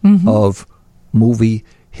encyclopedia of movie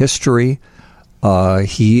history.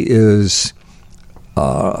 He is,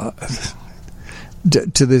 to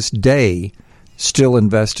this day, still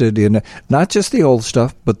invested in not just the old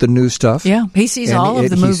stuff, but the new stuff. Yeah, he sees all of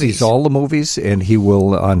the movies. He sees all the movies, and he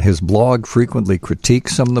will, on his blog, frequently critique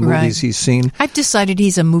some of the movies he's seen. I've decided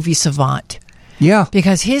he's a movie savant. Yeah.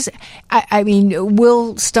 Because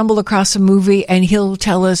we'll stumble across a movie and he'll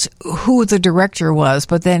tell us who the director was,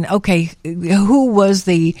 but then, okay, who was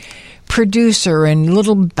the producer, and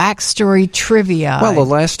little backstory trivia. Well, the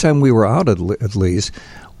last time we were out at Lee's,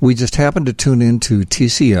 we just happened to tune into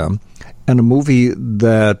TCM, and a movie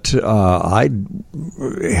that I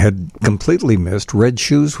had completely missed, Red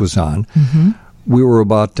Shoes, was on. We were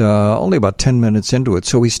only about 10 minutes into it,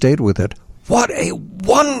 so we stayed with it. What a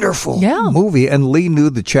wonderful movie. And Lee knew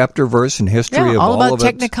the chapter, verse, and history of all about of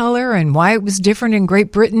it. Technicolor and why it was different in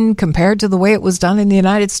Great Britain compared to the way it was done in the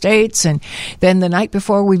United States. And then the night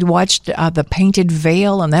before, we watched The Painted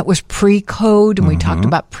Veil, and that was pre-code, and we talked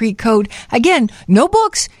about pre-code. Again, no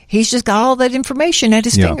books. He's just got all that information at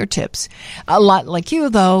his fingertips. A lot like you,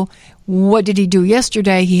 though. What did he do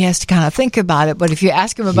yesterday? He has to kind of think about it. But if you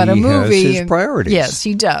ask him about a movie... He has his priorities. Yes,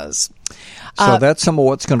 he does. So that's some of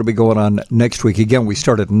what's going to be going on next week. Again, we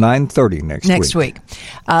start at 9:30 next week.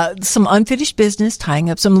 Some unfinished business, tying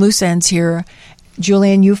up some loose ends here.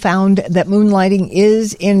 Julian, you found that moonlighting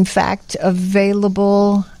is, in fact,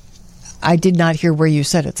 available. I did not hear where you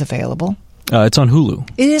said it's available. It's on Hulu.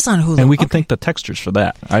 It is on Hulu. And we can thank the textures for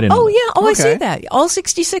that. I didn't know that. Yeah. I see that. All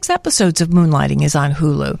 66 episodes of Moonlighting is on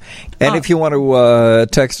Hulu. And if you want to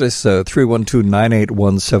text us,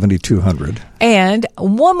 312-981-7200. And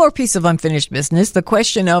one more piece of unfinished business, the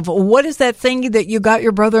question of what is that thing that you got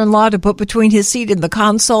your brother-in-law to put between his seat and the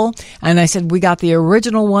console? And I said, we got the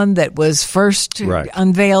original one that was first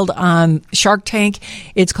unveiled on Shark Tank.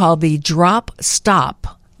 It's called the Drop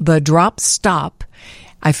Stop. The Drop Stop.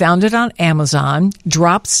 I found it on Amazon.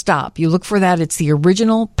 Drop Stop. You look for that. It's the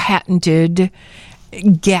original patented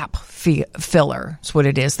gap filler. That's what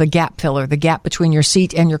it is. The gap filler. The gap between your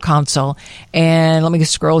seat and your console. And let me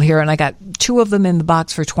just scroll here. And I got 2 of them in the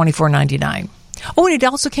box for $24.99. Oh, and it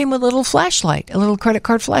also came with a little flashlight, a little credit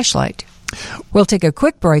card flashlight. We'll take a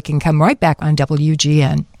quick break and come right back on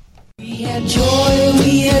WGN. We had joy,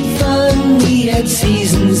 we had fun, we had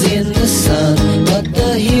seasons in the sun, but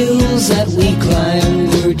the hills that we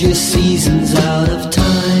climbed were just seasons out of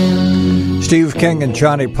time. Steve King and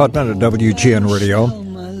Johnny Putman at WGN Radio.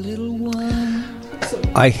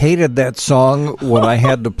 I hated that song when I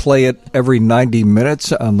had to play it every 90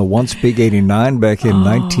 minutes on the Once Big 89 back in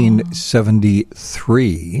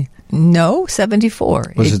 1973. No,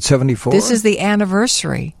 74. Was it 74? This is the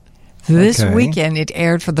anniversary. This weekend, it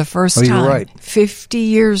aired for the first time. You're right. 50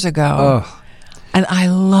 years ago. Oh. And I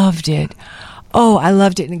loved it. Oh, I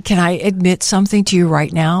loved it. And can I admit something to you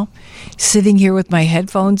right now? Sitting here with my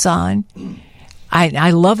headphones on, I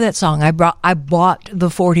love that song. I bought the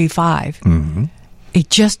 45. Mm-hmm. It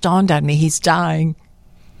just dawned on me he's dying.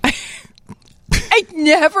 It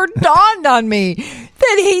never dawned on me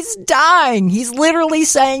that he's dying. He's literally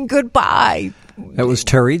saying goodbye. That was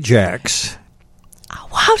Terry Jacks.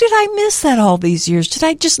 How did I miss that all these years? Did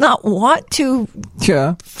I just not want to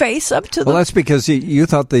face up to Well, that's because you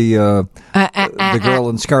thought the girl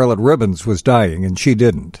in Scarlet Ribbons was dying, and she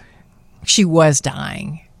didn't. She was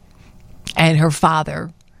dying. And her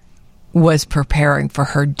father was preparing for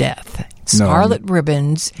her death. Scarlet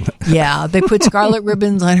Ribbons. Yeah, they put scarlet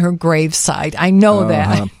ribbons on her gravesite. I know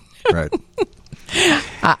that. Right.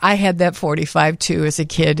 I had that 45 too as a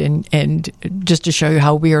kid, and just to show you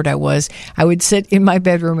how weird I was, I would sit in my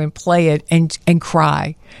bedroom and play it and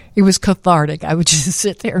cry. It was cathartic. I would just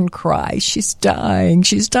sit there and cry. She's dying.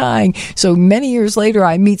 She's dying. So many years later,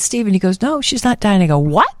 I meet Steve, and he goes, "No, she's not dying." I go,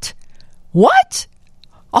 "What? What?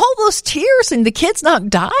 All those tears and the kid's not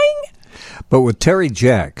dying?" But with Terry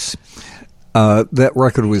Jacks, that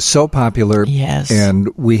record was so popular. Yes. And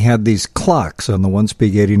we had these clocks on the Once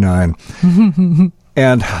Big 89.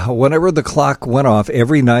 And whenever the clock went off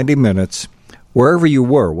every 90 minutes, wherever you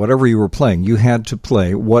were, whatever you were playing, you had to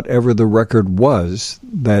play whatever the record was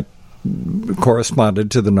that corresponded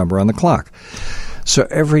to the number on the clock. So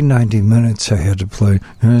every 90 minutes I had to play.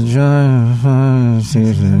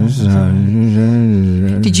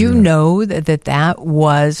 Did you know that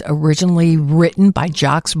was originally written by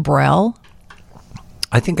Jacques Brel?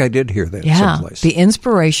 I think I did hear that someplace. The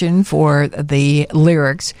inspiration for the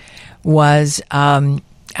lyrics was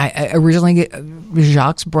originally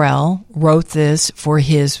Jacques Brel wrote this for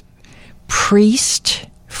his priest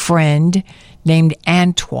friend named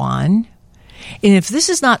Antoine. And if this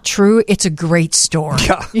is not true, it's a great story,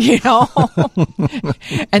 you know?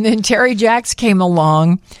 And then Terry Jacks came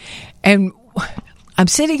along, and I'm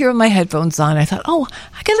sitting here with my headphones on. I thought,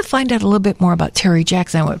 I got to find out a little bit more about Terry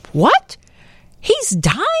Jacks. And I went, what? He's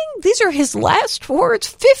dying? These are his last words.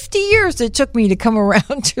 50 years it took me to come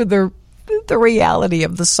around to the reality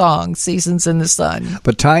of the song, Seasons in the Sun.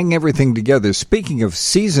 But tying everything together, speaking of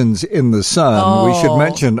Seasons in the Sun, we should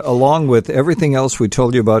mention, along with everything else we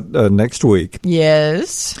told you about next week.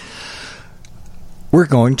 Yes. We're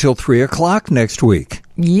going till 3 o'clock next week.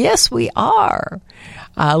 Yes, we are.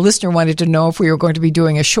 A listener wanted to know if we were going to be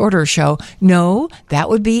doing a shorter show. No, that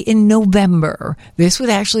would be in November. This would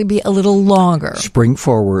actually be a little longer. Spring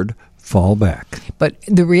forward, fall back. But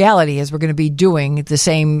the reality is we're going to be doing the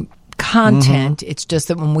same content. Mm-hmm. It's just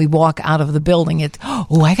that when we walk out of the building,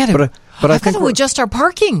 I got to adjust our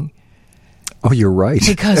parking. Oh, you're right.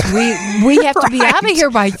 Because we have to be out of here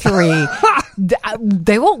by 3.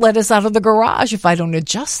 They won't let us out of the garage if I don't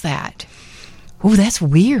adjust that. Oh, that's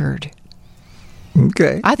weird.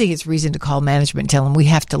 Okay. I think it's reason to call management and tell them we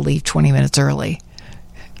have to leave 20 minutes early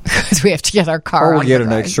because we have to get our car. Or we get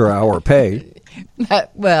an extra hour pay.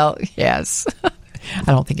 Well, yes.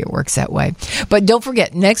 I don't think it works that way. But don't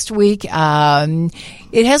forget, next week, it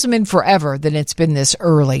hasn't been forever that it's been this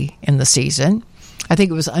early in the season. I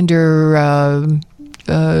think it was under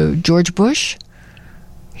George Bush.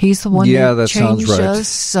 He's the one that changed sounds right. us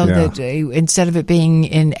so that instead of it being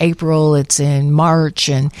in April, it's in March.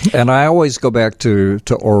 And I always go back to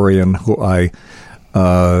Orion, who I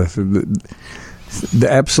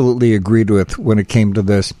absolutely agreed with when it came to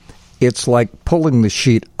this. It's like pulling the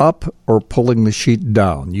sheet up or pulling the sheet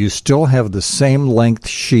down. You still have the same length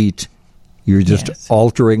sheet. You're just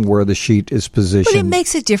altering where the sheet is positioned. But it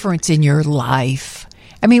makes a difference in your life.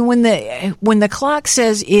 I mean, when the clock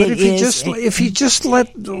says if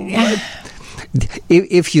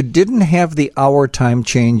you didn't have the hour time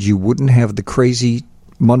change, you wouldn't have the crazy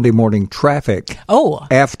Monday morning traffic.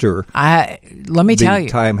 After let me tell you,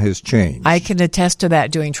 time has changed. I can attest to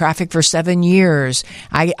that. Doing traffic for 7 years,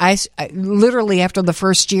 I literally after the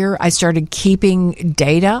first year, I started keeping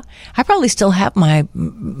data. I probably still have my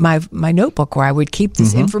notebook where I would keep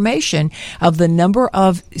this information of the number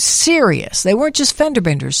of serious. They weren't just fender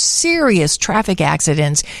benders, serious traffic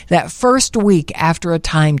accidents that first week after a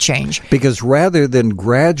time change. Because rather than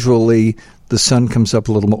gradually the sun comes up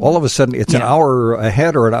a little more. All of a sudden, it's an hour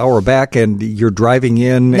ahead or an hour back, and you're driving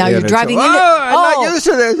in. Now you're driving into. I'm not used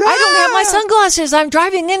to this. I don't have my sunglasses. I'm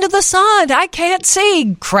driving into the sun. I can't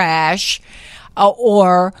see. Crash.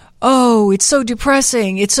 It's so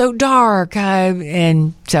depressing. It's so dark.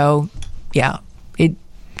 And so, yeah.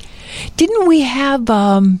 Didn't we have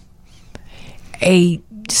a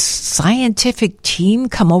scientific team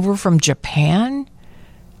come over from Japan?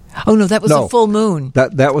 Oh no, that was a full moon.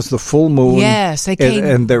 That was the full moon. Yes, they came,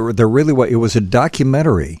 and they're really what it was a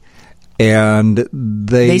documentary, and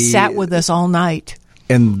they sat with us all night,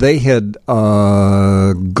 and they had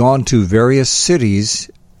gone to various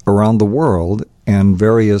cities around the world and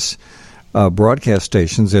various broadcast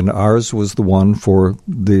stations, and ours was the one for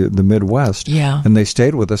the Midwest. Yeah, and they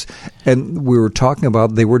stayed with us, and we were talking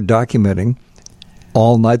about they were documenting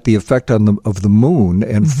all night the effect of the moon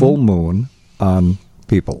and full moon on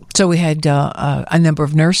people. So we had a number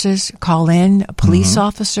of nurses call in, police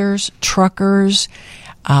officers, truckers.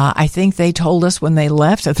 I think they told us when they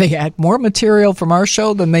left that they had more material from our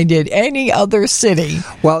show than they did any other city.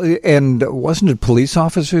 Well, and wasn't it police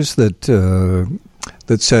officers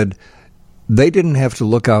that said they didn't have to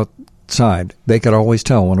look outside? They could always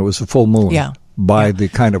tell when it was a full moon. Yeah. By the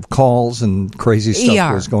kind of calls and crazy stuff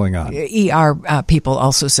that was going on. ER people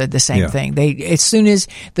also said the same thing. They, as soon as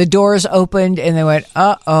the doors opened and they went,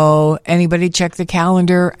 anybody check the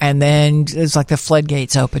calendar? And then it's like the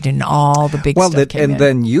floodgates opened and all the big stuff came in.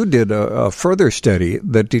 Then you did a further study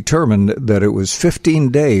that determined that it was 15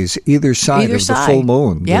 days either side of the full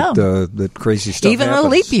moon that crazy stuff Even happens. a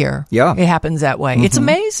leap year, it happens that way. It's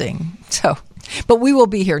amazing. So, but we will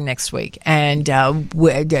be here next week. And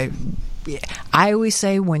I always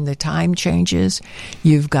say when the time changes,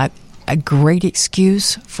 you've got a great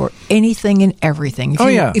excuse for anything and everything.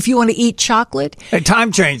 If you want to eat chocolate. Hey,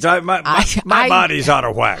 time change. My body's out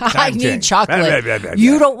of whack. I need chocolate.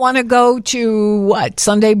 You don't want to go to,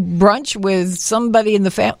 Sunday brunch with somebody in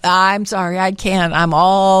the family? I'm sorry, I can't. I'm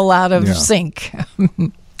all out of sync.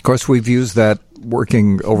 Of course, we've used that.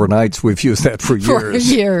 Working overnights, we've used that for years.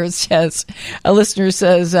 For years, yes. A listener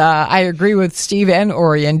says, I agree with Steve and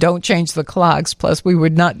Orion. Don't change the clocks. Plus, we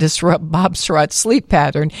would not disrupt Bob Surratt's sleep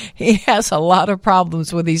pattern. He has a lot of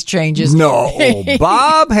problems with these changes. No,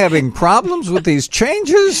 Bob having problems with these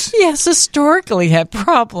changes? Yes, historically had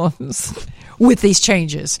problems with these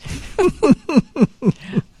changes. I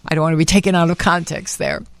don't want to be taken out of context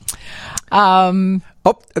there.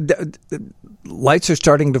 Lights are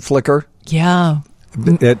starting to flicker. Yeah.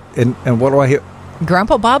 And what do I hear?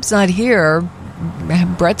 Grandpa Bob's not here.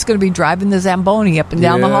 Brett's going to be driving the Zamboni up and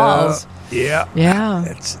down the halls. Yeah.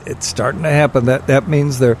 It's starting to happen. That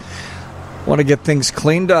means they want to get things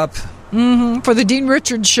cleaned up. For the Dean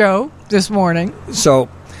Richards show this morning. So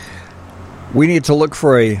we need to look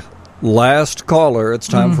for a last caller. It's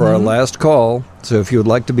time for our last call. So if you would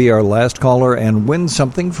like to be our last caller and win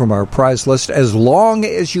something from our prize list, as long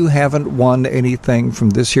as you haven't won anything from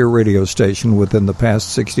this here radio station within the past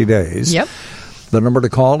 60 days. Yep. The number to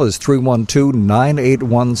call is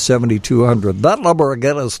 312-981-7200. That number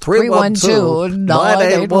again is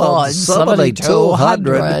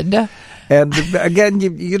 312-981-7200. And again,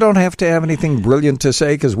 you don't have to have anything brilliant to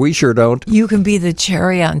say because we sure don't. You can be the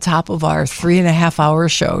cherry on top of our 3.5-hour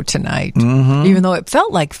show tonight. Even though it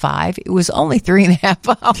felt like 5, it was only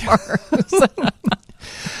 3.5 hours.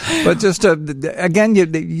 But just, again,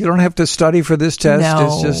 you don't have to study for this test. No.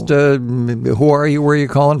 It's just, who are you? Where are you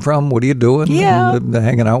calling from? What are you doing? Yeah. And,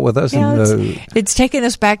 hanging out with us. Yeah, it's taken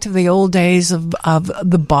us back to the old days of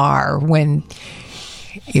the bar when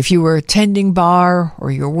if you were attending bar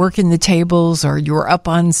or you were working the tables or you were up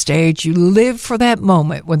on stage, you lived for that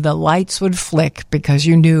moment when the lights would flick because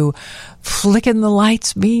you knew flicking the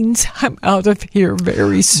lights means I'm out of here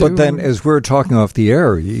very soon. But then as we were talking off the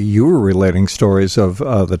air, you were relating stories of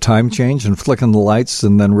the time change and flicking the lights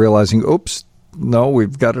and then realizing, oops, no,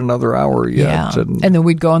 we've got another hour yet. Yeah. And then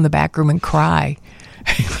we'd go in the back room and cry.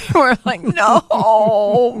 We're like,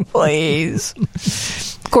 no, please.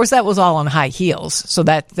 Of course, that was all on high heels, so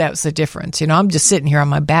that was the difference. You know, I'm just sitting here on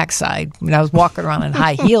my backside. When I was walking around in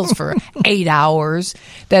high heels for 8 hours,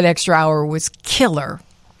 that extra hour was killer.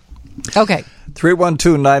 Okay.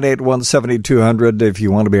 312-981-7200 if you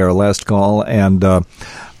want to be our last call. And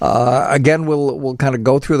again, we'll kind of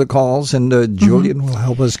go through the calls, and Julian will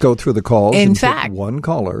help us go through the calls. In fact, one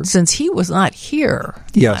caller. Since he was not here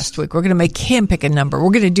last week, we're going to make him pick a number.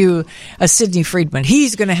 We're going to do a Sidney Friedman.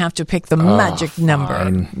 He's going to have to pick the magic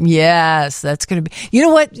number. Yes, that's going to be. You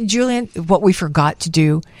know what, Julian? What we forgot to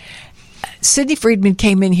do. Sidney Friedman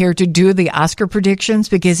came in here to do the Oscar predictions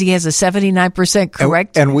because he has a 79%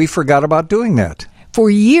 correct. And we forgot about doing that. For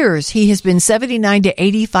years, he has been 79 to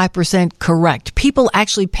 85% correct. People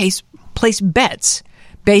actually place bets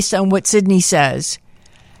based on what Sidney says.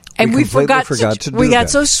 And we forgot to do we got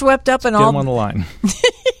so swept up in Get him on the line.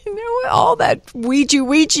 all that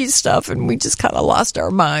Ouija stuff, and we just kind of lost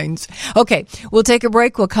our minds. Okay, we'll take a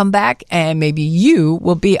break. We'll come back, and maybe you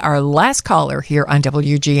will be our last caller here on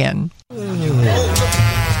WGN.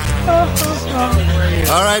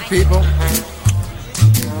 All right, people.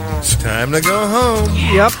 It's time to go home.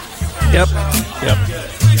 Yep.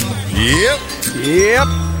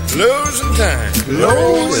 Losing time.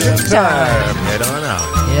 Head on out.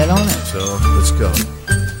 So let's go.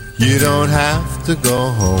 You don't have to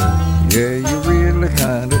go home. Yeah, you really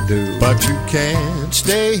kind of do. But you can't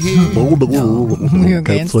stay here. You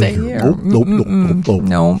can't stay here. No.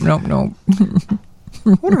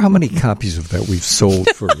 I wonder how many copies of that we've sold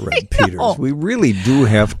for Red Peters. We really do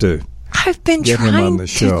have to. I've been trying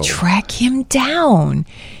to track him down.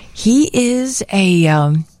 He is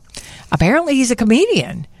apparently he's a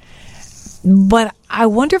comedian. But I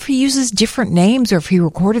wonder if he uses different names or if he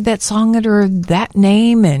recorded that song under that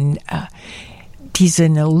name. And he's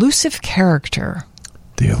an elusive character.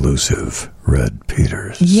 The elusive Red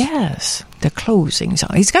Peters. Yes, the closing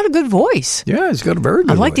song. He's got a good voice. Yeah, he's got a very good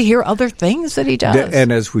voice. I'd like to hear other things that he does.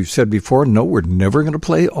 And as we've said before, no, we're never going to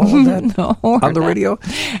play all of that on the radio.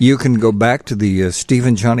 You can go back to the Steve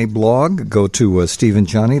and Johnny blog. Go to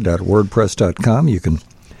steveandjohnny.wordpress.com. You can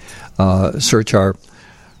search our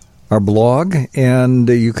blog, and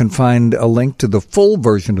you can find a link to the full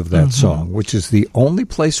version of that song, which is the only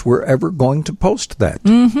place we're ever going to post that.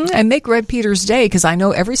 And make Red Peters' day, because I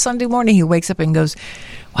know every Sunday morning he wakes up and goes,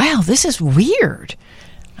 wow, this is weird.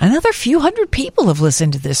 Another few hundred people have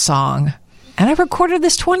listened to this song, and I recorded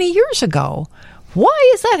this 20 years ago.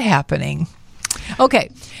 Why is that happening? Okay,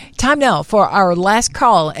 time now for our last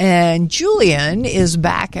call, and Julian is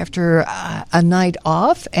back after a night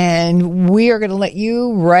off, and we are going to let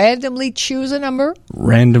you randomly choose a number.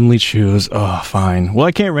 Randomly choose? Oh, fine. Well,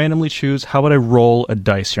 I can't randomly choose. How about I roll a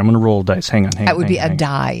dice here? I'm going to roll a dice. Hang on. That would be a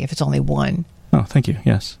die if it's only one. Oh, thank you.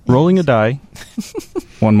 Yes. Rolling a die.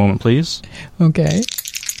 One moment, please. Okay.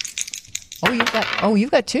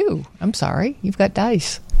 You've got two. I'm sorry. You've got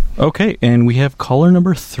dice. Okay, and we have caller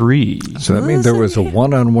number 3. So that means there was a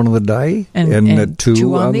 1 on one of the die and a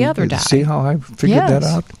 2 on the other die. See how I figured that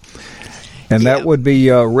out? And that would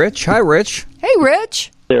be Rich. Hi, Rich. Hey,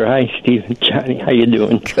 Rich. There. Hi, Steve and Johnny. How you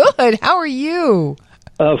doing? Good. How are you?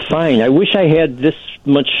 Fine. I wish I had this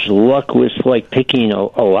much luck with picking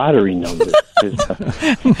a lottery number. I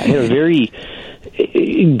had a very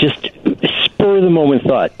just spur of the moment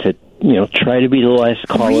thought to try to be the last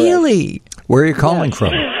caller. Really? Where are you calling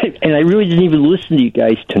from? And I really didn't even listen to you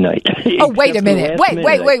guys tonight. Oh, wait a minute.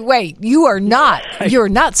 Wait. You're not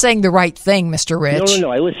saying the right thing, Mr. Rich.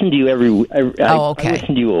 No. I listen to you okay. I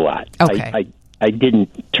listen to you a lot. Okay. I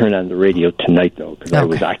didn't turn on the radio tonight, though, because I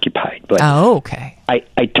was occupied. But okay.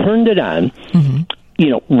 I turned it on,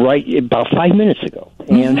 right about 5 minutes ago.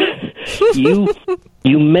 And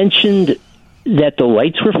you mentioned that the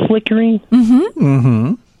lights were flickering.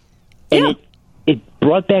 Mm-hmm. And it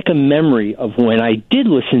brought back a memory of when I did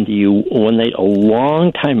listen to you one night a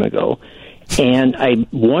long time ago, and I'm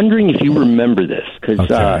wondering if you remember this, because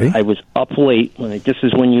I was up late. This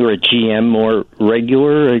is when you were a GM more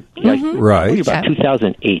regular, right? About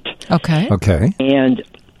 2008. Okay. And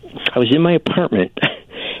I was in my apartment,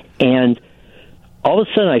 and all of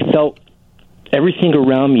a sudden I felt everything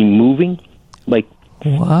around me moving, like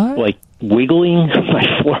wiggling. My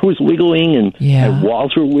floor was wiggling, and my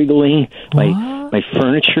walls were wiggling. My my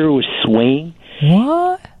furniture was swaying.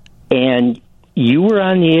 What? And you were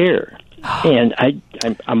on the air, and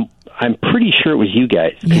I'm pretty sure it was you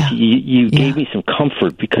guys. You gave me some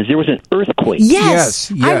comfort because there was an earthquake.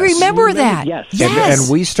 Yes. I remember that. Yes. And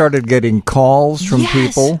we started getting calls from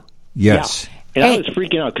people. Yes. Yeah. And I was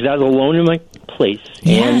freaking out because I was alone in my place,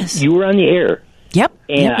 and you were on the air. Yep.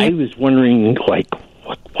 And I was wondering, like,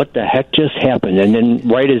 what the heck just happened? And then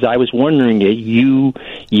right as I was wondering it, you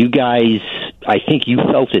guys, I think you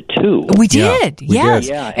felt it too. We did, yes.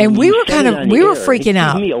 Yeah, and we were freaking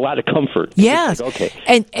out. It gave me a lot of comfort. Yes. Like, okay,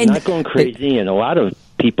 and not going crazy, and a lot of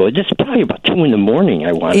people, just probably about 2 a.m,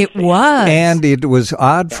 I want to say. It was. And it was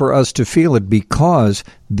odd for us to feel it because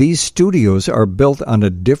these studios are built on a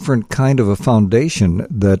different kind of a foundation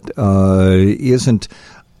that isn't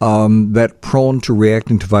that prone to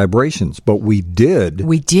reacting to vibrations. But we did.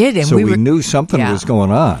 And so we knew something was going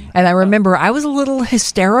on. And I remember I was a little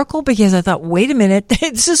hysterical because I thought, wait a minute,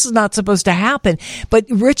 this is not supposed to happen. But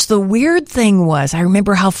Rich, the weird thing was, I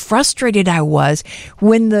remember how frustrated I was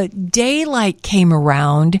when the daylight came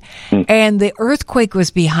around and the earthquake was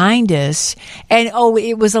behind us. And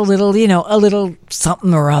it was a little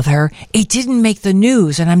something or other. It didn't make the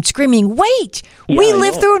news. And I'm screaming, wait, we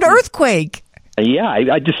lived through an earthquake. Yeah,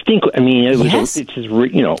 I just think. I mean, it's just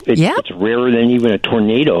it's rarer than even a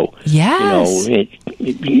tornado. Yes,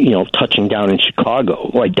 touching down in Chicago,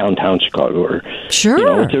 like downtown Chicago, or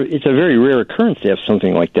sure, it's a very rare occurrence to have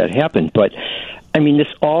something like that happen. But I mean, this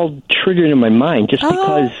all triggered in my mind just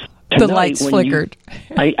because the lights flickered.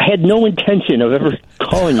 I had no intention of ever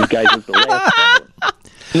calling you guys as the last caller.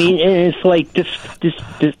 I mean, and it's like this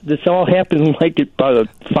all happened like about a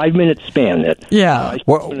 5-minute span. That I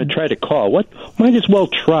was going to try to call. Might as well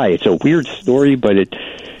try. It's a weird story, but it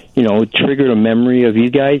triggered a memory of you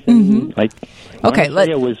guys. And does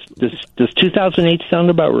 2008 sound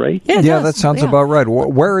about right? Yeah, that sounds about right.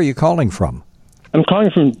 Where are you calling from? I'm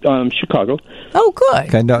calling from Chicago. Oh,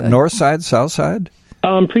 good. Okay, north side, south side.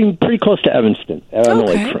 Pretty close to Evanston on the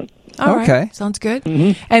lakefront. All right. Sounds good.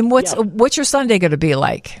 Mm-hmm. And what's your Sunday going to be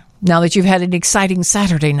like now that you've had an exciting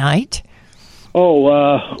Saturday night? I'm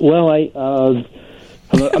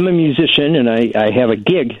a musician, and I have a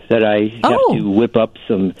gig that I have to whip up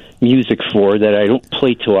some music for that I don't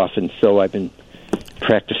play too often, so I've been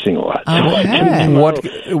practicing a lot.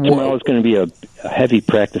 Tomorrow is going to be a heavy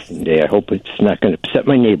practicing day. I hope it's not going to upset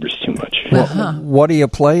my neighbors too much. What do you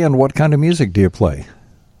play, and what kind of music do you play?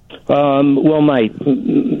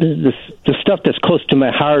 The stuff that's close to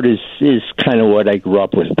my heart is kind of what I grew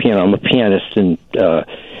up with. Piano. I'm a pianist, and kind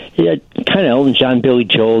of Elton John, Billy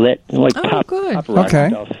Joel, that pop rock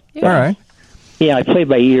stuff. Yeah. All right. Yeah, I play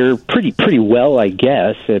by ear pretty well, I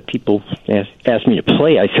guess. People ask me to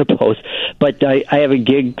play, I suppose. But I have a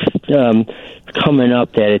gig coming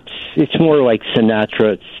up that it's more like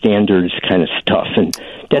Sinatra standards kind of stuff, and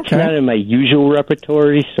that's not in my usual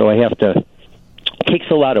repertory, so I have to. It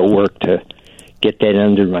takes a lot of work to get that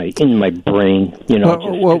in my brain,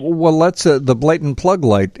 Well, let's. The blatant plug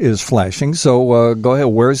light is flashing, so go ahead.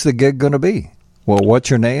 Where's the gig going to be? Well, what's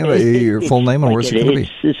your name, your full name, and where's it going to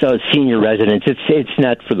be? It's a senior residence. It's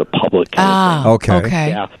not for the public. Okay.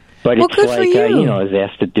 Yeah, but it's good for you. I was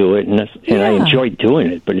asked to do it, and I enjoyed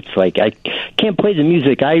doing it. But it's like I can't play the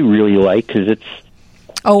music I really like because it's.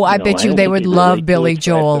 Oh, I bet you they would love Billy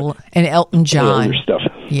Joel and Elton John. Other stuff.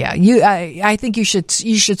 Yeah, I think you should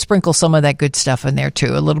sprinkle some of that good stuff in there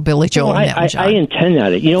too. A little Billy Joel and Elton John. I intend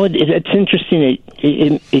on it. It's interesting.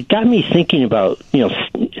 It got me thinking about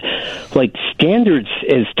like standards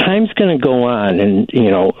as time's going to go on, and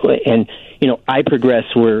I progress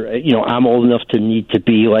where I'm old enough to need to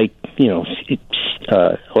be like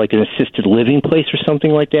like an assisted living place or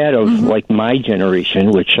something like that of like my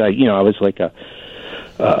generation, which I was like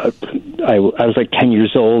I was like 10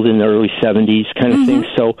 years old in the early 70s kind of thing.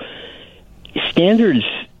 So standards,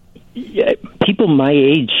 people my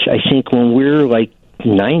age, I think when we're like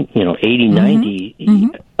 80, 90,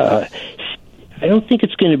 I don't think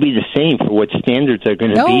it's going to be the same for what standards are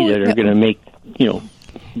going to be that are going to make,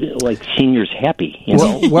 like seniors happy.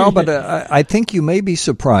 Well, but I think you may be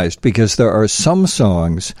surprised because there are some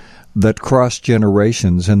songs that cross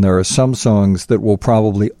generations, and there are some songs that will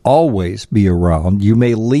probably always be around. You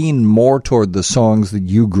may lean more toward the songs that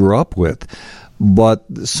you grew up with, but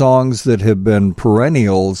songs that have been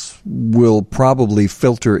perennials will probably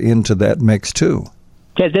filter into that mix too.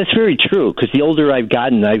 Yeah, that's very true, because the older I've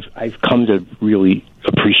gotten, I've come to really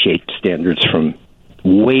appreciate standards from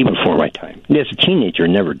way before my time. As a teenager,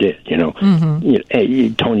 never did,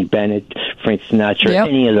 Tony Bennett, Frank Sinatra,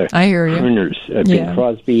 any other crooners, Bing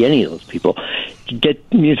Crosby, any of those people.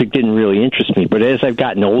 Music didn't really interest me, but as I've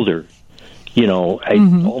gotten older,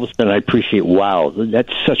 all of a sudden I appreciate, wow,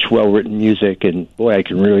 that's such well-written music, and boy, I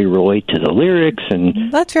can really relate to the lyrics.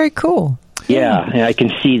 And that's very cool. Yeah, and I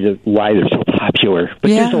can see why they're so popular. But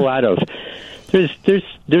there's a lot of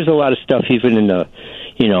there's a lot of stuff even in the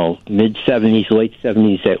mid 70s, late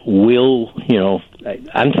 70s that will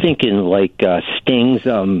I'm thinking like Sting's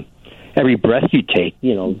Every Breath You Take,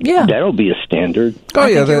 that'll be a standard. Oh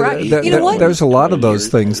yeah, there's a lot of those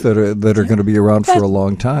things that are going to be around for a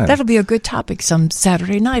long time. That'll be a good topic some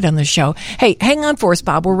Saturday night on the show. Hey, hang on for us,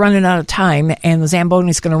 Bob. We're running out of time, and the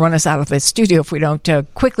Zamboni's going to run us out of the studio if we don't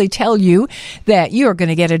quickly tell you that you are going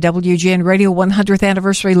to get a WGN Radio 100th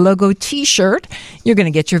Anniversary logo T-shirt. You're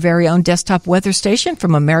going to get your very own desktop weather station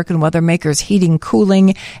from American Weather Makers Heating,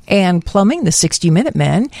 Cooling, and Plumbing, the 60-Minute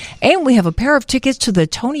Men, and we have a pair of tickets to the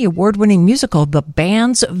Tony Award-winning musical The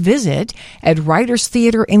Band's Visit at Writers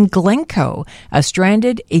Theater in Glencoe. A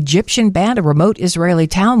stranded Egyptian band, a remote Israeli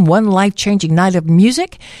town, one life-changing night of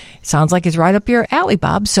music. Sounds like it's right up your alley,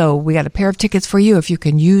 Bob. So we got a pair of tickets for you if you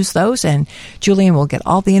can use those, and Julian will get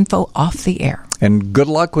all the info off the air. And good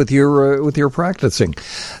luck with your practicing.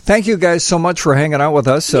 Thank you guys so much for hanging out with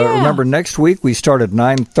us. Remember, next week we start at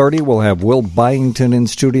 9:30. We'll have Will Byington in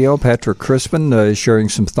studio, Patrick Crispin sharing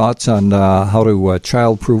some thoughts on how to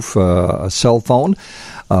childproof a cell phone.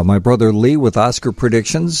 My brother Lee with Oscar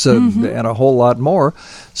predictions and a whole lot more.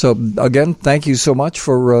 So, again, thank you so much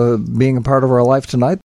for being a part of our life tonight.